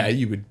eventually, wouldn't Yeah, you?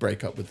 you would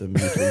break up with them.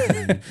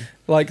 You'd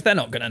Like they're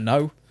not gonna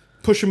know.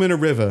 push them in a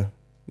river.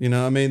 You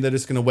know what I mean? They're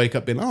just going to wake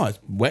up being, oh, it's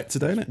wet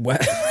today, isn't it? Where?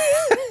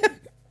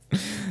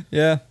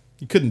 Yeah.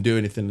 You couldn't do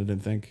anything, I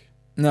didn't think.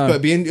 No.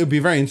 But it'd be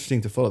very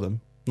interesting to follow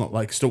them. Not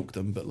like stalk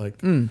them, but like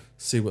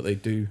see what they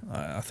do.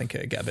 I think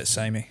it'd get a bit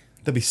samey.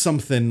 There'll be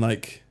something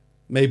like,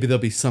 maybe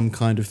there'll be some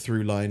kind of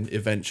through line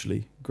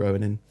eventually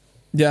growing in.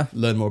 Yeah.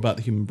 Learn more about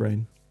the human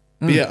brain.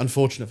 But yeah,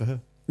 unfortunate for her.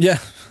 Yeah.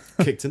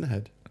 Kicked in the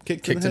head.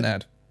 Kicked Kicked in the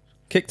head.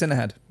 Kicked in the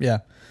head. Yeah.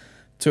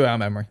 2 hour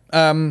memory.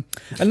 A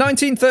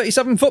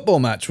 1937 football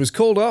match was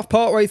called off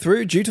partway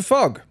through due to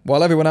fog.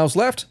 While everyone else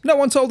left, no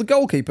one told the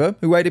goalkeeper,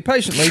 who waited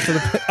patiently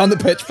on the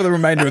pitch for the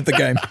remainder of the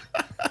game.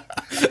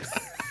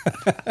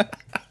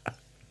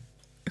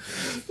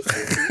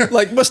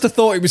 Like, must have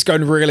thought it was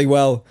going really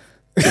well.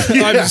 I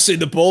haven't seen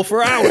the ball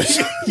for hours.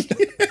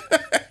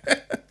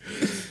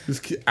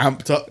 Just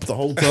amped up the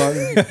whole time.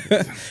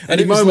 And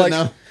Any it was moment like,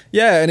 now.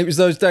 yeah, and it was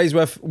those days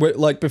where,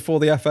 like, before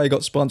the FA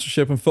got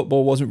sponsorship and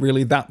football wasn't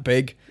really that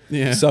big.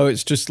 Yeah. So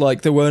it's just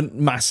like there weren't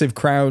massive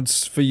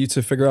crowds for you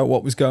to figure out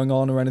what was going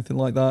on or anything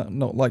like that.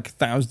 Not like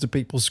thousands of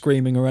people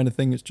screaming or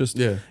anything. It's just,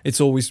 it's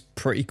always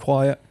pretty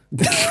quiet.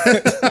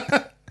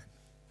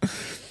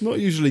 Not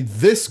usually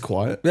this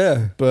quiet.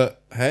 Yeah.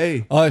 But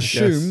hey. I guess.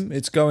 assume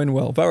it's going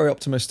well. Very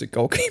optimistic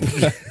goalkeeper.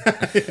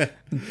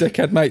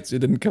 Dickhead mates who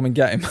didn't come and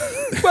get him.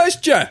 Where's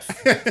Jeff?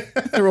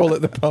 They're all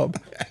at the pub.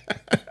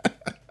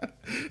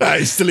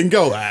 He's still in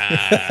goal.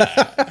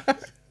 Ah.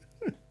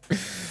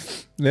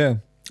 Yeah.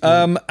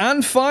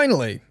 And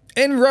finally,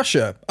 in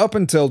Russia, up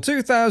until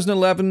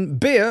 2011,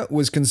 beer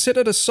was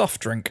considered a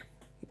soft drink.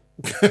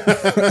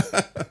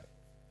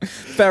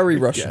 Very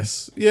Russian.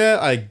 Yes. Yeah,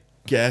 I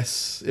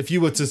guess. If you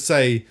were to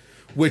say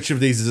which of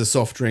these is a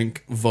soft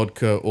drink,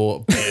 vodka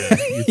or beer,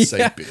 you'd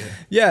say beer.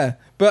 Yeah,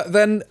 but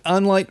then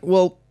I'm like,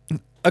 well,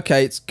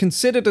 okay, it's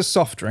considered a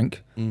soft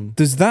drink.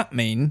 Does that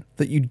mean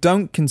that you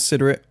don't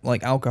consider it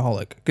like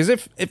alcoholic? Because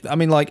if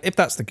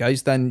that's the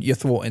case, then you're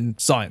thwarting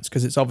science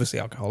because it's obviously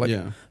alcoholic.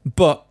 Yeah.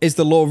 But is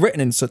the law written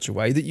in such a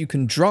way that you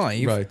can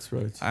drive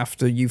Right.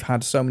 after you've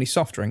had so many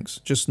soft drinks,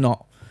 just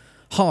not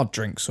hard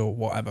drinks or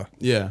whatever?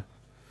 Yeah.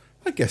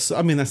 I guess.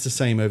 I mean, that's the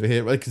same over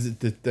here, right? Because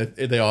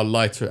they are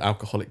lighter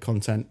alcoholic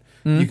content.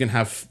 You can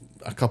have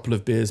a couple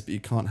of beers, but you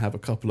can't have a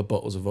couple of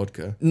bottles of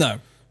vodka. No.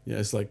 Yeah,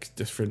 it's like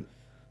different,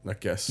 I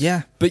guess.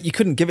 Yeah, but you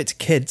couldn't give it to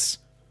kids.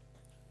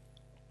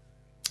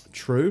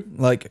 True.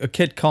 Like, a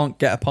kid can't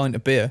get a pint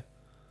of beer.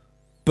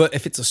 But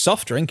if it's a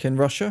soft drink in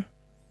Russia,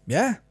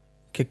 yeah,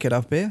 kid could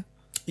have beer.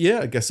 Yeah,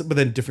 I guess. But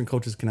then different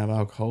cultures can have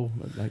alcohol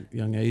at like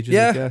young ages, I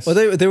Yeah, guess. well,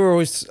 they were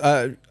always.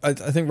 I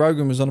think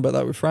Rogan was on about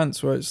that with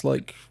France, where it's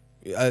like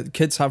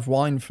kids have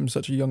wine from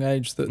such a young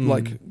age that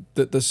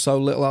that there's so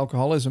little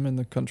alcoholism in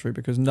the country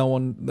because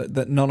none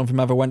of them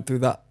ever went through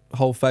that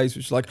whole phase,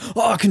 which is like,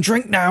 oh, I can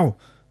drink now,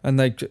 and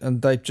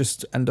they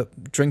just end up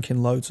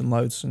drinking loads and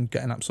loads and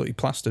getting absolutely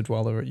plastered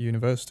while they're at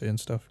university and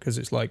stuff because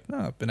it's like, no,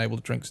 I've been able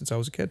to drink since I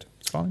was a kid.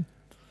 It's fine.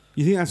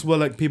 You think that's where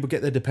like people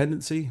get their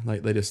dependency?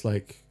 Like they just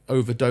like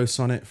overdose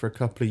on it for a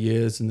couple of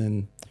years and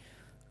then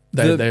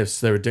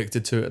they're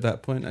addicted to it at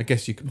that point? I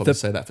guess you could probably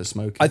say that for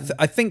smoking.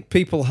 I think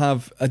people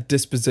have a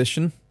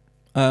disposition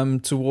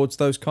towards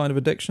those kind of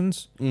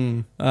addictions.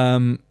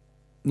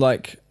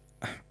 Like,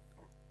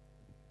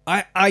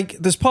 I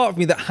there's part of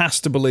me that has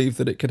to believe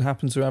that it could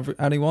happen to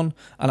anyone,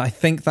 and I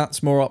think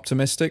that's more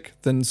optimistic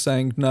than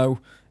saying no,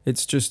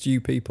 it's just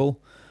you people.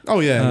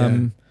 Oh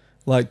yeah.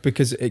 Like,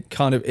 because it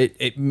kind of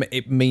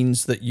it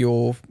means that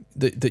you'll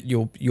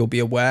be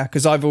aware.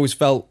 Because I've always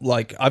felt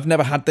like I've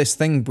never had this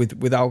thing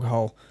with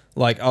alcohol.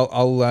 Like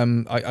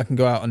I can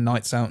go out on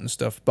nights out and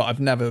stuff, but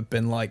I've never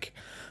been like,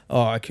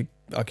 oh, I could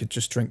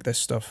just drink this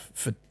stuff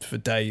for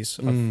days.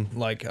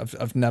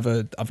 I've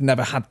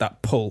never had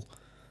that pull.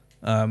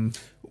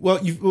 Well,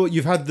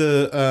 you've had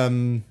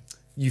the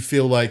you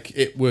feel like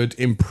it would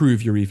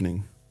improve your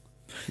evening,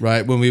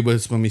 right? When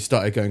we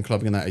started going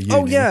clubbing and that at uni.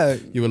 Oh yeah,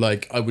 you were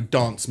like, I would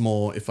dance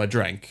more if I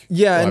drank.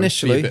 Yeah, or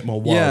initially I would be a bit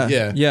more wild.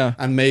 Yeah.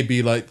 And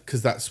maybe like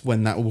because that's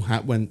when that will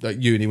happen. When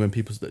at uni, when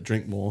people that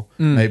drink more,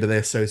 maybe they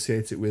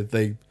associate it with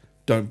they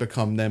don't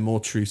become their more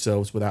true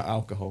selves without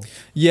alcohol.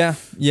 Yeah.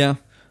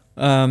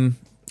 And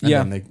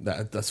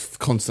then that's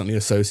constantly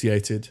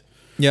associated.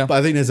 Yeah.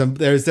 But I think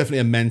there is definitely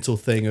a mental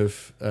thing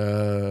of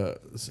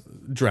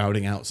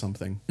drowning out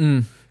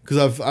something.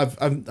 Because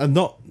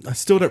I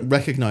still don't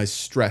recognize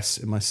stress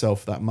in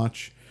myself that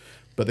much.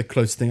 But the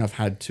closest thing I've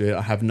had to it,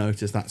 I have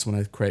noticed that's when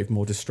I crave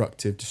more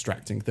destructive,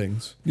 distracting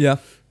things. Yeah.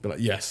 But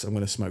like, yes, I'm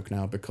going to smoke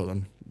now because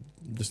I'm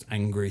just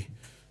angry.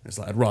 It's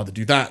like, I'd rather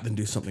do that than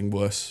do something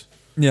worse.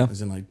 Yeah. As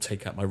in like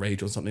take out my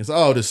rage or something. It's like,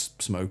 oh, I'll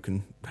just smoke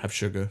and have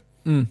sugar.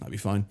 That'd be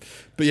fine.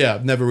 But yeah,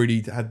 I've never really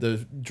had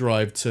the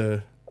drive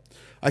to...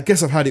 I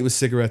guess I've had it with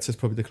cigarettes. That's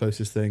probably the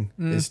closest thing.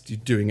 Is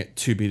doing it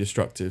to be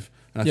destructive.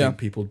 And I think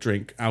people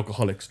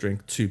alcoholics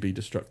drink to be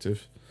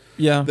destructive.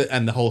 Yeah.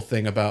 And the whole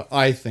thing about,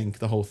 I think,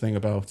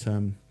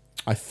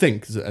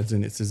 as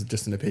in it's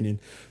just an opinion,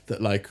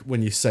 that like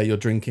when you say you're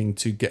drinking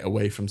to get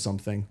away from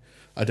something,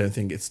 I don't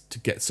think it's to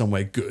get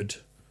somewhere good.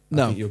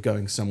 I think you're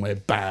going somewhere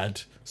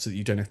bad so that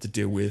you don't have to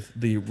deal with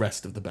the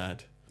rest of the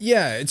bad.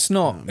 Yeah, it's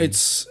not.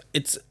 It's.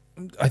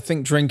 I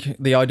think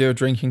the idea of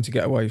drinking to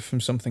get away from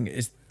something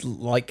is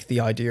like the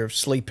idea of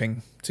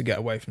sleeping to get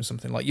away from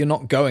something. Like, you're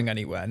not going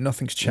anywhere.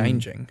 Nothing's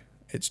changing.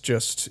 It's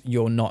just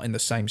you're not in the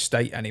same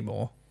state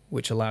anymore,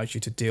 which allows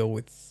you to deal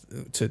with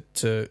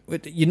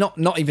you're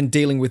not even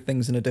dealing with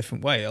things in a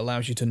different way. It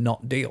allows you to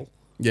not deal.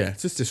 Yeah,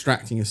 it's just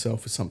distracting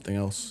yourself with something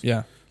else.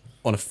 Yeah,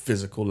 on a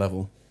physical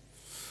level.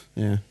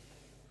 Yeah.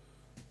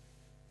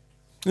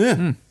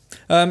 Yeah.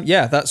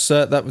 Yeah.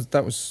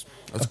 That was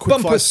a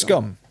bumper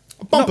scum.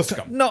 Bumper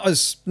scum. Not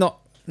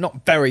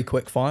very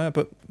quick fire,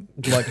 but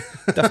like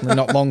definitely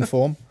not long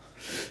form.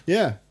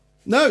 Yeah.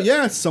 No,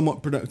 yeah,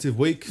 somewhat productive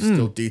week.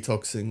 Still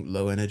detoxing,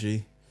 low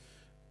energy.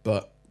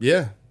 But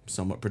yeah,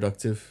 somewhat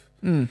productive.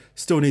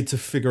 Still need to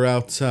figure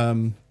out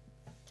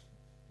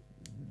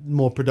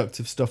more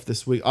productive stuff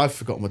this week. I've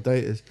forgotten what day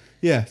it is.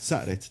 Yeah,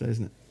 Saturday today,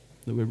 isn't it?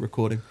 That we're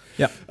recording.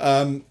 Yeah.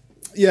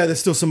 Yeah, there's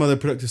still some other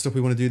productive stuff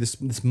we want to do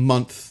this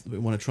month that we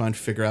want to try and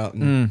figure out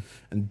and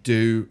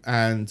do.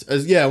 And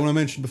as when I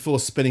mentioned before,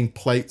 spinning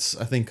plates,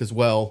 I think as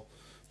well,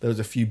 there was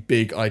a few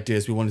big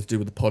ideas we wanted to do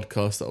with the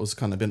podcast that was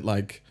kind of been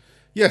like,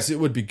 yes, it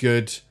would be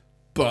good,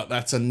 but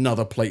that's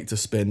another plate to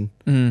spin.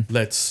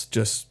 Let's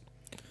just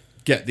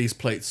get these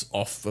plates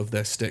off of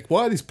their stick.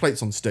 Why are these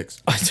plates on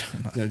sticks? I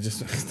don't know.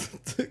 Just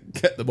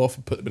get them off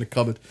and put them in a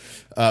cupboard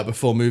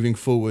before moving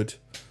forward.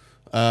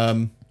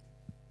 So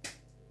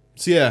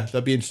yeah,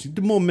 that'd be interesting.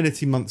 The more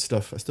Minity Month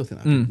stuff, I still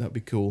think that'd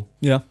be cool.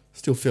 Yeah.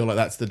 Still feel like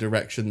that's the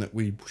direction that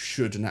we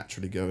should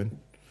naturally go in,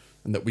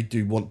 and that we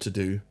do want to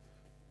do,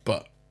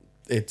 but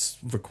it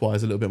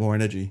requires a little bit more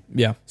energy.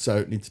 Yeah.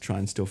 So need to try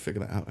and still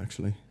figure that out.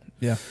 Actually.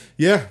 Yeah.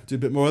 Yeah. Do a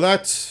bit more of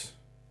that.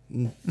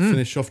 And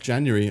finish off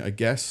January, I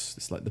guess.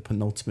 It's like the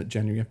penultimate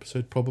January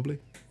episode, probably.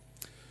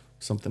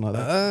 Something like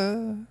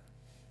that.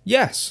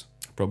 Yes.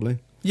 Probably.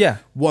 Yeah.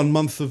 1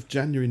 month of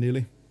January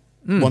nearly.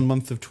 1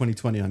 month of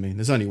 2020, I mean.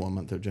 There's only 1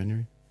 month of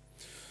January.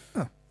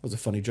 Oh. That was a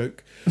funny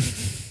joke.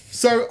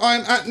 So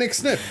I'm at Nick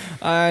Snip.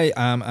 I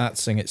am at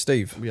Sing It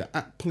Steve. We are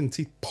at Pulling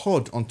Teeth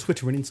Pod on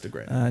Twitter and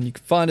Instagram. And you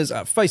can find us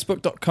at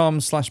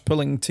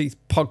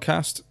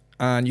facebook.com/pullingteethpodcast.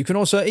 And you can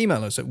also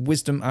email us at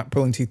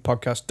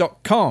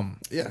wisdom@pullingteethpodcast.com.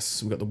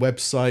 Yes, we've got the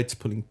website,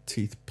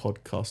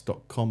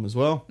 pullingteethpodcast.com as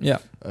well. Yeah.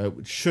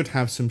 Which should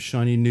have some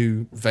shiny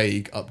new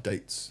vague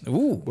updates.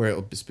 Ooh. Where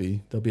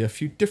there'll be a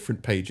few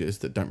different pages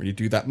that don't really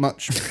do that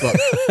much, but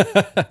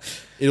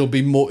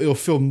it'll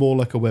feel more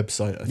like a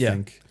website, I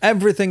think.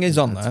 Everything is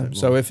on there.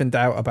 So if in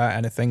doubt about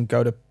anything,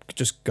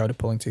 just go to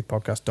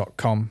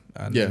pullingteethpodcast.com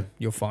and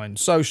you'll find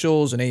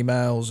socials and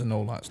emails and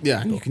all that stuff.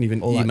 Yeah, and you can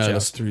even email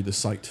us through the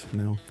site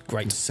now.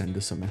 Great. And send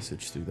us a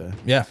message through there.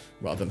 Yeah.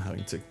 Rather than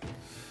having to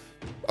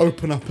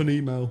open up an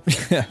email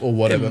or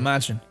whatever.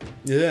 Imagine.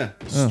 Yeah.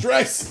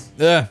 Stress.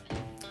 Yeah.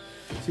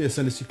 So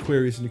send us your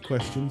queries and your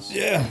questions.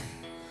 Yeah.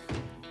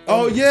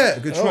 Oh yeah,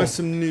 we're gonna try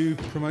some new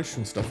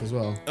promotional stuff as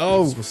well.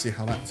 Oh. So we'll see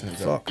how that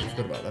turns out. I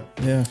forgot about that.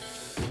 Yeah.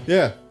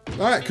 Yeah.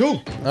 All right.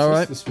 Cool. All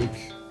right. This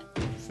week.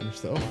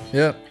 Finish that off.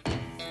 Yeah.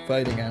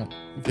 Fading out.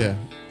 Yeah.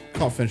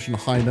 Can't finish on a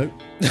high note.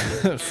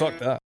 Fuck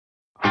that.